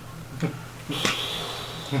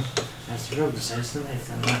 That's the road decides the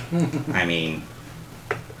next. I mean,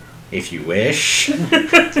 if you wish,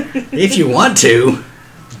 if you want to.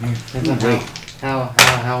 How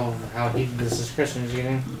heated this discussion is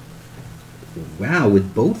getting. Wow,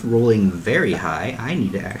 with both rolling very high, I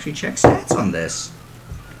need to actually check stats on this.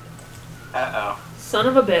 Uh-oh. Son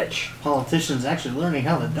of a bitch. Politicians actually learning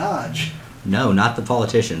how to dodge. No, not the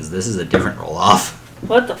politicians. This is a different roll-off.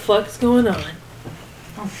 What the fuck is going on?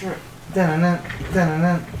 Oh, sure.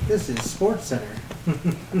 Da-na-na. This is Sports Center.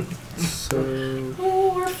 So.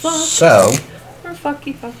 Oh, we're fucked. So, We're fucked.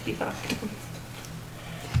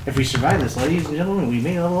 If we survive this, ladies and gentlemen, we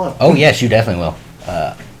may level up. oh yes, you definitely will.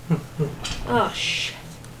 Oh, shit.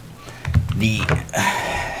 The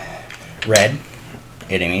red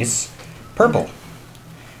enemies, purple,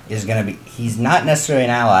 is gonna be. He's not necessarily an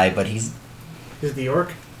ally, but he's. Is the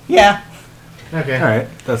orc? Yeah. Okay. All right,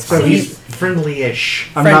 that's So fine. he's friendly-ish.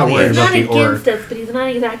 I'm not friendly. worried He's about not the orc. against us, but he's not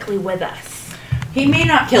exactly with us. He may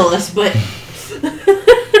not kill us, but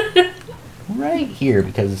Right here,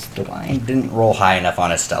 because the lion didn't roll high enough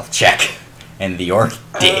on his stealth check, and the orc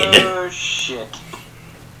did. Oh, shit.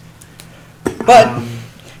 But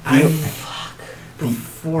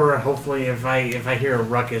Before, hopefully, if I hear a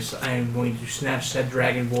ruckus, I'm going to snatch said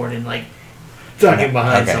dragonborn and duck him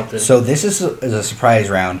behind okay, something. so this is a surprise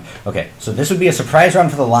round. Okay, so this would be a surprise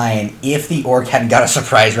round for the lion if the orc hadn't got a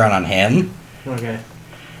surprise round on him. Okay.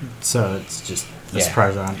 So it's just a Yeah.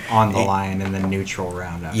 surprise on the line and then neutral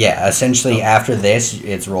round after. Yeah, essentially after this,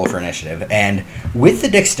 it's roll for initiative, and with the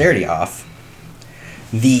dexterity off,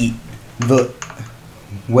 the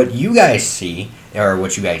what you guys see or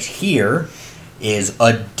what you guys hear is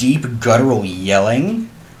a deep guttural yelling,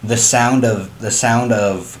 the sound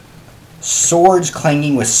of swords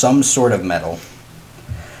clanging with some sort of metal,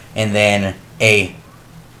 and then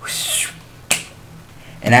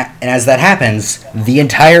and as that happens, the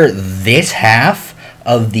entire this half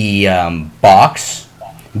of the box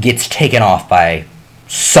gets taken off by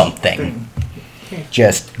something,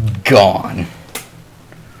 just gone,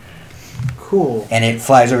 Cool. and it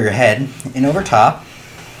flies over your head and over top,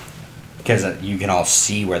 because you can all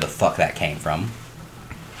see where the fuck that came from.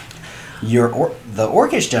 The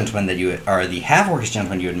orcish gentleman the half orcish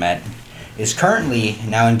gentleman you had met is currently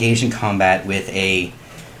now engaged in combat with a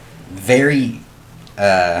very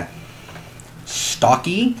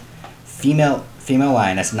stocky female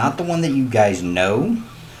lioness, not the one that you guys know,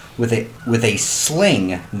 with a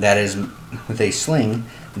sling that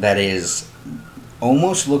is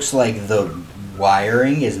almost looks like the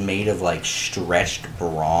wiring is made of like stretched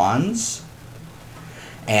bronze,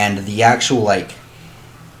 and the actual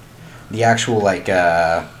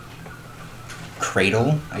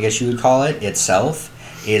cradle, I guess you would call it, itself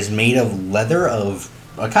is made of leather of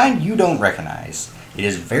a kind you don't recognize. It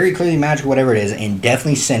is very clearly magical, whatever it is, and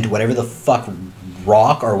definitely sent whatever the fuck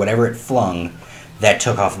rock or whatever it flung that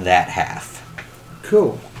took off that half.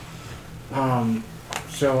 Cool.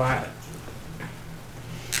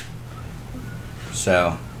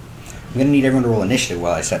 So I'm gonna need everyone to roll initiative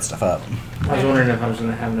while I set stuff up. I was wondering if I was going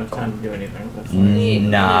to have enough time to do anything. That's fine.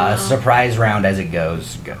 Nah, No. surprise round as it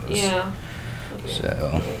goes. Yeah. Okay.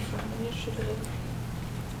 So,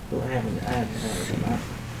 Well, I haven't had that.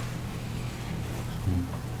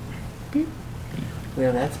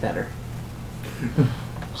 Well, that's better.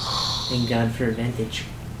 Thank God for advantage.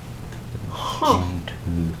 1,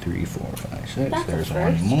 2, 3, 4, 5, 6. That's a There's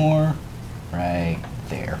first. one more. Right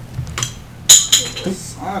there.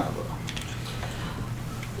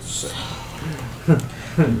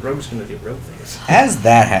 Rogue's going to do rogue things. As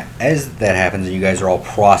that happens, and you guys are all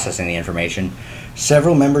processing the information,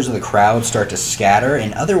 several members of the crowd start to scatter,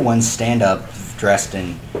 and other ones stand up, dressed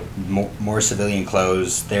in more civilian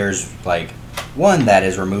clothes. There's like one that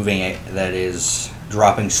is that is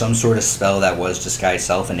dropping some sort of spell that was disguise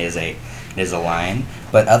self and is a lion,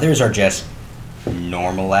 but others are just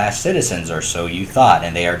normal ass citizens, or so you thought,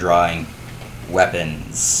 and they are drawing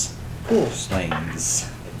weapons, Cool. slings.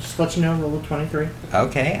 Just let you know, roll a 23.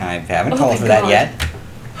 Okay, I haven't Oh called my for that God. yet.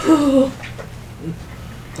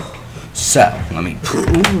 So, let me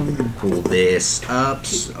pull this up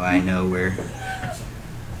so I know where.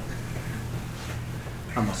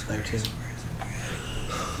 Almost there too.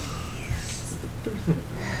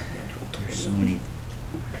 There's so many.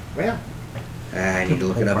 Well, I need to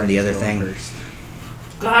look it up in the other thing.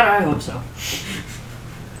 God, I hope so.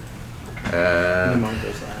 the monk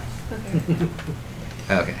goes last. Okay.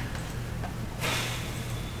 Okay.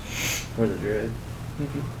 Or the druid.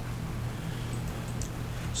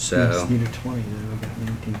 So, Need a 20 though. I got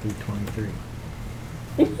 19 through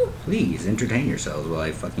 23. please entertain yourselves while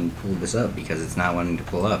I fucking pull this up because it's not wanting to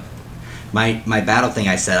pull up. My battle thing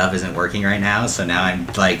I set up isn't working right now, so now I'm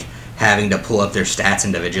like having to pull up their stats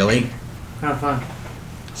individually. Have fun.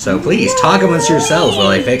 So please talk amongst yourselves while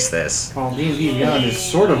I fix this. Well, D&D Beyond is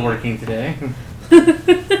sort of working today.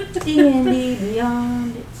 D&D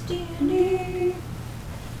Beyond, it's D&D.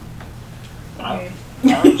 I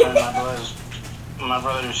returned my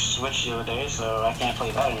brother's Switch the other day, so I can't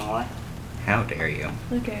play that anymore. How dare you?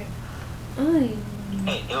 Okay. I'm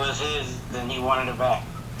Hey, it was his, then he wanted it back.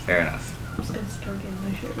 Fair enough. just gonna start getting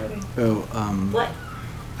my shit ready. Oh, What?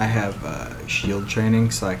 I have shield training,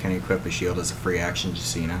 so I can equip a shield as a free action,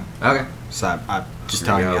 just so you know. Okay. So I'm just Here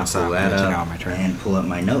telling we you go, outside. pull I'm that letting you up know on my turn. and pull up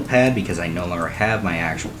my notepad because I no longer have my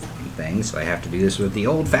actual fucking thing, so I have to do this with the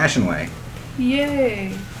old-fashioned way.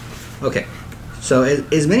 Yay! Okay. So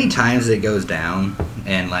as many times as it goes down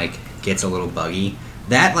and like gets a little buggy,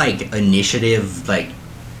 that like initiative like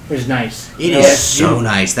It was nice. it is so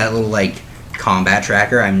nice. That little like combat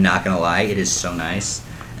tracker. I'm not gonna lie, it is so nice.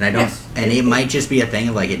 And I don't. Yes. And it might just be a thing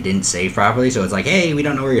of like it didn't save properly, so it's like, hey, we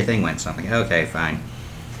don't know where your thing went. So I'm like, okay, fine.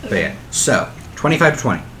 But yeah. So 25 to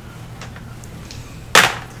 20.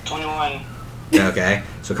 21. Okay.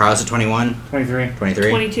 So Carlos at 21, 23. 23,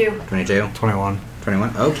 22. 22, 21.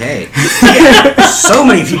 21. Okay. So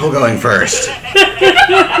many people going first.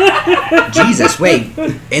 Jesus, wait.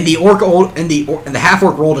 And the half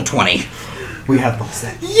orc rolled a 20. We have the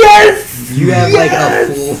set. Yes! You have like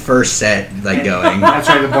a full first set like going. That's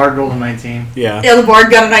right, the bard rolled a 19. Yeah. Yeah, the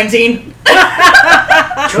bard got a 19.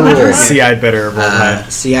 Cool. See, I'd better have rolled high.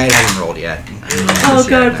 CI hasn't rolled yet. Oh,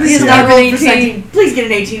 God, please Please not not roll an for 18. 17. Please get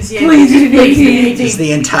an 18, CA. Please get an Please 18. It's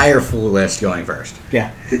the entire full list going first.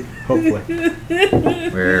 Yeah. Hopefully.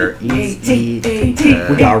 We're easy.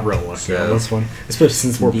 We got real lucky so- on this one, especially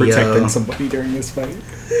since we're Dio. protecting somebody during this fight.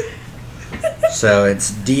 So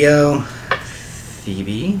it's Dio,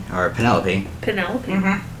 Phoebe, or Penelope, Penelope.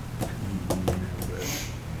 Mm-hmm.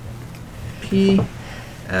 P,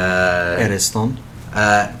 Ediston /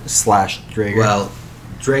 Drager. well,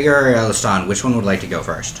 Drager or Elistan, which one would like to go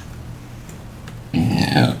first?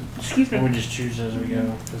 Excuse Or we me. just choose as we go.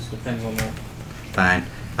 This depends on the... Fine.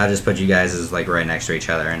 I'll just put you guys as like right next to each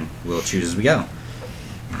other and we'll choose as we go.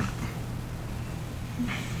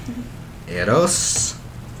 Eros.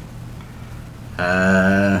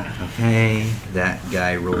 Okay. That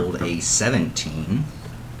guy rolled a 17.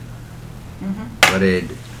 What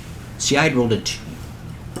did... See, I'd rolled a 2.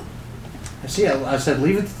 See, I said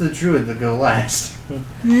leave it to the druid to go last.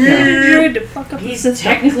 Druid to fuck up the He's system.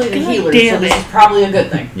 technically the God healer, so damn this it. is probably a good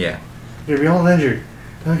thing. Yeah. Here, we all injured.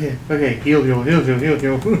 Okay, heal. The...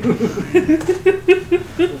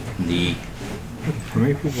 How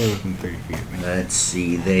many people are within 30 feet of me? Let's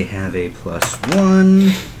see, they have a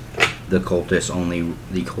 +1. The cultist only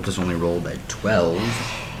rolled a 12.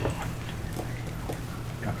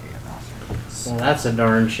 Well, that's a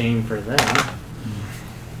darn shame for them.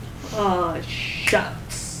 Oh,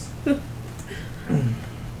 shucks. I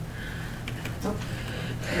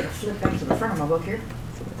gotta flip back to the front of my book here.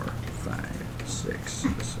 4, 5, 6,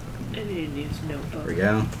 7, I needs a notebook. There we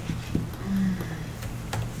go.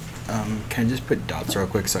 Can I just put dots real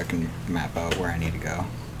quick so I can map out where I need to go?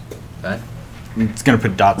 But, It's gonna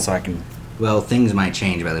put dots so I can. well, things might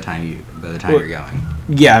change by the time you're going.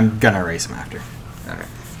 Yeah, I'm gonna erase them after, Okay.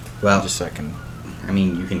 Well, just so I can. I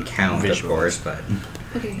mean, you can count, of course, but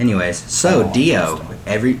Okay. anyways. So, Oh, Dio,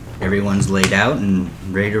 everyone's laid out and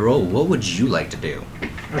ready to roll. What would you like to do?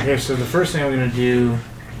 Okay, so the first thing I'm gonna do,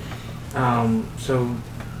 so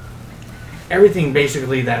everything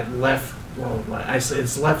basically that left, well,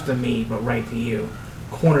 it's left to me, but right to you.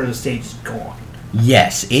 Corner of the stage is gone.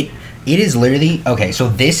 Yes, it is literally okay. So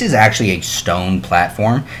this is actually a stone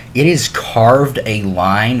platform. It is carved a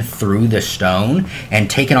line through the stone and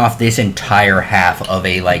taken off this entire half of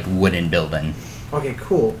a like wooden building. Okay,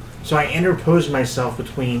 cool. So I interposed myself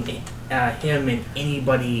between him and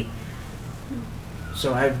anybody.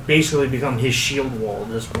 So I've basically become his shield wall at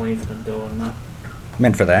this point, though I'm not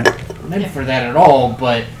Meant for that. meant for that at all,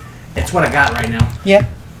 but it's what I got right now. Yeah.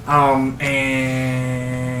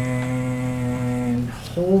 And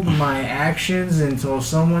hold my actions until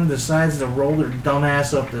someone decides to roll their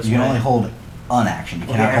dumbass up this way. hold an action. You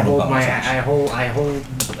Okay, I hold a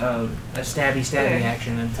stabby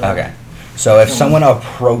action until Okay. So if someone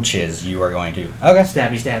approaches, you are going to. Okay.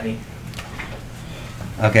 stabby.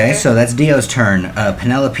 Okay. So that's Dio's turn.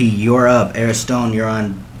 Penelope, you're up. Aristone, you're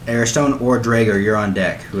on. Aristone or Drager, you're on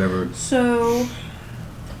deck. Whoever. So,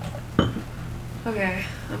 okay,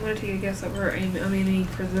 I'm gonna take a guess that I'm aiming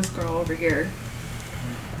for this girl over here.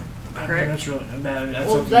 Correct. That's really bad.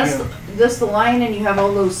 Well, that's the lion, and you have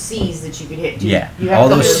all those C's that you could hit too. Yeah, You have all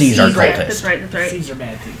those C's are right? cultists. That's right. That's right. Seeds are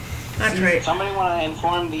bad too. That's right. Somebody want to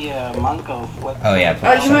inform the monk of what? Oh yeah.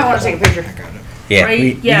 Oh, you might want to take a picture. Yeah. Right,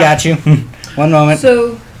 We yeah. got you. One moment.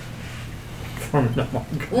 So, From the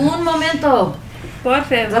monk. Un momento. what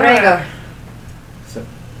Draga. So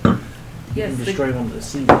you Yes. can The, destroy one of the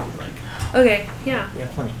seeds if you like. okay. Yeah. Yeah,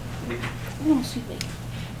 plenty. Oh, excuse me.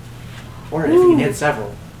 Or if you can hit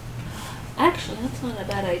several. Actually, that's not a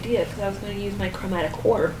bad idea because I was going to use my chromatic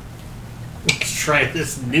orb. Let's try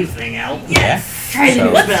this new thing out. Yeah. Try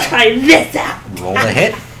So- this. Let's try this out. Roll the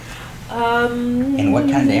hit. And what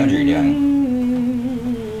kind of damage are you doing?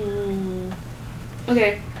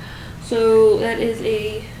 Okay, so that is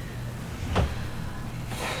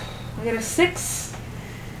I got a 6.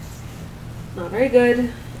 Not very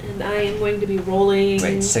good. And I am going to be rolling.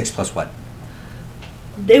 Wait, 6 plus what?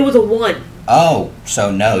 It was a 1. Oh,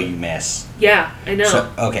 so no, you miss. Yeah, I know.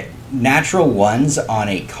 So okay, natural ones on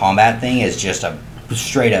a combat thing is just a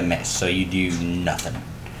straight up miss. So you do nothing.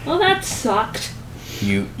 Well, that sucked.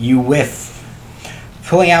 You whiff.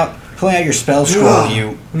 Pulling out your spell scroll.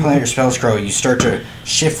 You start to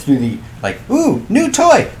shift through the ooh, new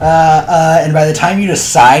toy. And by the time you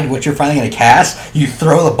decide what you're finally gonna cast, you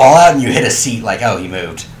throw the ball out and you hit a seat. Oh, he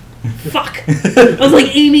moved. Fuck. I was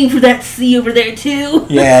aiming for that C over there too.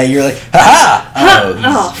 Yeah, you're like, ha! Oh, he's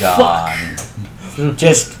Oh, gone.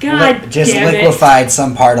 Just God just damn it. liquefied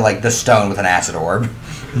some part of the stone with an acid orb.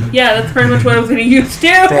 Yeah, that's pretty much what I was going to use too.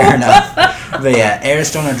 Fair enough. But yeah,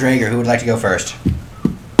 Aristone or Drager, who would like to go first?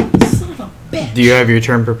 Son of a bitch. Do you have your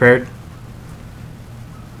turn prepared?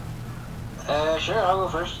 Sure, I'll go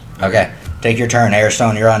first. Okay, take your turn.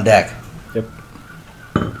 Aristone, you're on deck. Yep.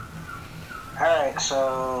 Alright,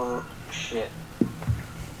 so shit.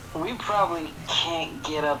 We probably can't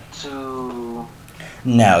get up to.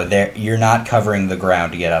 No, you're not covering the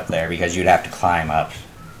ground to get up there because you'd have to climb up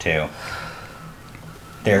too.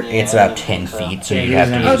 It's Yeah, about 10 so. feet, so Yeah, you'd he have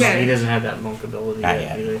doesn't to have, use. Okay. he doesn't have that monk ability Not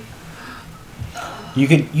yet yet. either.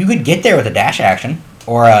 You could get there with a dash action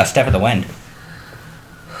or a step of the wind.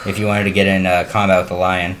 If you wanted to get in combat with the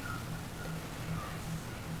lion.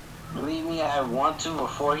 Believe me, I want to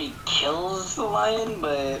before he kills the lion,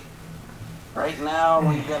 but right now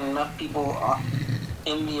we've got enough people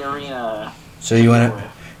in the arena. So you want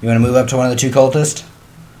to move up to one of the two cultists?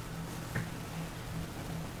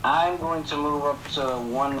 I'm going to move up to the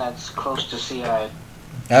one that's close to CI.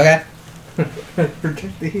 Okay.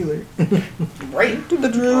 Protect the healer. Right. To the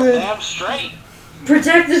Oh, druid. damn straight.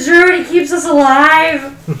 Protect the druid. He keeps us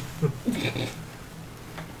alive.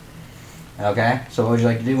 Okay. So what would you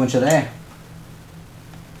like to do once you're there?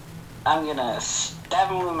 I'm gonna stab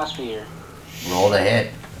him with my spear. Roll the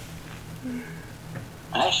hit.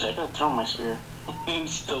 Actually, I could have thrown my spear. and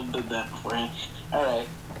still did that beforehand. Alright.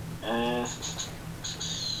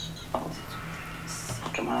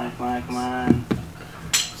 Come on.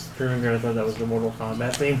 Screwing I thought that was the Mortal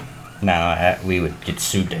Kombat theme. No, we would get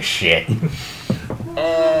sued to shit.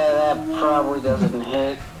 That probably doesn't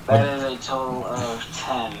hit. That is a total of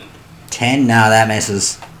 10. 10? No, that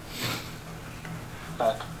misses.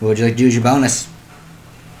 Fuck. What would you like to do as your bonus?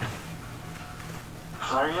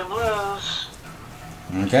 Flurry of blows.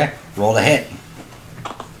 Okay. Roll to hit.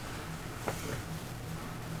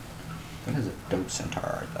 What is a dope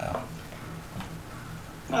centaur though?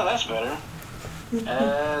 Oh, that's better.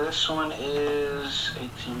 This one is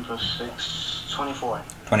 18 plus 6, 24.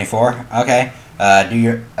 24. Okay.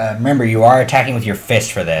 Remember you are attacking with your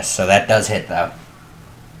fist for this, so that does hit though.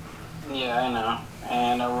 Yeah, I know.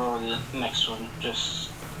 And I'll roll the next one just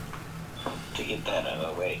to get that out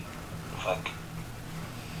of the way. Fuck.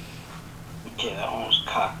 Okay, that one was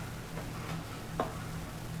cocked.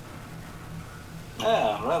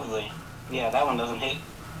 Oh, lovely. Yeah, that one doesn't hit.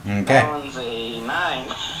 Okay. That one's a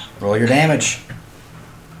 9. Roll your damage.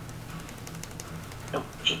 Oh,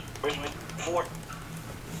 shit. Where's my 4?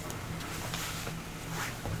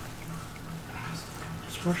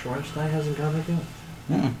 This martial arts die hasn't gone back yet.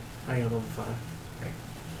 Mm-mm. I got level 5.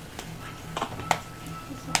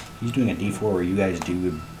 He's doing a D4 where you guys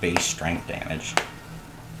do base strength damage.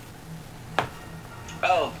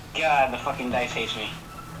 Oh, God, the fucking dice hates me.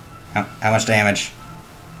 How much damage?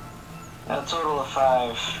 A total of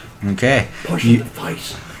 5. Okay. Pushing the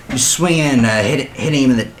face. You swing in, hitting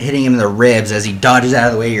him in the ribs as he dodges out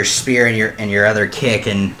of the way of your spear and your other kick,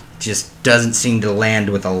 and just doesn't seem to land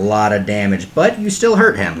with a lot of damage. But you still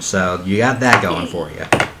hurt him, so you got that going for you.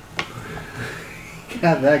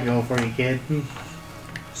 Got that going for you, kid.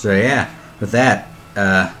 So yeah, with that,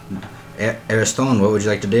 Ariston, what would you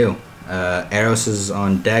like to do? Eros is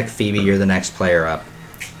on deck. Phoebe, you're the next player up.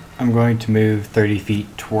 I'm going to move 30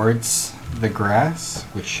 feet towards the grass,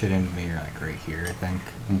 which should end me like right here, I think.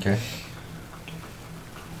 Okay.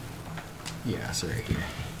 Yeah, so right here.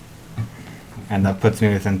 And that puts me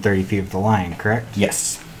within 30 feet of the lion, correct?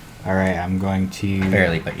 Yes. All right, I'm going to...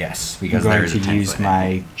 Barely, but yes, I'm because going there's to a 10 use foot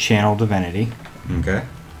my Channel Divinity Okay.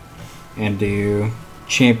 and do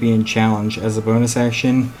Champion Challenge as a bonus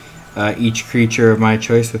action. Each creature of my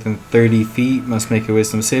choice within 30 feet must make a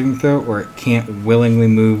Wisdom saving throw, or it can't willingly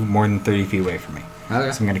move more than 30 feet away from me.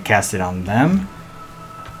 Okay. So I'm going to cast it on them,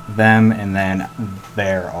 and then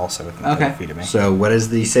they're also within 30 feet of me. So what is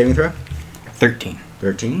the saving throw? 13.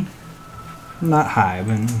 13. Not high,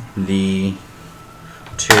 but... The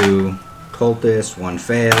 2 cultists, 1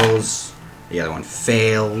 fails. The other one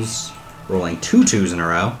fails. Rolling 2 2s in a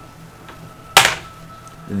row.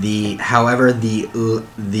 However, the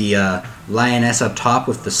lioness up top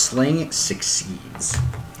with the sling succeeds.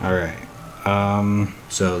 All right.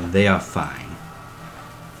 So they are fine.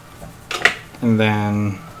 And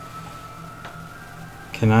then...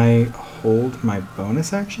 Can I hold my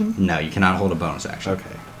bonus action? No, you cannot hold a bonus action.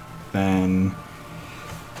 Okay. Then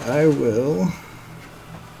I will...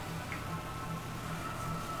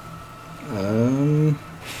 Oh,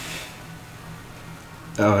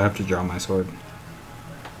 I have to draw my sword.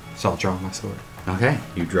 So I'll draw my sword. Okay,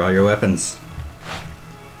 you draw your weapons.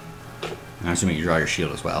 I'm assuming you draw your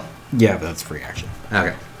shield as well. Yeah, but that's free action.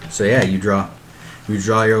 Okay, so yeah, you draw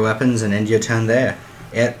your weapons and end your turn there.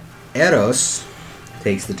 Eros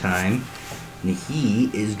takes the time, and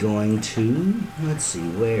he is going to, let's see,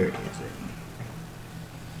 where is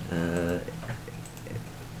it?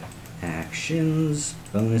 Actions,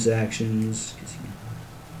 bonus actions.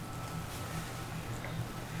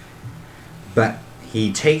 But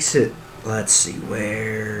he takes it, let's see,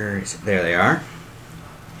 where is it? There they are.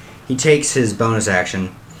 He takes his bonus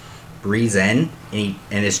action, breathes in, and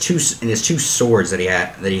his two swords that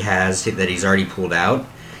he's already pulled out.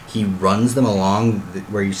 He runs them along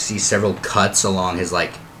where you see several cuts along his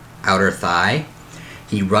like outer thigh.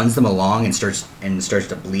 He runs them along and starts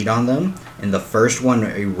to bleed on them. And the first one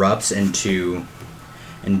erupts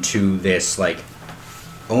into this like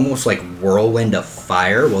almost like whirlwind of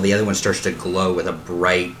fire, while the other one starts to glow with a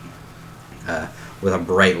bright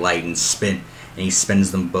light and spin. And he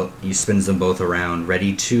spins them both around,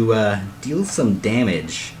 ready to deal some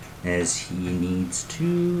damage as he needs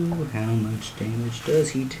to. How much damage does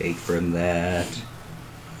he take from that?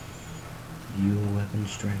 Your weapon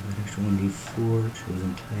strike with extra 1d4,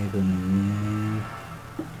 chosen type,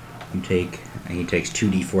 and he takes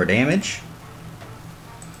 2d4 damage.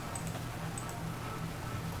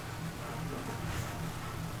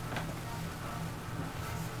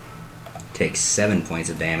 Takes 7 points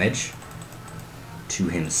of damage to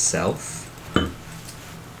himself.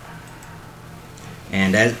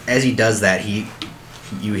 And as he does that, you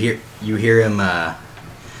hear him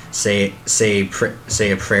say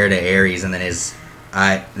a prayer to Ares, and then his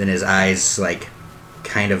eyes like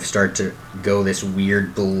kind of start to go this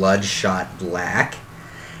weird bloodshot black,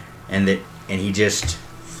 and he just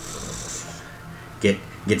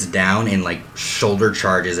gets down and like shoulder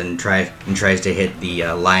charges and tries to hit the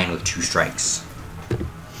lion with 2 strikes.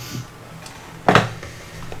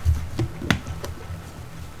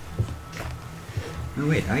 Oh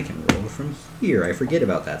wait, I can roll from here. I forget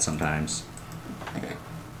about that sometimes.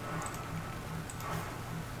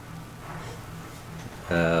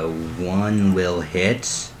 One will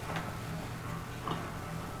hit.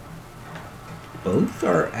 Both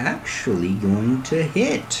are actually going to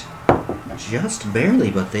hit. Just barely,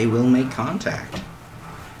 but they will make contact.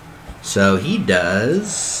 So he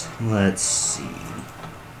does... Let's see.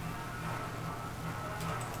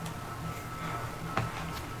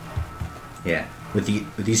 Yeah. With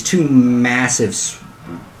these 2 massive...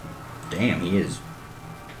 Damn, he is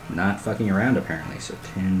not fucking around apparently. So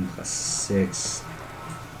 10 plus 6...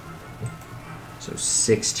 So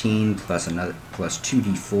 16 plus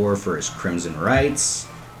 2d4 for his Crimson Rights.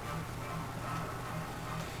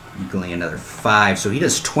 Equaling another 5. So he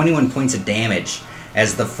does 21 points of damage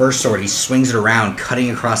as the first sword, he swings it around, cutting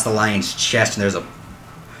across the lion's chest, and there's a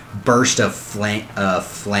burst of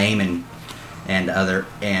flame and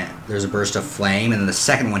there's a burst of flame, and then the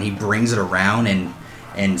second one he brings it around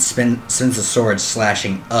and sends the sword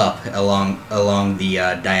slashing up along the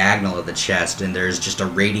diagonal of the chest, and there's just a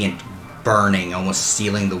radiant burning, almost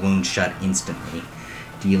sealing the wound shut instantly,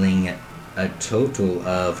 dealing a total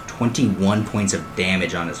of 21 points of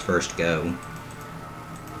damage on his first go.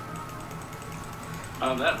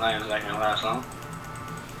 Oh, that lion's not gonna last long.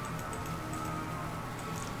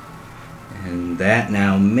 And that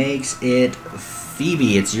now makes it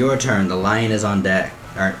Phoebe. It's your turn. The lion is on deck.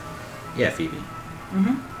 Yeah, Phoebe.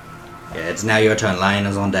 Mm-hmm. Yeah, it's now your turn. Lion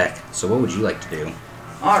is on deck. So what would you like to do?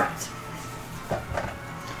 All right.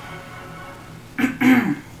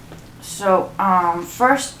 So,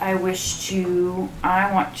 first I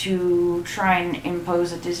want to try and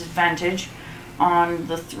impose a disadvantage on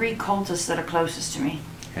the 3 cultists that are closest to me.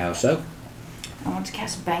 How so? I want to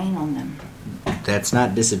cast Bane on them. That's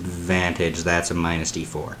not disadvantage. That's a minus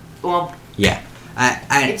D4. Well, Yeah.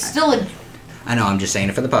 it's still a... I know, I'm just saying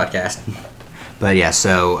it for the podcast. But yeah,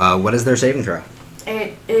 so what is their saving throw?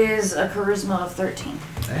 It is a charisma of 13.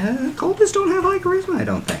 Cultists don't have high charisma, I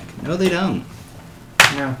don't think. No, they don't.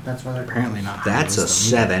 No, that's why they're Apparently not. That's a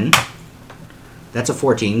Wisdom. 7. That's a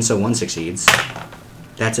 14, so 1 succeeds.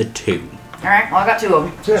 That's a 2. All right, well, I got 2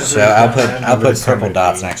 of them. So I'll put Wisdom purple would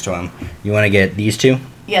dots be- next to them. You want to get these 2?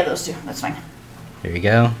 Yeah, those 2. That's fine. There you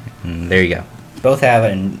go. And there you go. Both have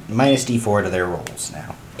a minus D4 to their rolls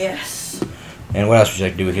now. Yes. And what else would you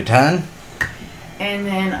like to do with your turn? And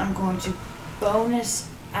then I'm going to bonus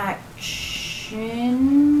action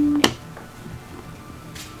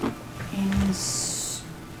inspire.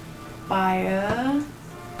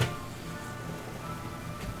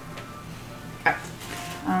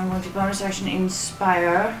 I'm going to bonus action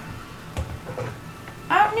inspire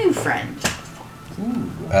our new friend.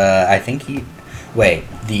 I think he... Wait,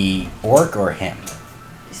 the orc or him?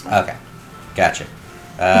 This one. Okay. Gotcha.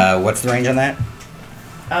 What's the range on that?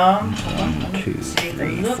 Hold on, 1, let 2, me take a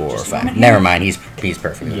 3, look, 4, just a 5. moment Never here. mind, he's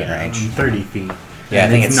perfectly within Yeah, range. 30 feet. Yeah, I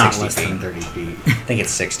And think it's not 60 less than feet. 30 feet. I think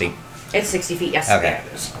it's 60. It's 60 feet, yes. Okay. There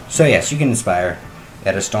it is. So yes, you can inspire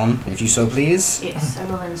Eddystone, if you so please. Yes, I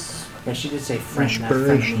will inspire. Yeah, she did say friend, not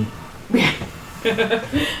Inspiration. friendly.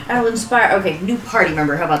 I will inspire. Okay, new party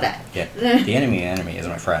member. How about that? Yeah. The enemy is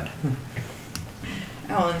my friend.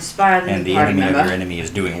 I will inspire the And new the party enemy of your member. enemy is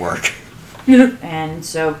doing work. And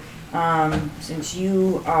so, since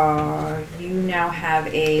you now have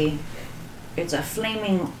it's a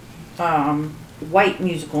flaming, white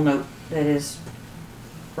musical note that is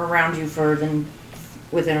around you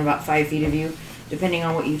within about 5 feet of you, depending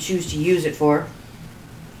on what you choose to use it for.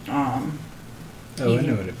 Oh, I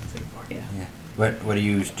know what it's for. Yeah. What do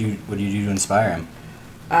you do? What do you do to inspire him?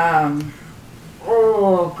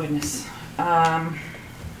 Oh goodness.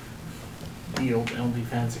 The old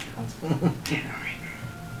OnlyFans accounts.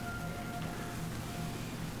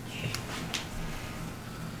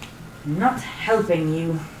 Not helping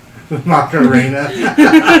you. Macarena.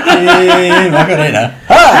 Macarena.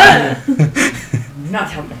 Ah! Not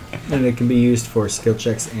helping. And it can be used for skill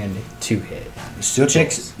checks and to hit. Skill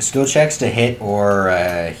checks to hit or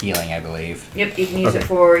healing, I believe. Yep, you can use it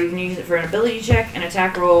for an ability check, an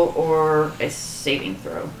attack roll, or a saving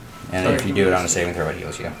throw. And So if you do it on a saving throw, it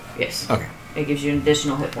heals you. Yes. Okay. It gives you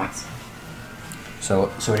additional hit points. So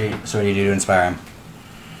what do you do to inspire him?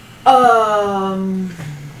 I'm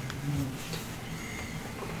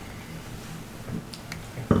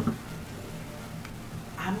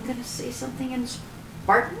gonna say something in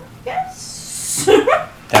Spartan, yes.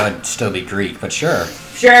 That would still be Greek, but sure.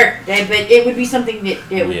 Sure, but it would be something that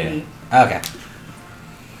it would Yeah. be. Okay.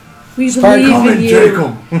 We Spartan, believe Come in and you. take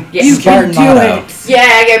 'em. Yeah. You Spartan can do motto. it. Yeah,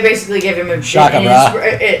 I basically give him a Shaka an bra.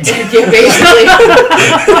 yeah, basically.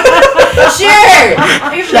 Sure.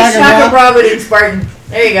 I give him Shaka a Shaka bra. bra, but in Spartan.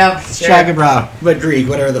 There you go. Sure. Shaka bra, but Greek,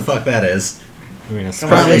 whatever the fuck that is. I mean, a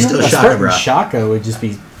Probably still a Shaka Spartan bra. Shaka would just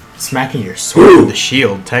be smacking your sword with the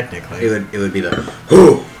shield, technically. It would be the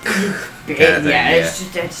whoo. Yeah, Kinda thing, I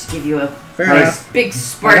yeah. just give you a Fair Nice. enough. big Like,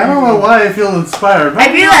 Spartan. I don't know why I feel inspired. but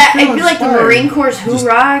I feel like the inspired. Marine Corps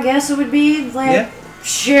hoorah. I guess it would be like. Yeah.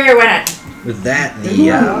 Sure, why not? With that,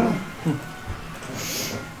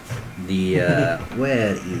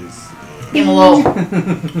 where is Give him a little.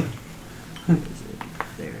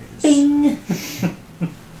 there it is.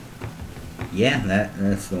 Yeah,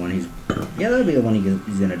 that's the one that'll be the one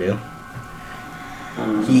he's gonna do.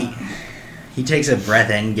 He takes a breath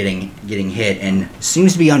in, getting hit, and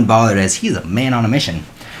seems to be unbothered as he's a man on a mission.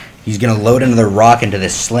 He's gonna load another rock into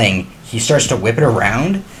this sling. He starts to whip it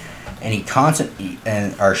around, and this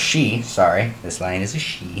line is a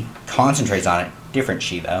she, concentrates on it, different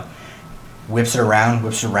she though, whips it around,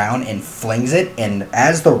 and flings it, and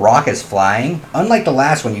as the rock is flying, unlike the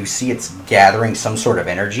last one, you see it's gathering some sort of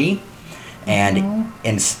energy, and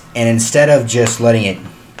instead of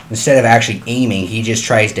actually aiming, she just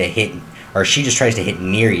tries to hit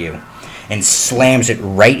near you, and slams it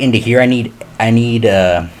right into here. I need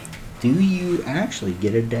do you actually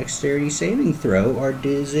get a dexterity saving throw, or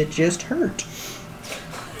does it just hurt?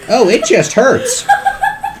 Oh, it just hurts.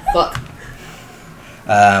 Fuck.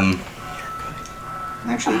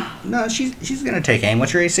 Actually, no, she's gonna take aim.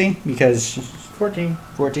 What's your AC? Because 14.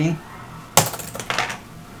 14.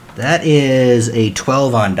 That is a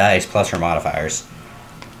 12 on dice plus her modifiers.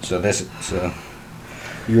 So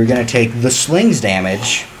you're gonna take the slings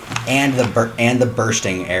damage and the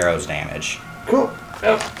bursting arrows damage. Cool.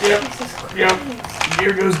 Yep.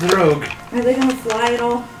 Here goes the rogue. Are they gonna fly at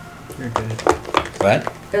all? You're good. What?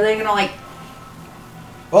 Are they gonna like?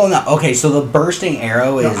 Oh no. Okay, so the bursting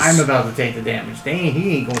arrow is. No, I'm about to take the damage. He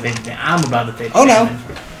ain't gonna take the damage. I'm about to take the Oh, no.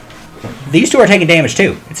 damage. These two are taking damage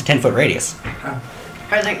too. It's a 10-foot radius.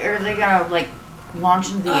 Are they gonna like launch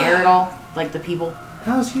into the air at all? Like the people?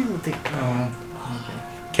 How's he gonna take? Oh.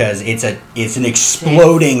 Because it's an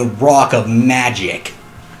exploding rock of magic.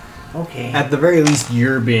 Okay. At the very least,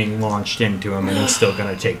 you're being launched into him, and he's still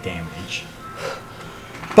gonna take damage.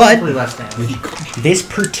 Hopefully But less damage. this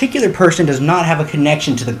particular person does not have a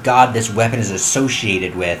connection to the god this weapon is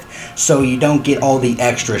associated with, so you don't get all the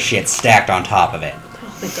extra shit stacked on top of it.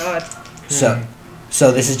 Oh my god.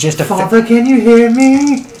 So this is just a Father, can you hear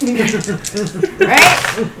me?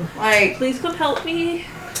 Right? Like Please come help me.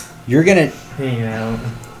 you're gonna Yeah.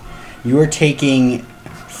 you are taking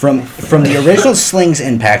from the original sling's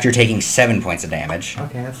impact, you're taking 7 points of damage.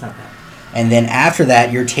 Okay, that's not bad. And then after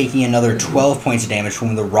that, you're taking another 12 points of damage from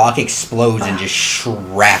when the rock explodes and just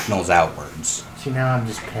shrapnels outwards. See, now I'm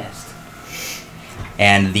just pissed.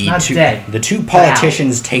 And the Not dead. two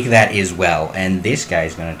politicians take that as well. And this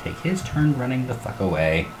guy's gonna take his turn running the fuck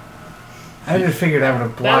away. I just figured I would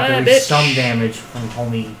have blocked at least some damage from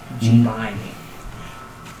homie G behind me.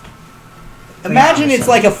 Imagine it's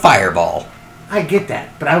like a fireball. I get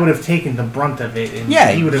that, but I would have taken the brunt of it, and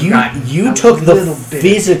Yeah, he would have gotten you a took the little bit.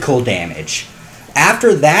 physical damage.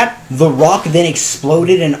 After that, the rock then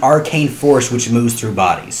exploded in arcane force which moves through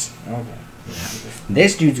bodies. Okay.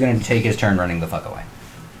 This dude's gonna take his turn running the fuck away.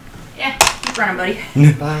 yeah, keep running,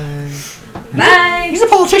 buddy. Bye. Bye. He's a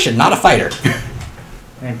politician, not a fighter.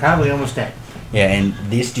 And probably almost dead. Yeah, and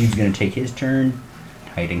this dude's gonna take his turn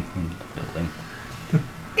hiding in the building.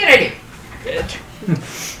 Good idea.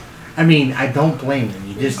 I mean, I don't blame him.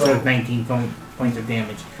 He just took 19 points of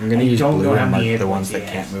damage. I'm gonna I use don't blue know how and many mark hit the points ones he that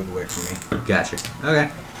has. can't move away from me. Gotcha. Okay,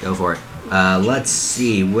 go for it. Let's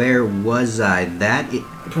see, where was I?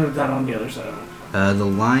 Put it down on the other side of it. The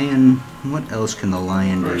lion. What else can the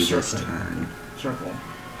lion do Or this circle. turn? Circle.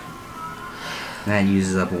 That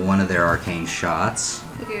uses up one of their arcane shots.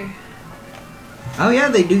 Okay. Oh yeah,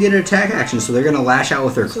 they do get an attack action, so they're gonna lash out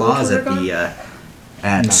with their So claws which at one the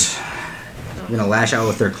They're gonna lash out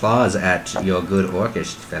with their claws at your good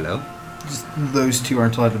orcish fellow. Just, those two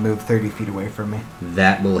aren't allowed to move 30 feet away from me.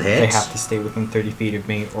 That will hit. They have to stay within 30 feet of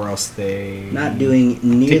me, or else they... Not doing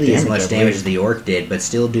nearly Take as damage, much I damage believe. as the orc did, but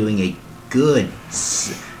still doing a good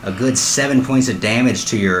 7 points of damage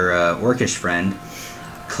to your orcish friend,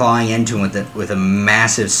 clawing into him with a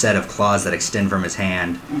massive set of claws that extend from his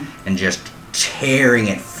hand, and just tearing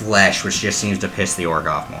at flesh, which just seems to piss the orc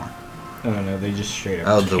off more. Oh no, they just straight up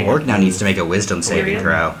Oh, the can't orc now move. needs to make a wisdom saving yeah.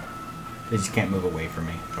 throw. They just can't move away from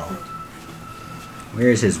me at all. Where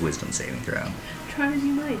is his wisdom saving throw? Try as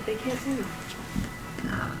you might, they can't move.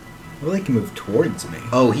 Well, they can move towards me.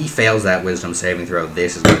 Oh, he fails that wisdom saving throw.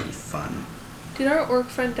 This is gonna be fun. Did our orc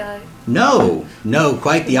friend die? No,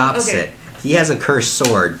 quite the opposite. Okay. He has a cursed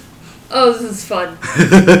sword. Oh, this is fun.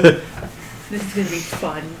 This is gonna be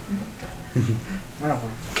fun.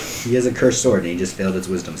 Oh. He has a cursed sword, and he just failed its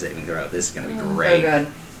wisdom saving throw. This is gonna be great. Oh, good.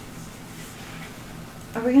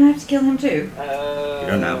 Are we gonna have to kill him too? You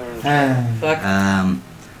don't know. Fuck.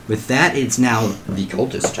 With that, it's now the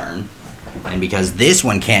cultist's turn, and because this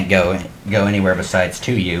one can't go anywhere besides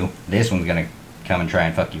to you, this one's gonna come and try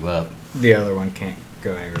and fuck you up. The other one can't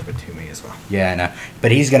go anywhere but to me as well. Yeah, I know.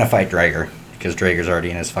 But he's gonna fight Drager because Drager's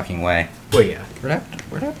already in his fucking way. Well, yeah. Where'd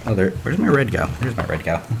that? Oh, where's my red go? There's my red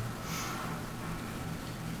go.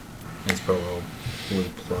 Let's put a little blue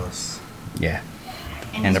plus. Yeah.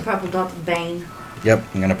 And and his a- purple dot vein. Yep.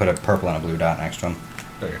 I'm gonna put a purple and a blue dot next to him.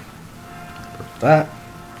 Okay. Dot.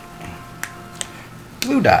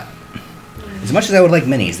 Blue dot. As much as I would like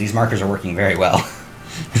minis, these markers are working very well.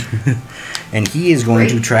 And he is going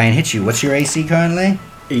to try and hit you. What's your AC currently?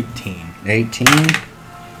 18. 18.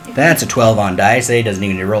 That's a 12 on dice. He doesn't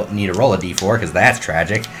even need to roll a d4 because that's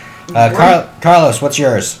tragic. Carlos, what's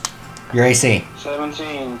yours? Your AC?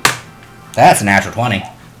 17. That's a natural 20.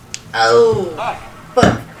 Oh.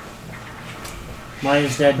 Fuck.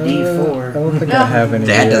 Minus that I D4. don't think I have any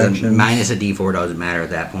That doesn't. reactions. Minus a d4 doesn't matter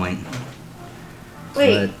at that point.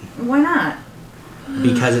 Wait, why not?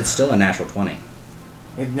 Because it's still a natural 20.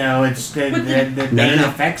 No, it's the No, Bane no, no.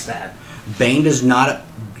 affects that. Bane does not.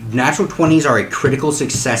 Natural 20s are a critical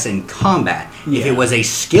success in combat. If Yeah. it was a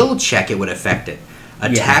skill check, it would affect it.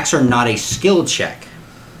 Attacks are not a skill check.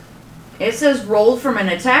 It says roll from an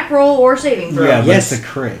attack roll or saving throw. Yeah, but Yes. it's a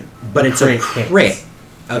crit. But it's a Crit crit. hits.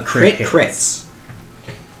 A crit Crit crits.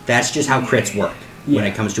 That's just how crits work when Yeah.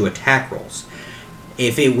 it comes to attack rolls.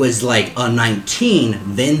 If it was like a 19,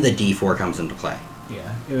 then the d4 comes into play. Yeah.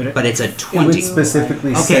 It would, But it's a It would 20.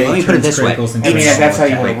 specifically Okay, say let me put it turns this way. criticals into I mean, It's- that's how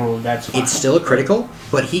you attack. want to roll. That's fine. It's still a critical,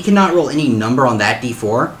 but he cannot roll any number on that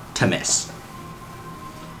d4 to miss.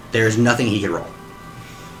 There's nothing he can roll.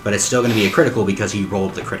 But it's still going to be a critical because he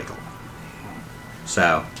rolled the critical.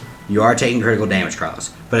 So, you are taking critical damage,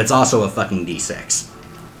 Carlos. But it's also a fucking d6.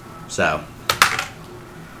 So,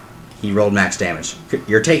 he rolled max damage.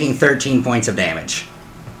 You're taking 13 points of damage.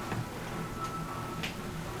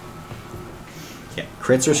 Yeah,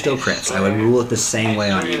 crits are still crits. I would rule it the same way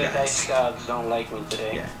on you The dice guys. gods don't like me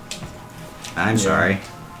today. Yeah. I'm sorry.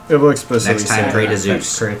 It will explicitly Next time, say pray it to affects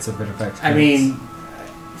Zeus. crits if it affects crits. I mean,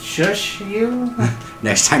 shush you.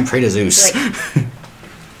 Next time, pray to Zeus. Like-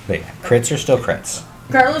 But yeah, crits are still crits.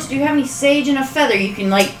 Carlos, do you have any sage and a feather you can,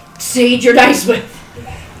 like, sage your dice with?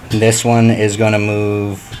 This one is going to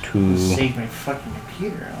move to... Save my fucking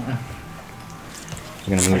computer. I don't know. It's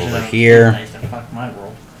going to move Wish over that was here. nice to fuck my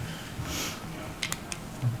roll.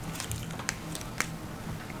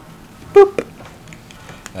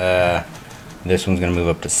 This one's going to move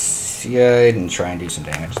up to side and try and do some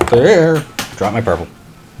damage. There. Drop my purple.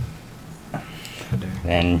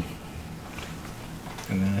 Then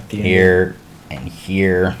And then at the end. here and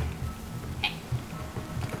here.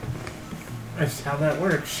 That's how that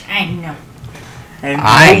works. I know. And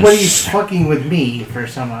I- nobody's fucking with me for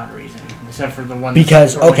some odd reason, except for the one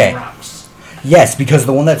Because, that's throwing okay. rocks. Yes, because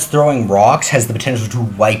the one that's throwing rocks has the potential to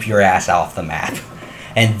wipe your ass off the map.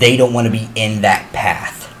 And they don't want to be in that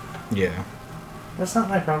path. Yeah. That's not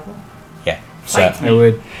my problem. Yeah. So Fight I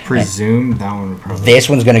would presume that one would probably. this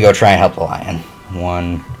one's going to go try and help the lion.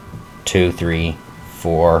 1, 2, 3,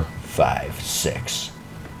 4, 5, 6.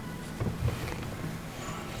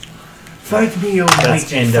 Fight me, oh That's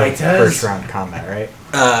mighty end of fighters. first round combat,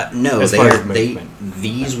 right? No, As far as they movement.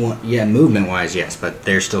 these one, yeah, movement wise, yes, but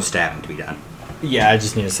there's still stabbing to be done. Yeah, I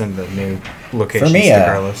just need to send the new locations me, to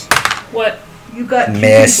Carlos. What? You got two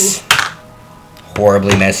Miss,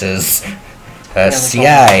 horribly misses. Yeah,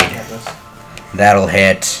 CI, that'll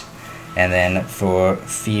hit, and then for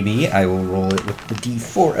Phoebe, I will roll it with the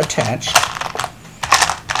D4 attached.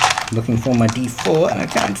 Looking for my D4, and I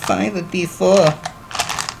can't find the D4.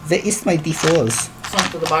 Where is my D4s?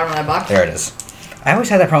 Some to the bottom of that box. There it is. I always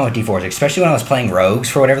had that problem with D4s, especially when I was playing rogues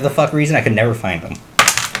for whatever the fuck reason. I could never find them.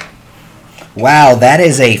 Wow, that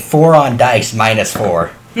is a 4 on dice minus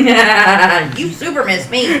 4. You super missed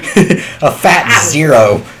me. A fat Ow.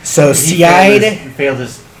 0. So Seide failed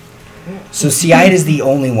his. is the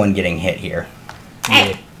only one getting hit here.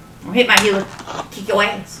 Hey, don't hit my healer. Kick your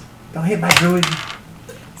ass. Don't hit my druid.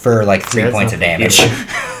 For like 3 that's points not of the damage. healer.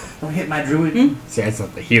 Don't hit my druid. See, that's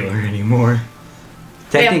not the healer anymore.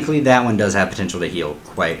 Technically, that one does have potential to heal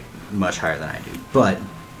quite much higher than I do. But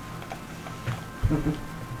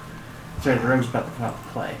Sorry, the rogue's about to come out to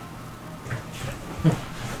play.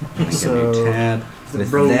 So, tab. the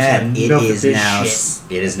With bros that, have it enough of is this now.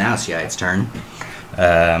 shit. It is now CI's turn.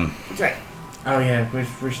 That's right. Oh yeah,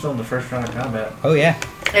 we're still in the first round of combat. Oh yeah.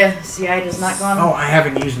 Yeah, CI does not go on. Oh, I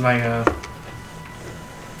haven't used my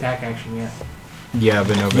attack action yet. Yeah,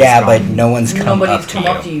 but nobody's Yeah, gone. but no one's come Nobody's up come to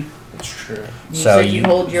up to you. It's true. You So said you you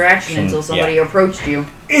hold your action can- until somebody yeah. approached you.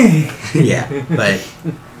 Yeah, but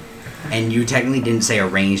and you technically didn't say a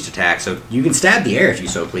ranged attack, so you can stab the air if you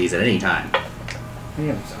so please at any time.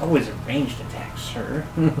 Yeah, it's always a ranged attack, sir.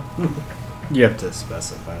 You have to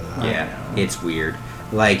specify that. Yeah, it's weird.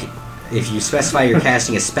 Like, if you specify you're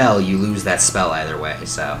casting a spell, you lose that spell either way.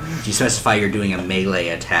 So, if you specify you're doing a melee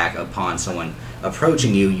attack upon someone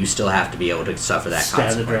approaching you, you still have to be able to suffer that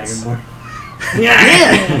Stab the consequence. dragonborn.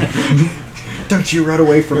 Yeah! Don't you run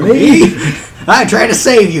away from me! I'm trying to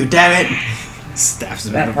save you, damn it! Stabs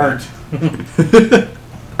him That in the hurt.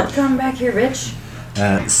 Come back here, bitch.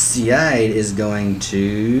 Seide is going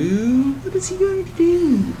to... What is he going to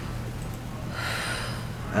do?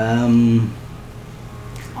 I'm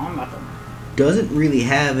about to. Doesn't really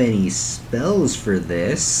have any spells for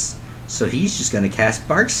this, so he's just going to cast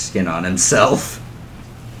Barkskin on himself.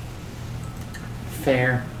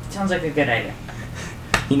 Fair. Sounds like a good idea.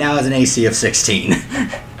 He now has an AC of 16.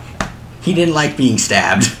 He didn't like being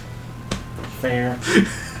stabbed. Fair.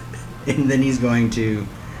 And then he's going to...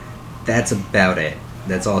 That's about it.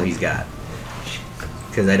 That's all he's got.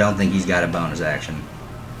 Because I don't think he's got a bonus action.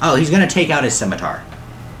 Oh, he's going to take out his scimitar.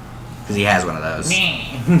 Because he has one of those.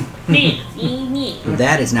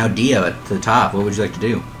 That is now Dio at the top. What would you like to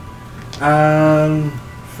do?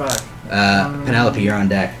 Fuck. Penelope, you're on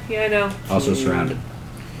deck. Yeah, I know. Also surrounded.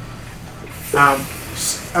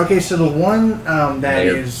 Okay, so the one that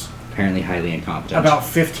They're is apparently highly incompetent. about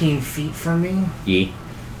 15 feet from me, Ye?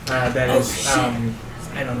 that Oh, is,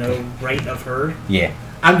 I don't know, right of her. Yeah.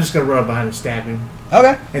 I'm just gonna run up behind and stab him.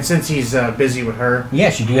 Okay. And since he's busy with her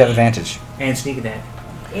Yes, you do have advantage. and sneak attack.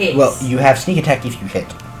 Yes. Well, you have sneak attack if you hit.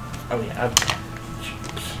 Oh yeah.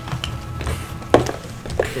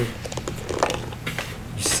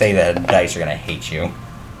 You say that the dice are going to hate you.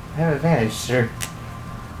 I have advantage, sir.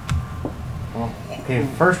 Well, okay,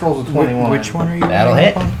 first roll's a 21. Which one are you That'll rolling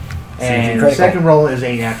hit. upon? And critical. second roll is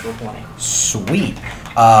a natural 20. Sweet.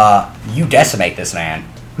 You decimate this man.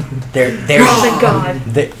 There's Oh my god.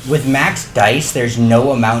 with max dice, there's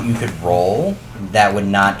no amount you could roll that would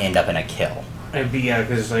not end up in a kill. It'd be,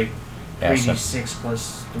 because it's like Yeah, so- 3d6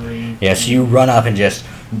 plus 3. Yeah, so you run up and just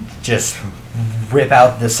rip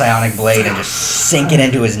out the psionic blade and just sink it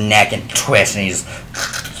into his neck and twist, and he's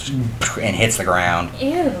and hits the ground.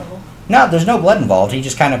 Ew. No, there's no blood involved. He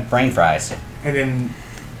just kind of brain fries. And then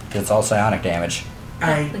It's all psionic damage.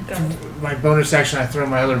 my bonus action, I throw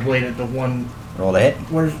my other blade at the one. Roll to hit.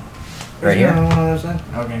 Where's Right here. One on the other side?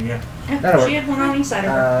 Okay, yeah. That'll She work. had one on each side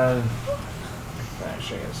of her.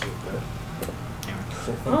 Actually, I gotta see what the. I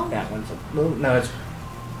think Oh. that one's a. No, it's.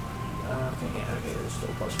 Okay, it's still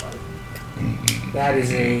plus 5. That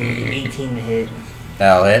is a 18 to hit,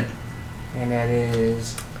 That'll hit. and that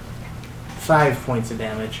is 5 points of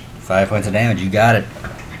damage. 5 points of damage. You got it.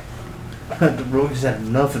 The rogues had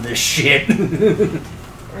enough of this shit.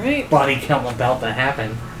 Right. Body count about to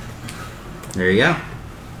happen. There you go.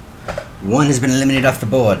 One has been eliminated off the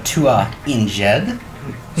board. Two are injured.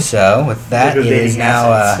 So with that, it is Liquidating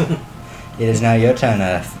now assets. it is now your turn,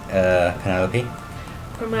 Penelope.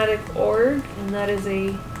 Chromatic orb, and that is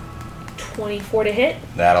a 24 to hit.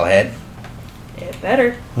 That'll hit. It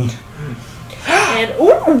better. And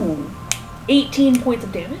ooh, 18 points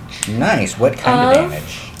of damage. Nice. What kind of Of-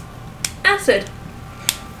 damage? Acid.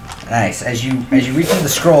 Nice. As you reach into the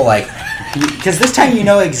scroll, like, because this time you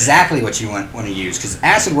know exactly what you want to use. Because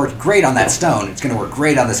acid worked great on that stone. It's going to work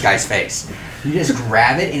great on this guy's face. You just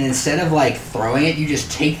grab it, and instead of like throwing it, you just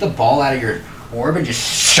take the ball out of your orb and just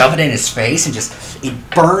shove it in his face, and just it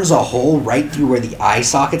burns a hole right through where the eye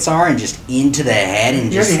sockets are, and just into the head, and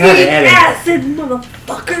just You already had it. Acid,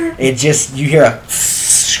 motherfucker. it just you hear a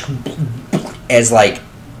as like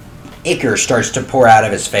ichor starts to pour out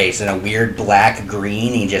of his face in a weird black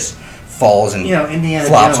green. He just falls and You know, Indiana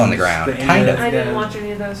flops Jones, on the ground. the Kind of. I didn't watch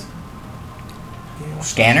any of those.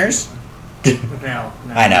 Scanners. No,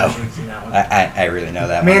 I know. haven't seen that one. I really know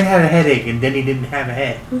that Man one. had a headache, and then he didn't have a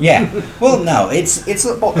head. Yeah. Well, no, it's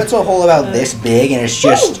a hole about this big, and it's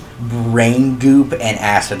just brain goop and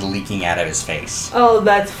acid leaking out of his face. Oh,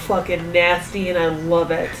 that's fucking nasty, and I love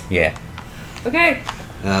it. Yeah. Okay.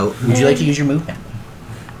 Would you like to use your movement?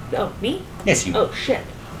 Oh, me? Yes, you. Oh, shit.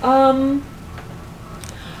 I'm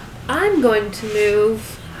going to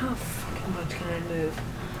move. How fucking much can I move?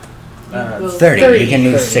 Uh, 30. You can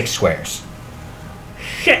move 30. 6 squares.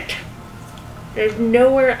 Shit. There's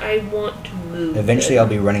nowhere I want to move. Eventually, I'll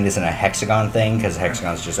be running this in a hexagon thing because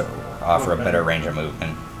hexagons just offer a better range of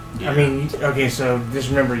movement. I mean, okay, so just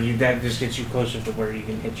remember, that just gets you closer to where you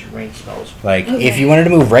can hit your range spells. Like, Okay. if you wanted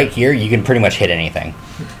to move right here, you can pretty much hit anything.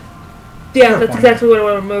 Yeah, Fair that's point. exactly what I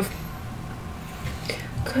want to move.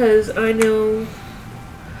 Because I know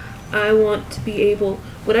I want to be able.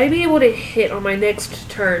 Would I be able to hit on my next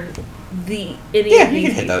turn any Yeah, of you these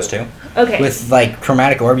can hit those people? too. Okay. With, like,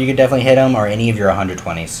 Chromatic Orb, you could definitely hit them, or any of your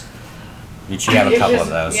 120s. You should have a It's couple just-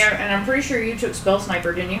 of those. Yeah, and I'm pretty sure you took Spell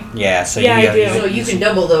Sniper, didn't you? Yeah, so Yeah, you, I do. So you can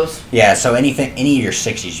double those. Yeah, so any of your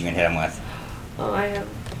 60s you can hit them with. Oh, I have.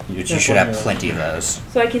 You should have plenty of those.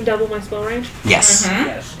 So I can double my spell range? Yes. Mhm.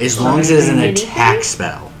 Yes. As long as it is an Anything? attack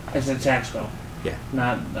spell. It's an attack spell. Yeah.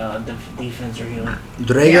 Not defense or healing.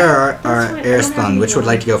 Draeger Yeah. or That's fine. I don't have Ariston, which would any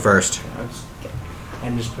like to go first?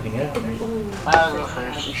 I'm just putting it out there. I'll go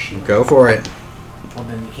first. Go for it. Well,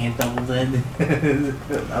 then you can't double then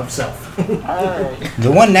of self. Alright.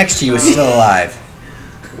 The one next to you is still alive.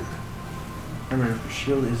 Remember,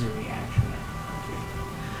 shield is a reaction.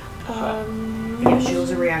 Yeah,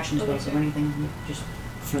 shield's a reaction spell, so anything just.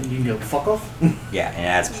 So you can go fuck off. Yeah, and it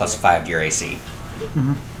adds +5 to your AC.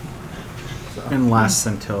 And lasts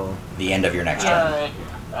until. The end of your next turn.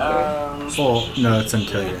 Alright. Well, no, it's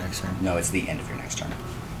until your next turn. No, it's the end of your next turn.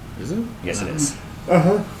 Is it? Yes, it is.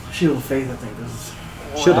 Shield of Faith, I think this is.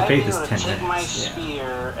 Shield of Would I Faith be is able to 10 take my minutes.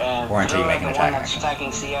 spear and Or until you throw make at an the one attack that's action.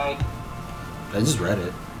 attacking CI? I just read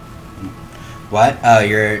it. What? Oh,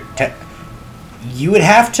 you would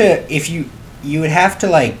have to you would have to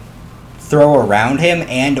like throw around him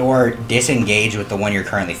and or disengage with the one you're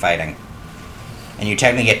currently fighting. And you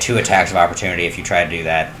technically get 2 attacks of opportunity if you try to do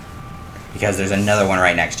that. Because there's another one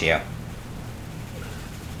right next to you.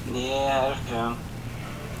 Yeah, okay.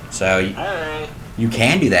 So Alright. you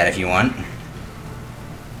can do that if you want.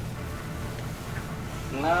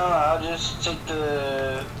 No, I'll just take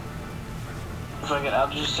the. Fuck it, I'll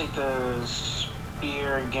just take the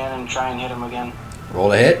spear again and try and hit him again.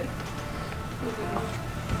 Roll to hit.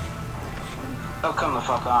 Oh, come the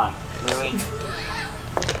fuck on. Really?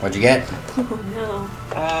 What'd you get? Oh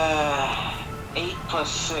no. 8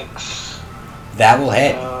 plus 6. That will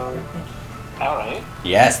hit. Alright.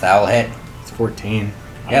 Yes, that will hit. It's 14.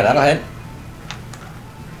 Yeah, that'll hit.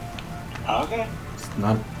 Okay. It's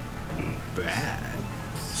not bad.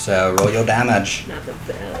 So roll your damage. Not the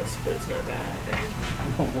best, but it's not bad.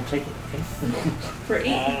 Oh, we'll take it. Okay. For 8.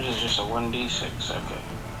 Damage is just a 1d6. Okay.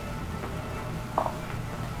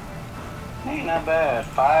 Hey, not bad.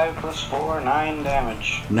 5 plus 4, 9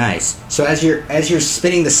 damage. Nice. So as you're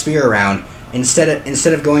spinning the spear around, instead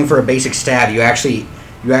of going for a basic stab, you actually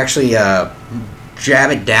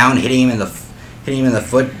jab it down, hitting him in the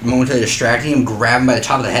foot, momentarily distracting him, grab him by the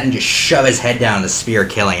top of the head, and just shove his head down the spear,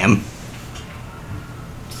 killing him.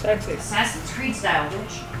 Sexy. Assassin's Creed style,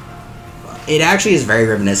 bitch. It actually is very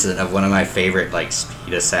reminiscent of one of my favorite like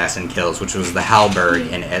speed assassin kills, which was the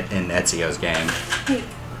Halberg in Ezio's game. Hey,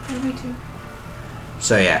 me too.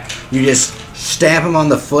 So yeah, you just stamp him on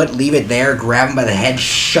the foot, leave it there, grab him by the head,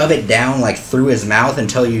 shove it down like through his mouth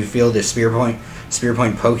until you feel the spear point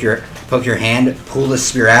poke your hand, pull the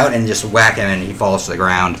spear out, and just whack him, and he falls to the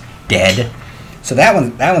ground dead. So that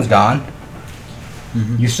one's gone.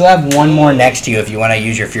 You still have one more next to you if you want to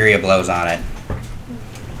use your Fury of Blows on it.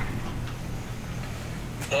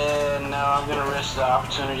 And now I'm gonna risk the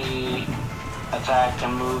opportunity attack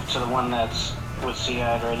and move to the one that's with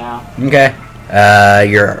CI'd right now. Okay.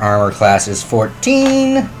 Your armor class is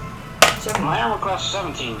 14. My armor class is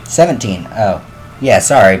 17. 17. Oh. Yeah,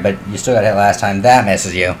 sorry, but you still got hit last time. That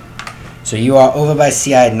misses you. So you are over by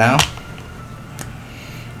CI now.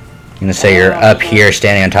 I'm gonna say you're up here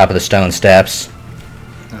standing on top of the stone steps.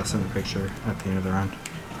 I'll send a picture at the end of the round.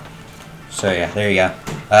 So yeah, there you go.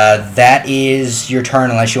 That is your turn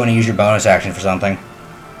unless you want to use your bonus action for something.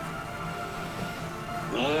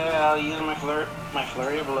 Yeah, I'll use my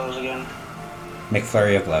flurry of blows again.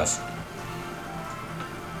 McFlurry of Blows.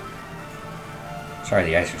 Sorry,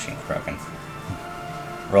 the ice machine's broken.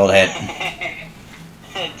 Roll to hit.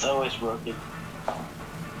 It's always broken.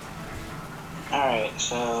 Alright,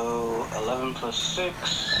 so 11 plus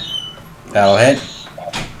 6. That'll hit.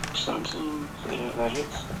 17. Yeah, that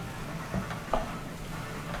hits.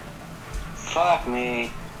 Fuck me.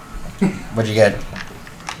 What'd you get?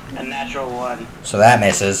 A natural 1. So that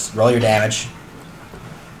misses. Roll your damage.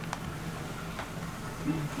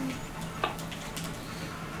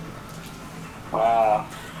 Wow.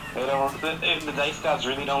 The dice gods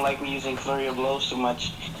really don't like me using Flurry of Blows too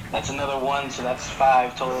much. That's another 1, so that's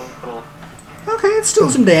 5 total. Okay, it's still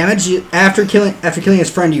some damage. After killing his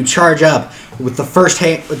friend, you charge up with the first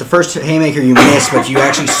haymaker you miss, but you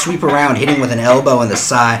actually sweep around, hitting with an elbow in the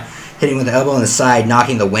side,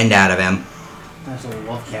 knocking the wind out of him. That's a little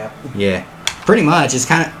wolf cap. Yeah, pretty much.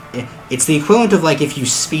 It's the equivalent of like if you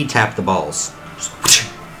speed tap the balls.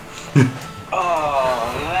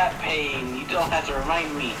 Oh, that pain. You don't have to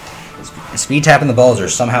remind me. Speed tapping the balls are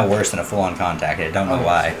somehow worse than a full-on contact. I don't know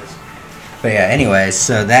why. But yeah, anyways,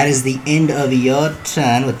 so that is the end of your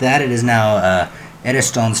turn. With that, it is now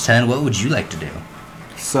Edistone's turn. What would you like to do?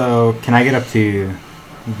 So, can I get up to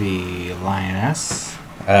the lioness?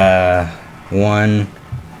 1,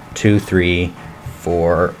 2, 3,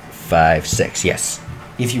 4, 5, 6. Yes,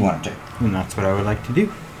 if you wanted to. And that's what I would like to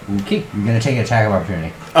do. Okay, you're gonna take an attack of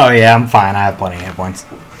opportunity. Oh yeah, I'm fine. I have plenty of hit points.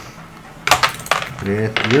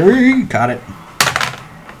 Got it.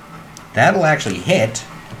 That'll actually hit.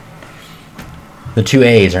 The 2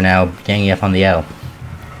 A's are now ganging up on the L.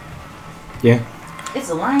 Yeah. It's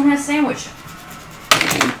a lioness sandwich.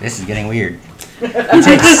 This is getting weird. You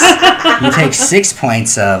take 6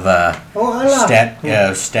 points of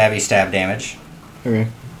stabby stab damage. Okay.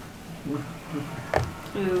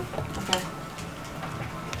 Ooh, okay.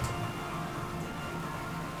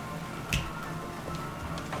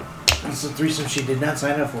 That's a threesome she did not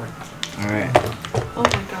sign up for. All right. Oh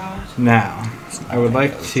my god. Now, I would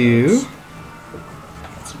like to.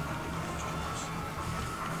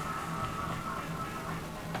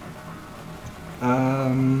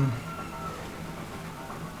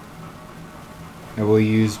 I will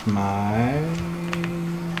use my.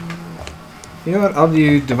 You know what? I'll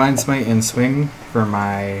do Divine Smite and Swing for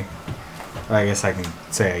my. I guess I can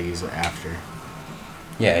say I use it after.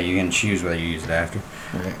 Yeah, you can choose whether you use it after.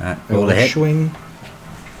 Alright. I Roll will a hit. swing.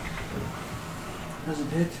 Doesn't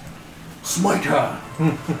hit. Smite her!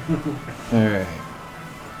 Alright.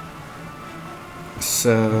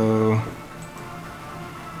 So.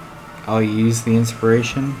 I'll use the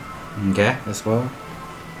inspiration Okay. as well.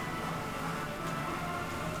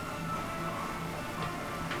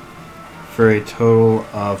 For a total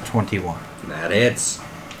of 21. That hits.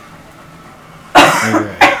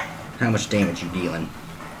 Alright. How much damage you dealing?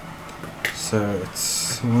 So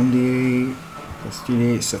it's 1d8 plus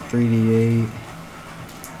d8, so 3d8.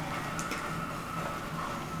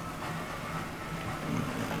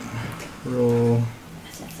 Roll.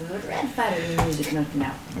 That's a good red fighter music nothing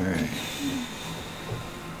out. Alright.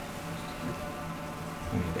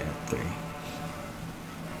 I need to add 3.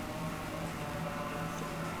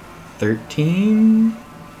 13?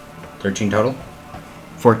 13 total?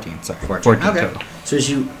 14, sorry. 14. Okay. total. So as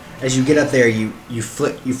you get up there, you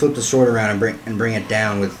flip the sword around and bring it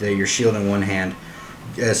down with your shield in one hand.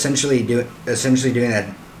 Essentially doing that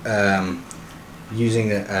using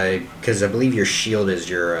the because I believe your shield is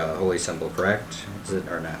your holy symbol, correct? Is it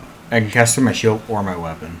or no? I can cast through my shield or my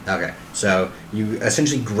weapon. Okay, so you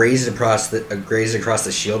essentially graze it across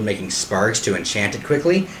the shield, making sparks to enchant it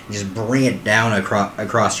quickly. You just bring it down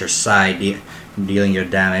across your side, dealing your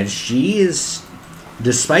damage. She is,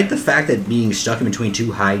 despite the fact that being stuck in between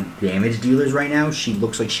 2 high damage dealers right now, she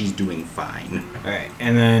looks like she's doing fine. Alright,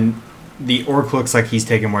 and then the orc looks like he's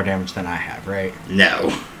taking more damage than I have, right? No.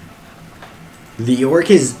 The orc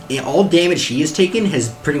all damage he has taken has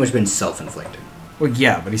pretty much been self-inflicted. Well,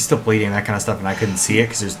 yeah, but he's still bleeding, that kind of stuff, and I couldn't see it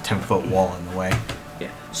because there's a 10-foot wall in the way.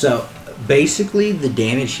 Yeah. So basically, the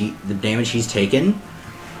damage he's taken,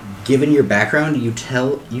 given your background, you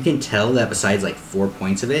can tell that besides like 4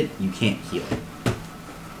 points of it, you can't heal it.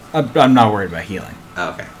 I'm not worried about healing.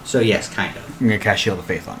 Oh, okay. So yes, kind of. I'm going to cast Shield of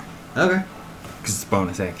Faith on him Okay. because it's a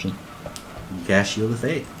bonus action. You cast Shield of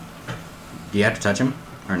Faith. Do you have to touch him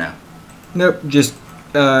or no? Nope, just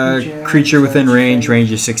creature within range.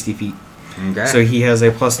 Range is 60 feet. Okay. So he has a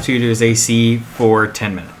 +2 to his AC for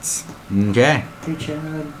 10 minutes. Okay. Reach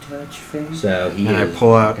out, touch face. So he And I is-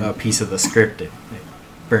 pull out a piece of the script. It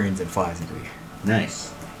burns and flies into you.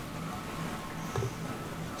 Nice.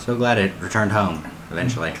 So glad it returned home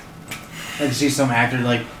eventually. I can see some actor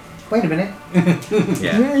like, wait a minute.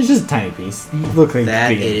 Yeah. It's just a tiny piece. Look like That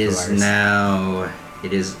big is flyers. now.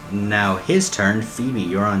 It is now his turn. Phoebe,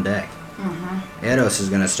 you're on deck. Mm-hmm. Eidos is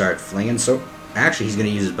gonna start flinging. So actually, he's gonna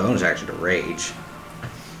use his bonus action to rage.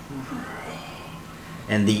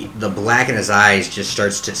 And the black in his eyes just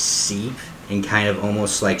starts to seep and kind of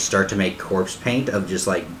almost like start to make corpse paint of just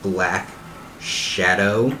like black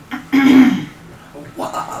shadow.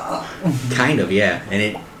 Kind of, yeah.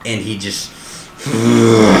 And he just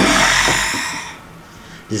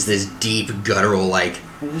this deep guttural like.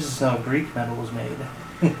 This is how Greek metal was made.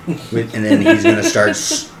 And then he's gonna start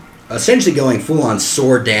essentially going full on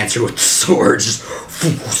sword dancer with the sword, just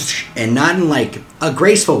And not in like a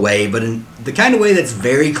graceful way, but in the kind of way that's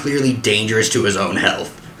very clearly dangerous to his own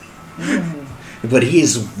health. But he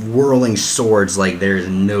is whirling swords like there's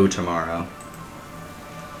no tomorrow.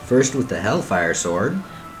 First with the Hellfire Sword.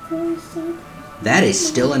 That is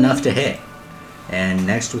still enough to hit. And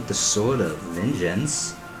next with the Sword of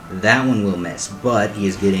Vengeance. That one will miss, but he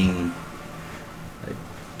is getting a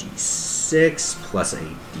d6 plus a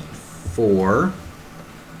d4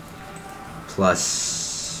 plus...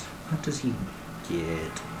 What does he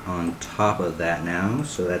get on top of that now?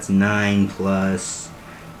 So that's 9 plus...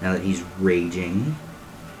 Now that he's raging.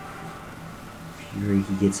 Fury,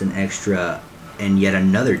 he gets an extra and yet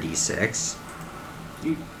another d6.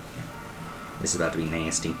 This is about to be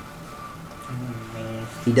nasty.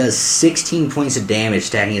 He does 16 points of damage,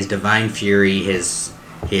 stacking his Divine Fury, his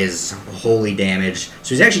holy damage. So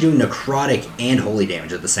he's actually doing necrotic and holy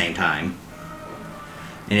damage at the same time.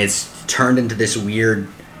 And it's turned into this weird,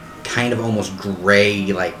 kind of almost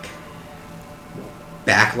gray, like,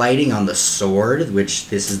 backlighting on the sword, which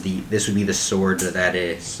this would be the sword that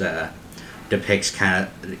is depicts kind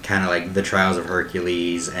of like the Trials of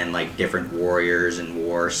Hercules and like different warriors and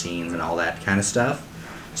war scenes and all that kind of stuff.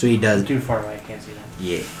 So he does. Too far away, I can't see that.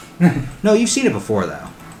 Yeah. No, you've seen it before though.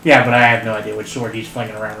 Yeah, but I have no idea which sword he's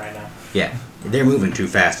flinging around right now. Yeah, they're moving too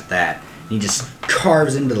fast at that. He just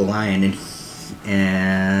carves into the lion,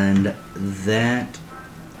 and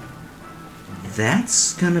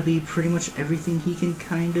that's gonna be pretty much everything he can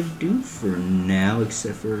kind of do for now,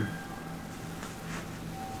 except for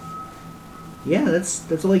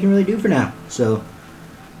that's all he can really do for now. So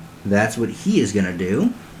that's what he is gonna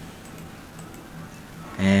do,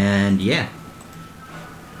 and yeah,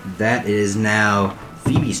 that is now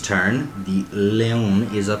Phoebe's turn. The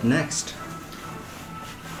Leon is up next.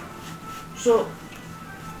 So,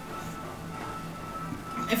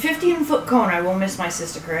 a 15-foot cone, I will miss my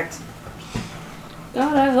sister, correct?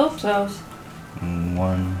 God, I hope so.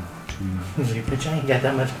 1, 2. Bitch, I ain't got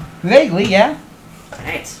that much. Vaguely, yeah.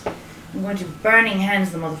 Right. I'm going to burning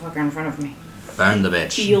hands the motherfucker in front of me. Burn the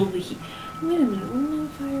bitch. Feel the heat. Wait a minute, wouldn't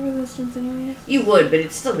have fire resistance anyway? You would, but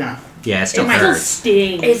it's still gonna. Yeah, it still It might Still hurts.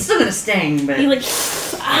 sting. It's still gonna sting, but. You like,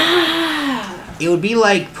 ah! It would be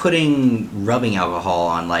like putting rubbing alcohol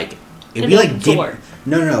on, like, it would be An like open dip. sore.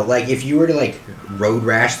 No, like if you were to like road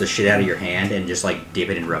rash the shit out of your hand and just like dip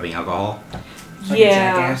it in rubbing alcohol. Like a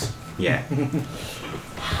Yeah. jackass. Yeah.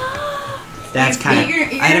 That's kind of. You're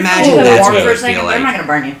I'd gonna imagine feel that's warm what it for a would second, feel but I'm not like. gonna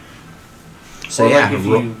burn you. So Or yeah, like if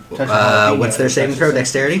you touch a jalapeno, what's their it saving touches throw? the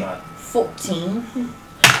Dexterity? spot. 14.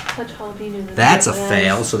 Touch jalapeno. That's a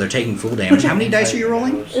fail. So they're taking full damage. How many dice are you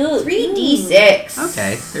rolling? 3d6.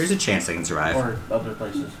 Okay, there's a chance they can survive. Or other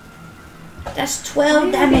places. That's 12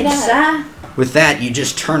 Why damage, is that? sir. With that, you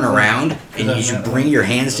just turn around and you just bring your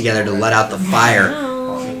hands together to let out the fire.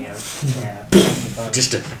 Oh. Yeah.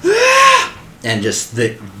 Just to, and just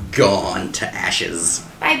the gone to ashes.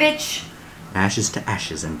 Bye, bitch. Ashes to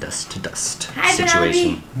ashes and dust to dust Hi,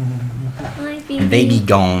 situation. Hi, And they be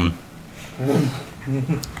gone.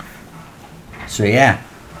 So yeah,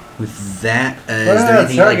 with that, is there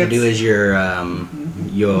anything you'd like to do as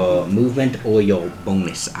your movement or your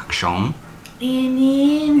bonus action? And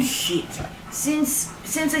then, shit. Since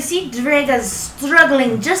I see Drega's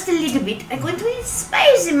struggling just a little bit, I'm going to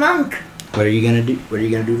inspire the monk. What are you gonna do? What are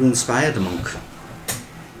you gonna do to inspire the monk?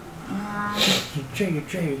 Trigger,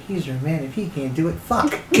 he's your man. If he can't do it,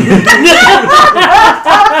 fuck.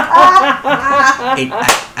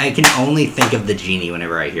 I can only think of the genie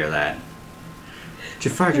whenever I hear that.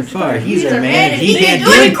 Jafar, he's our man. He can't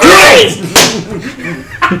do it. Great!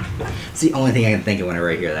 It's the only thing I can think of whenever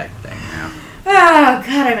I hear that thing now. Oh,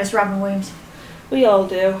 God, I miss Robin Williams. We all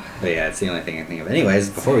do. But yeah, it's the only thing I think of. Anyways,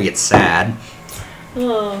 before we get sad.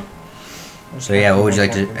 Oh. So yeah, what would you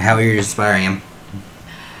like to? How are you inspiring him?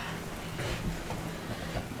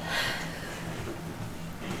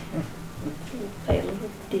 Play a little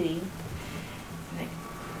ditty.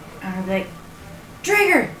 I'm like,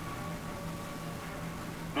 Drager!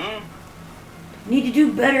 Need to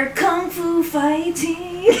do better kung fu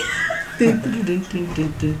fighting. Need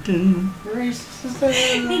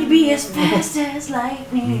to be as fast as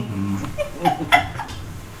lightning.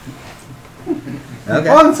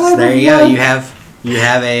 Okay, so there you go. You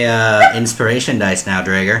have a inspiration dice now,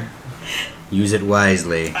 Drager. Use it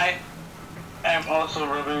wisely. I'm also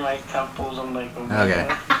rubbing my temples and like. Okay.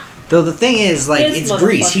 Though the thing is, like, This it's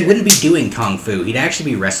Greece. He motherfucker. wouldn't be doing kung fu. He'd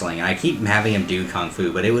actually be wrestling. And I keep having him do kung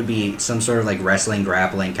fu, but it would be some sort of like wrestling,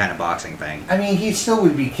 grappling kind of boxing thing. I mean, he still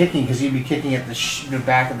would be kicking because he'd be kicking at the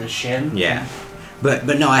back of the shin. Yeah. But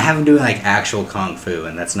no, I have him doing like actual kung fu,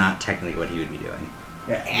 and that's not technically what he would be doing.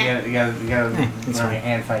 Yeah, you gotta learn your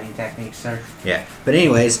hand fighting techniques, sir. Yeah. But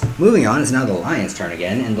anyways, moving on, it's now the lion's turn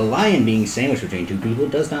again, and the lion being sandwiched between two people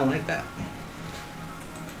does not like that.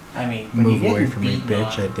 I mean, when Move you away get from me, beaten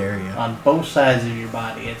bitch! I dare you. on both sides of your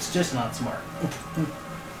body, it's just not smart.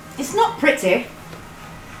 It's not pretty.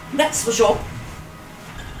 That's for sure.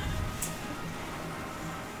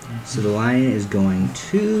 So the lion is going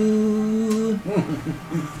to.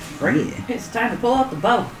 Yeah. It's time to pull out the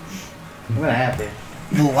bow. I'm gonna have to.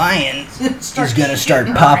 The lion is Start gonna start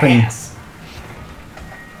shooting our popping. ass.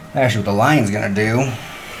 Actually, what the lion's gonna do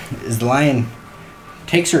is the lion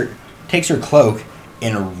takes her cloak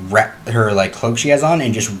and her like cloak she has on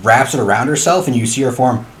and just wraps it around herself, and you see her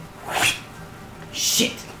form.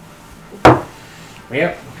 Shit.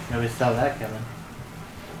 Yep. Nobody saw that coming.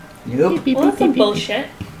 Yep. Well, that's some bullshit.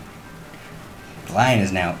 The lion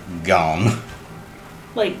is now gone.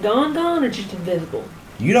 Like gone, or just invisible?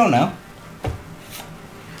 You don't know.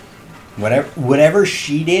 Whatever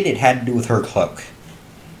she did, it had to do with her cloak.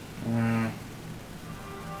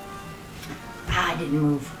 I didn't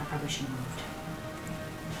move. I probably should have moved.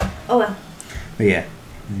 Oh well. But yeah.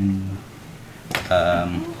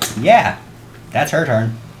 Yeah. That's her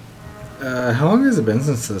turn. How long has it been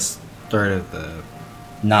since the start of the?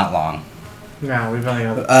 Not long. No, we've only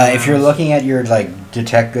got. If you're looking at your like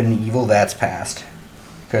detect good and evil, that's past.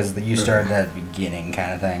 Because you started at the beginning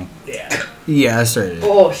kind of thing. Yeah, I started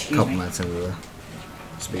Oh, a excuse couple me. minutes into the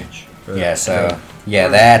speech. Yeah, so yeah,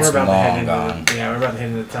 We're that's about to head long into gone. Yeah, we're about to head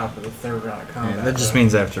into the top of the third round of combat. Yeah, that just so-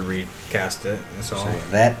 means I have to recast it. That's all.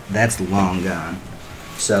 So that's long gone.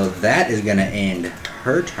 So that is gonna end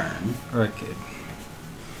her turn, Okay.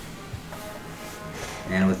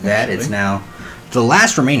 and with that, it's now the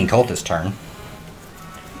last remaining cultist turn.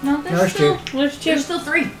 No, There's two. There's still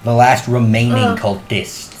 3. The last remaining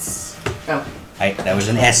cultists. Oh. That was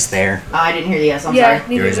an S there. I didn't hear the S. I'm Yeah, sorry.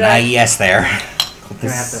 neither There was did an I. IES there. You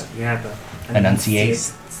have to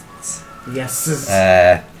Enunciate. Yes.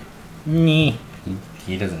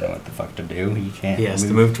 He doesn't know what the fuck to do. He can't. He has to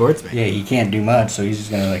move towards me. Yeah, he can't do much, so he's just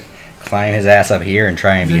gonna like climb his ass up here and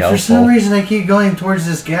try and be For some helpful. reason, I keep going towards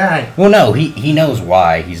this guy. Well, no, he knows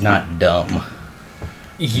why. He's not dumb.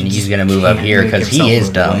 And he's gonna move up here because he is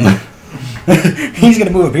dumb. He's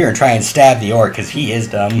gonna move up here and try and stab the orc because he is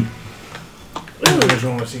dumb. Which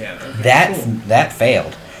one was he at? Okay, That cool. that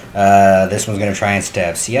failed. This one's gonna try and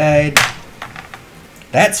stab Seaide.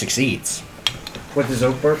 That succeeds. With his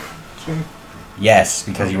oak bark? Yes,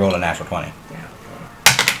 because he rolled a natural 20. Yeah.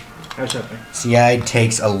 I was hoping. Seaide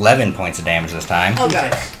takes 11 points of damage this time. Oh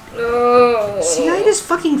god. Oh. Seaide is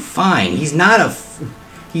fucking fine. He's not a.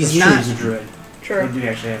 He's That's true, not. He's a druid. True. They do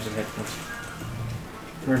actually have some hit points.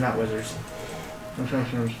 We're not wizards. We're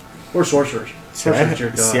sorcerers. We're sorcerers. Sorcerers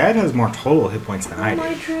jerked off. Seaide has more total hit points than I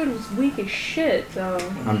My do. druid was weak as shit, so.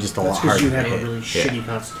 I'm just a That's lot because harder you to have a hit. really shitty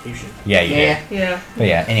constitution. Yeah, you Yeah. did. Yeah. But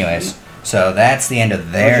yeah, anyways. So that's the end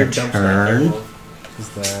of their What's your dump turn. stat Is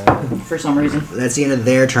that For some reason. That's the end of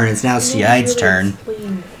their turn. It's now Seaide's turn.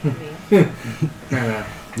 there?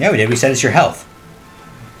 Yeah, we did. We said it's your health.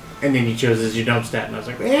 And then you chose as your dump stat, and I was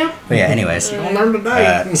like, yeah, But yeah, anyways. don't learn to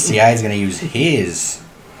die. Seaide's going to use his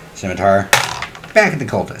scimitar back at the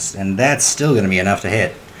cultist. And that's still going to be enough to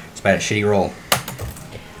hit. Despite a shitty roll.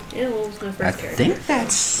 Yeah, well, it was my I first character. think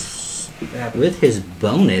that's... Yeah. With his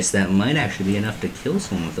bonus, that might actually be enough to kill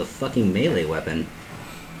someone with a fucking melee weapon.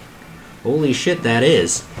 Holy shit, that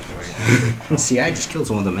is. See, I just killed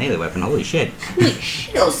someone with a melee weapon. Holy shit.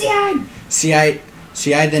 Go, Seaide!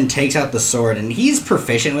 Seaide then takes out the sword, and he's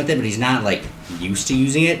proficient with it, but he's not, like, used to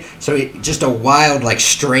using it. So just a wild, like,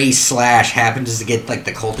 stray slash happens to get, like,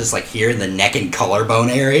 the cultist, like, here in the neck and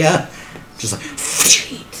collarbone area. Just like...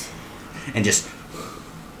 And just...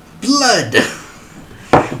 Blood!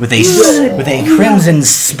 With a crimson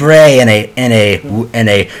spray and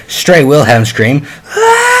a stray Wilhelm scream.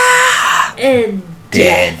 Ah! And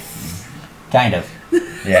Dead. Kind of.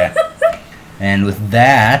 Yeah. And with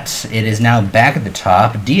that, it is now back at the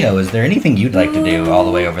top. Dio, is there anything you'd like to do all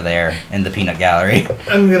the way over there in the peanut gallery?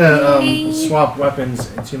 I'm gonna swap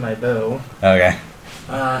weapons into my bow, Okay.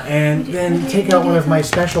 and then take out one of my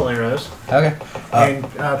special arrows Okay. and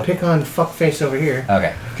pick on fuckface over here.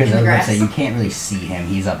 Okay. Because In I the was going to grass? say, you can't really see him.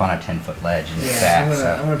 He's up on a 10-foot ledge in the Yeah, back, I'm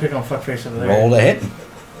so... gonna pick on fuckface over there. Roll to hit.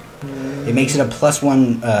 It makes it a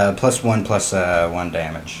 +1, +1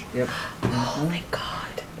 damage. Yep. oh my god.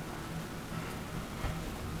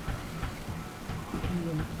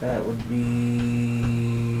 That would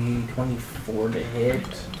be 24 to hit.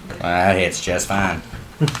 That hits just fine.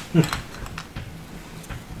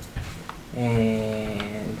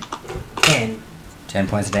 And 10. 10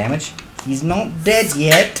 points of damage. He's not dead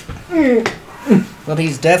yet. Well,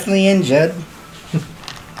 he's definitely injured.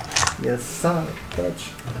 Yes, son of a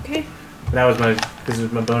bitch. Okay. That was my, because it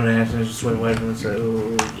was my bone and action, I just swim away from it,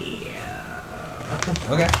 so, yeah.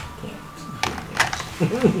 Okay.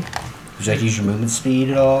 Would you like to use your movement speed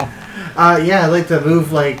at all? Yeah, I'd like to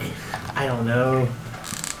move, like, I don't know,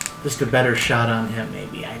 just a better shot on him,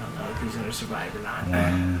 maybe. I don't know if he's going to survive or not.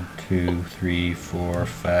 1, 2, 3, 4,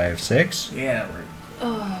 5, 6. Yeah, we're...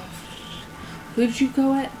 Oh. Who'd you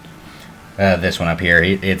go at? This one up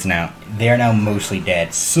here. They're now mostly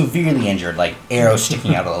dead, severely injured, like arrows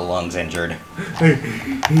sticking out of the lungs injured.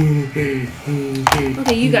 Okay,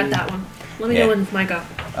 you got that one. Let me Yeah. know when it's my go.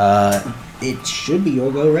 It should be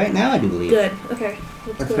your go right now, I do believe. Good. Okay.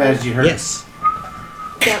 Let's As go bad as you hurt. Yes.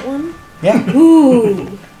 that one. Yeah. Ooh.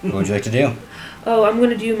 What would you like to do? Oh, I'm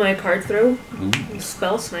gonna do my card throw. Ooh.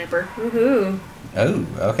 Spell sniper. Woohoo. Oh,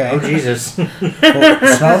 okay. Oh, Jesus.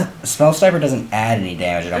 Well, spell sniper doesn't add any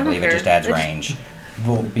damage, I don't I don't believe. It care. just adds That's- range.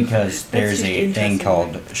 Well, because there's just a thing interesting.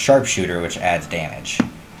 called sharpshooter, which adds damage.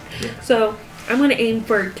 So I'm gonna aim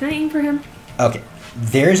for. Can I aim for him? Okay.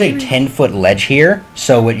 There's a 10-foot ledge here,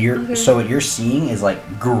 so what you're Okay. seeing is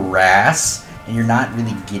like grass, and you're not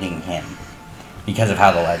really getting him because of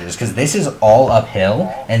how the ledge is. Because this is all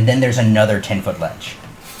uphill, and then there's another 10-foot ledge.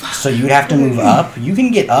 So you would have to move up. You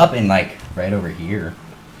can get up and like right over here,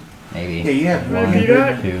 maybe. Yeah, you have Can I do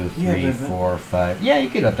that? 1, 2, Yeah, 3, but- 4, 5. Yeah, you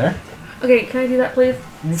get up there. Okay, can I do that, please?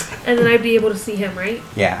 And then I'd be able to see him, right?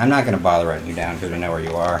 Yeah, I'm not gonna bother writing you down because we know where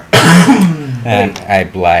you are. And I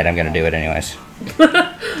lied. I'm gonna do it anyways.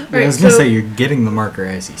 I was gonna say you're getting the marker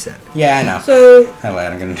as he said. Yeah, I know. So I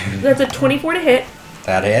lied. I'm gonna do that's a 24 to hit,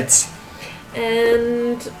 that. Hits.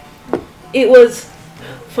 and it was,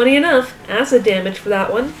 funny enough, acid damage for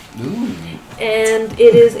that one. Ooh. And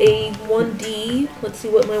it is a 1d. Let's see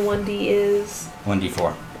what my 1d is.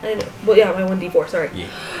 1d4. I know. Well, yeah, my 1d4. Sorry. Yeah.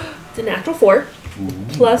 It's a natural 4 Ooh.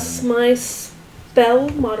 plus my spell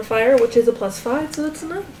modifier, which is a +5, so that's a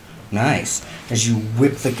 9. Nice. As you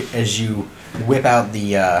whip out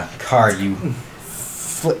the card, you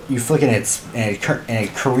flick it, and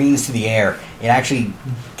it careens to the air. It actually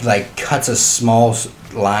like cuts a small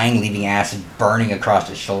line, leaving acid burning across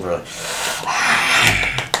his shoulder.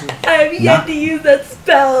 I have yet Not- to use that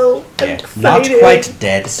spell. I'm Yeah, excited. not quite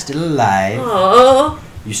dead, still alive. Aww.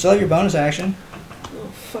 You still have your bonus action. Oh,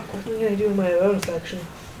 fuck. What am I going to do in my bonus action?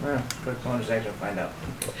 Well, quick bonus action, find out.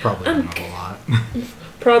 Probably not a lot.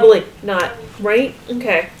 Probably not. Right?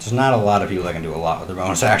 Okay. There's not a lot of people that can do a lot with their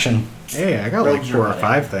bonus action. Hey, I got like Rogues 4 or are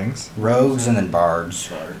 5 things. Rogues and then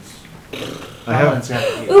bards. I have Paladins have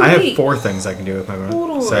a few. Ooh, I have wait. 4 things I can do with my Hold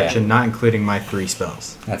bonus on. section, not including my 3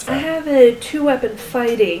 spells. That's I fine. have a 2-weapon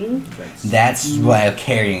fighting. That's while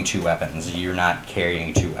carrying 2 weapons. You're not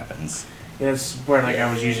carrying 2 weapons. Yeah, it's where like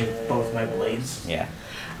I was using both my blades. Yeah.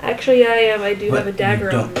 Actually, I am. I do But have a dagger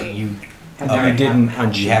you on don't, me. you Oh, you didn't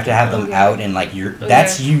unsheath. You have to have them Okay. out and like you're. Okay.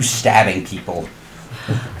 That's you stabbing people.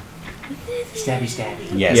 Stabby stabby.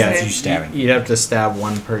 Yes, Yeah. that's you stabbing. You'd have to stab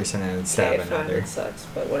one person and stab Okay, fine. another. That sucks,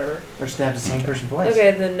 but whatever. Or stab the same person twice.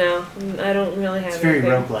 Okay, then no. I don't really have It's very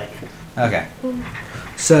anything. roguelike. Okay.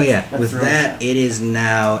 So yeah, That's with the rogue that, shot. it is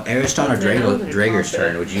now Ariston or Yeah, that was Drager's an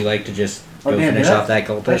turn. Would you like to just Oh, go damn, finish did I? off that I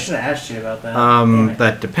cultist? should have asked you about that. Damn it.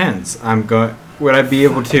 That depends. I'm going. Would I be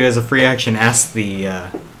able to, as a free action, ask the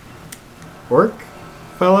orc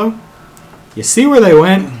fellow? You see where they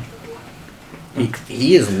went?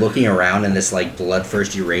 He is looking around in this like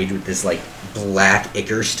bloodthirsty rage with this like black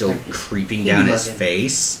ichor still creeping down his looking.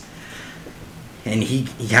 face, and he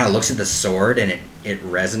kind of looks at the sword and it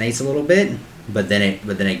resonates a little bit, but then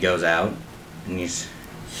it goes out, and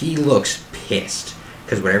he looks pissed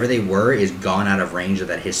because whatever they were is gone out of range so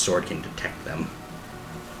that his sword can detect them.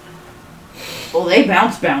 Well, they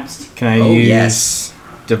bounced. Can I Oh, use yes.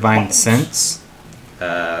 Divine Sense?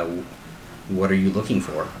 What are you looking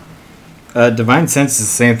for? Divine Sense is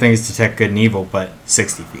the same thing as Detect Good and Evil, but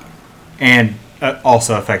 60 feet. And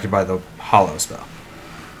also affected by the Hollow spell.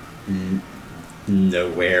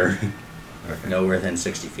 Nowhere. Nowhere within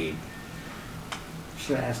 60 feet.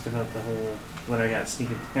 Should have asked about the whole what I got sneak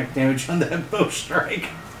attack damage on that bow strike.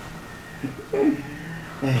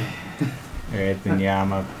 Alright, then yeah,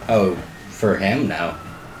 I'm up. Oh, for him? No.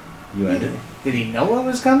 You ended. Did he know I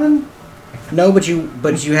was coming? No, but you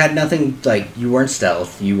had nothing, like, you weren't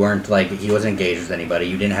stealth, you weren't, like, he wasn't engaged with anybody,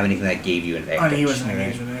 you didn't have anything that gave you advantage. Oh, and he wasn't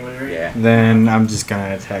engaged with anybody, right? Yeah. Then I'm just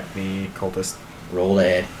gonna attack the cultist. Roll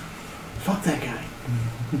it. Fuck that guy.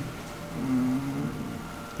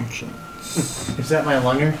 Actually. Is that my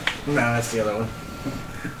lunger? No, that's the other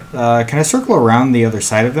one. Can I circle around the other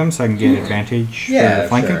side of them so I can get advantage for Yeah, the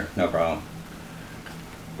flanking? sure. No problem.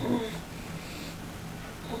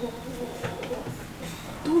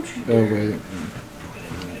 Oh wait.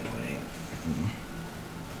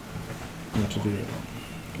 What to do?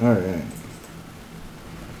 All right.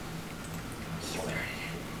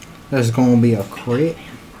 That's gonna be a crit.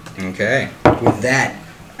 Okay. With that,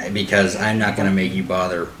 because I'm not gonna make you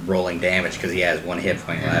bother rolling damage because he has 1 hit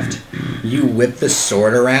point left. You whip the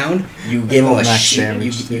sword around. You give him a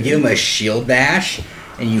you give him a shield bash,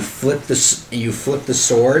 and you flip the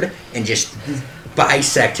sword and just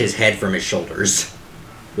bisect his head from his shoulders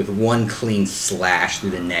with 1 clean slash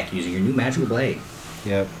through the neck using your new magical blade.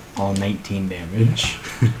 Yep. All 19 damage.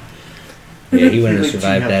 Yeah, he wouldn't have Like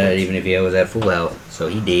survived 2 that health even if he was at full health. So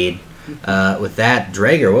he did. With that,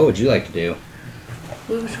 Drager, what would you like to do?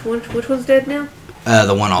 Which one's dead now?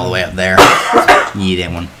 The one all the way up there. Yeah,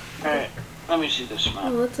 that one. Alright, let me see this map.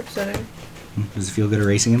 Oh, that's upsetting. Does it feel good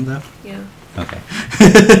erasing him though? Yeah. Okay.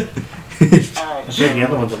 Alright, I think the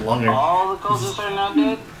other one's longer. all the cultists are now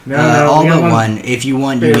dead? No, all we got but one. If you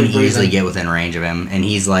want, you can barely easily breathing. get within range of him, and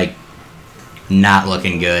he's like not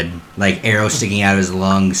looking good. Like arrow sticking out of his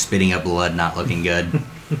lung, spitting up blood, not looking good.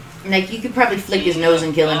 Like, you could probably flick his nose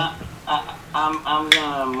and kill him. I'm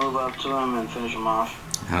gonna move up to him and finish him off.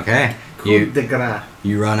 Okay. Coup de grace.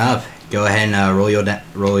 You run up. Go ahead and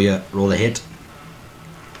roll the hit.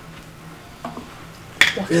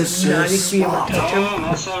 This No, is you can't touch him. Oh,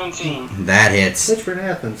 that's 17. That hits. Switch for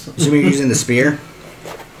Athens. Assuming you're using the spear.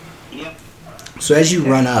 Yep. So as you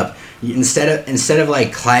run up, instead of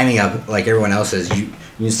like climbing up like everyone else is, you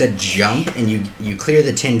instead jump and you clear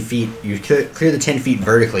the 10 feet. You clear the 10 feet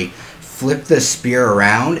vertically, flip the spear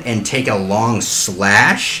around and take a long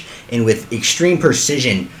slash, and with extreme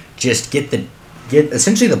precision, just get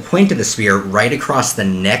essentially the point of the spear right across the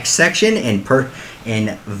neck section and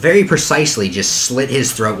very precisely just slit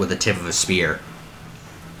his throat with the tip of a spear,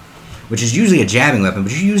 which is usually a jabbing weapon,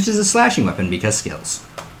 but you used as a slashing weapon because skills.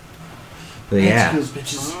 But yeah. Skills,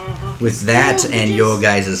 bitches. With that and your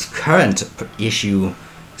guys' current issue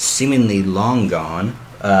seemingly long gone,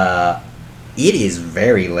 it is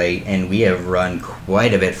very late and we have run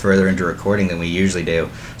quite a bit further into recording than we usually do.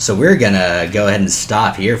 So we're gonna go ahead and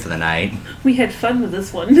stop here for the night. We had fun with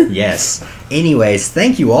this one. Yes. Anyways,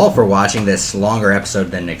 thank you all for watching this longer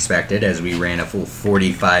episode than expected, as we ran a full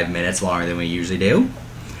 45 minutes longer than we usually do.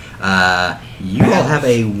 You all have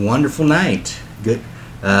a wonderful night. Good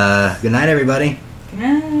night, everybody. Good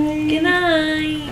night. Good night.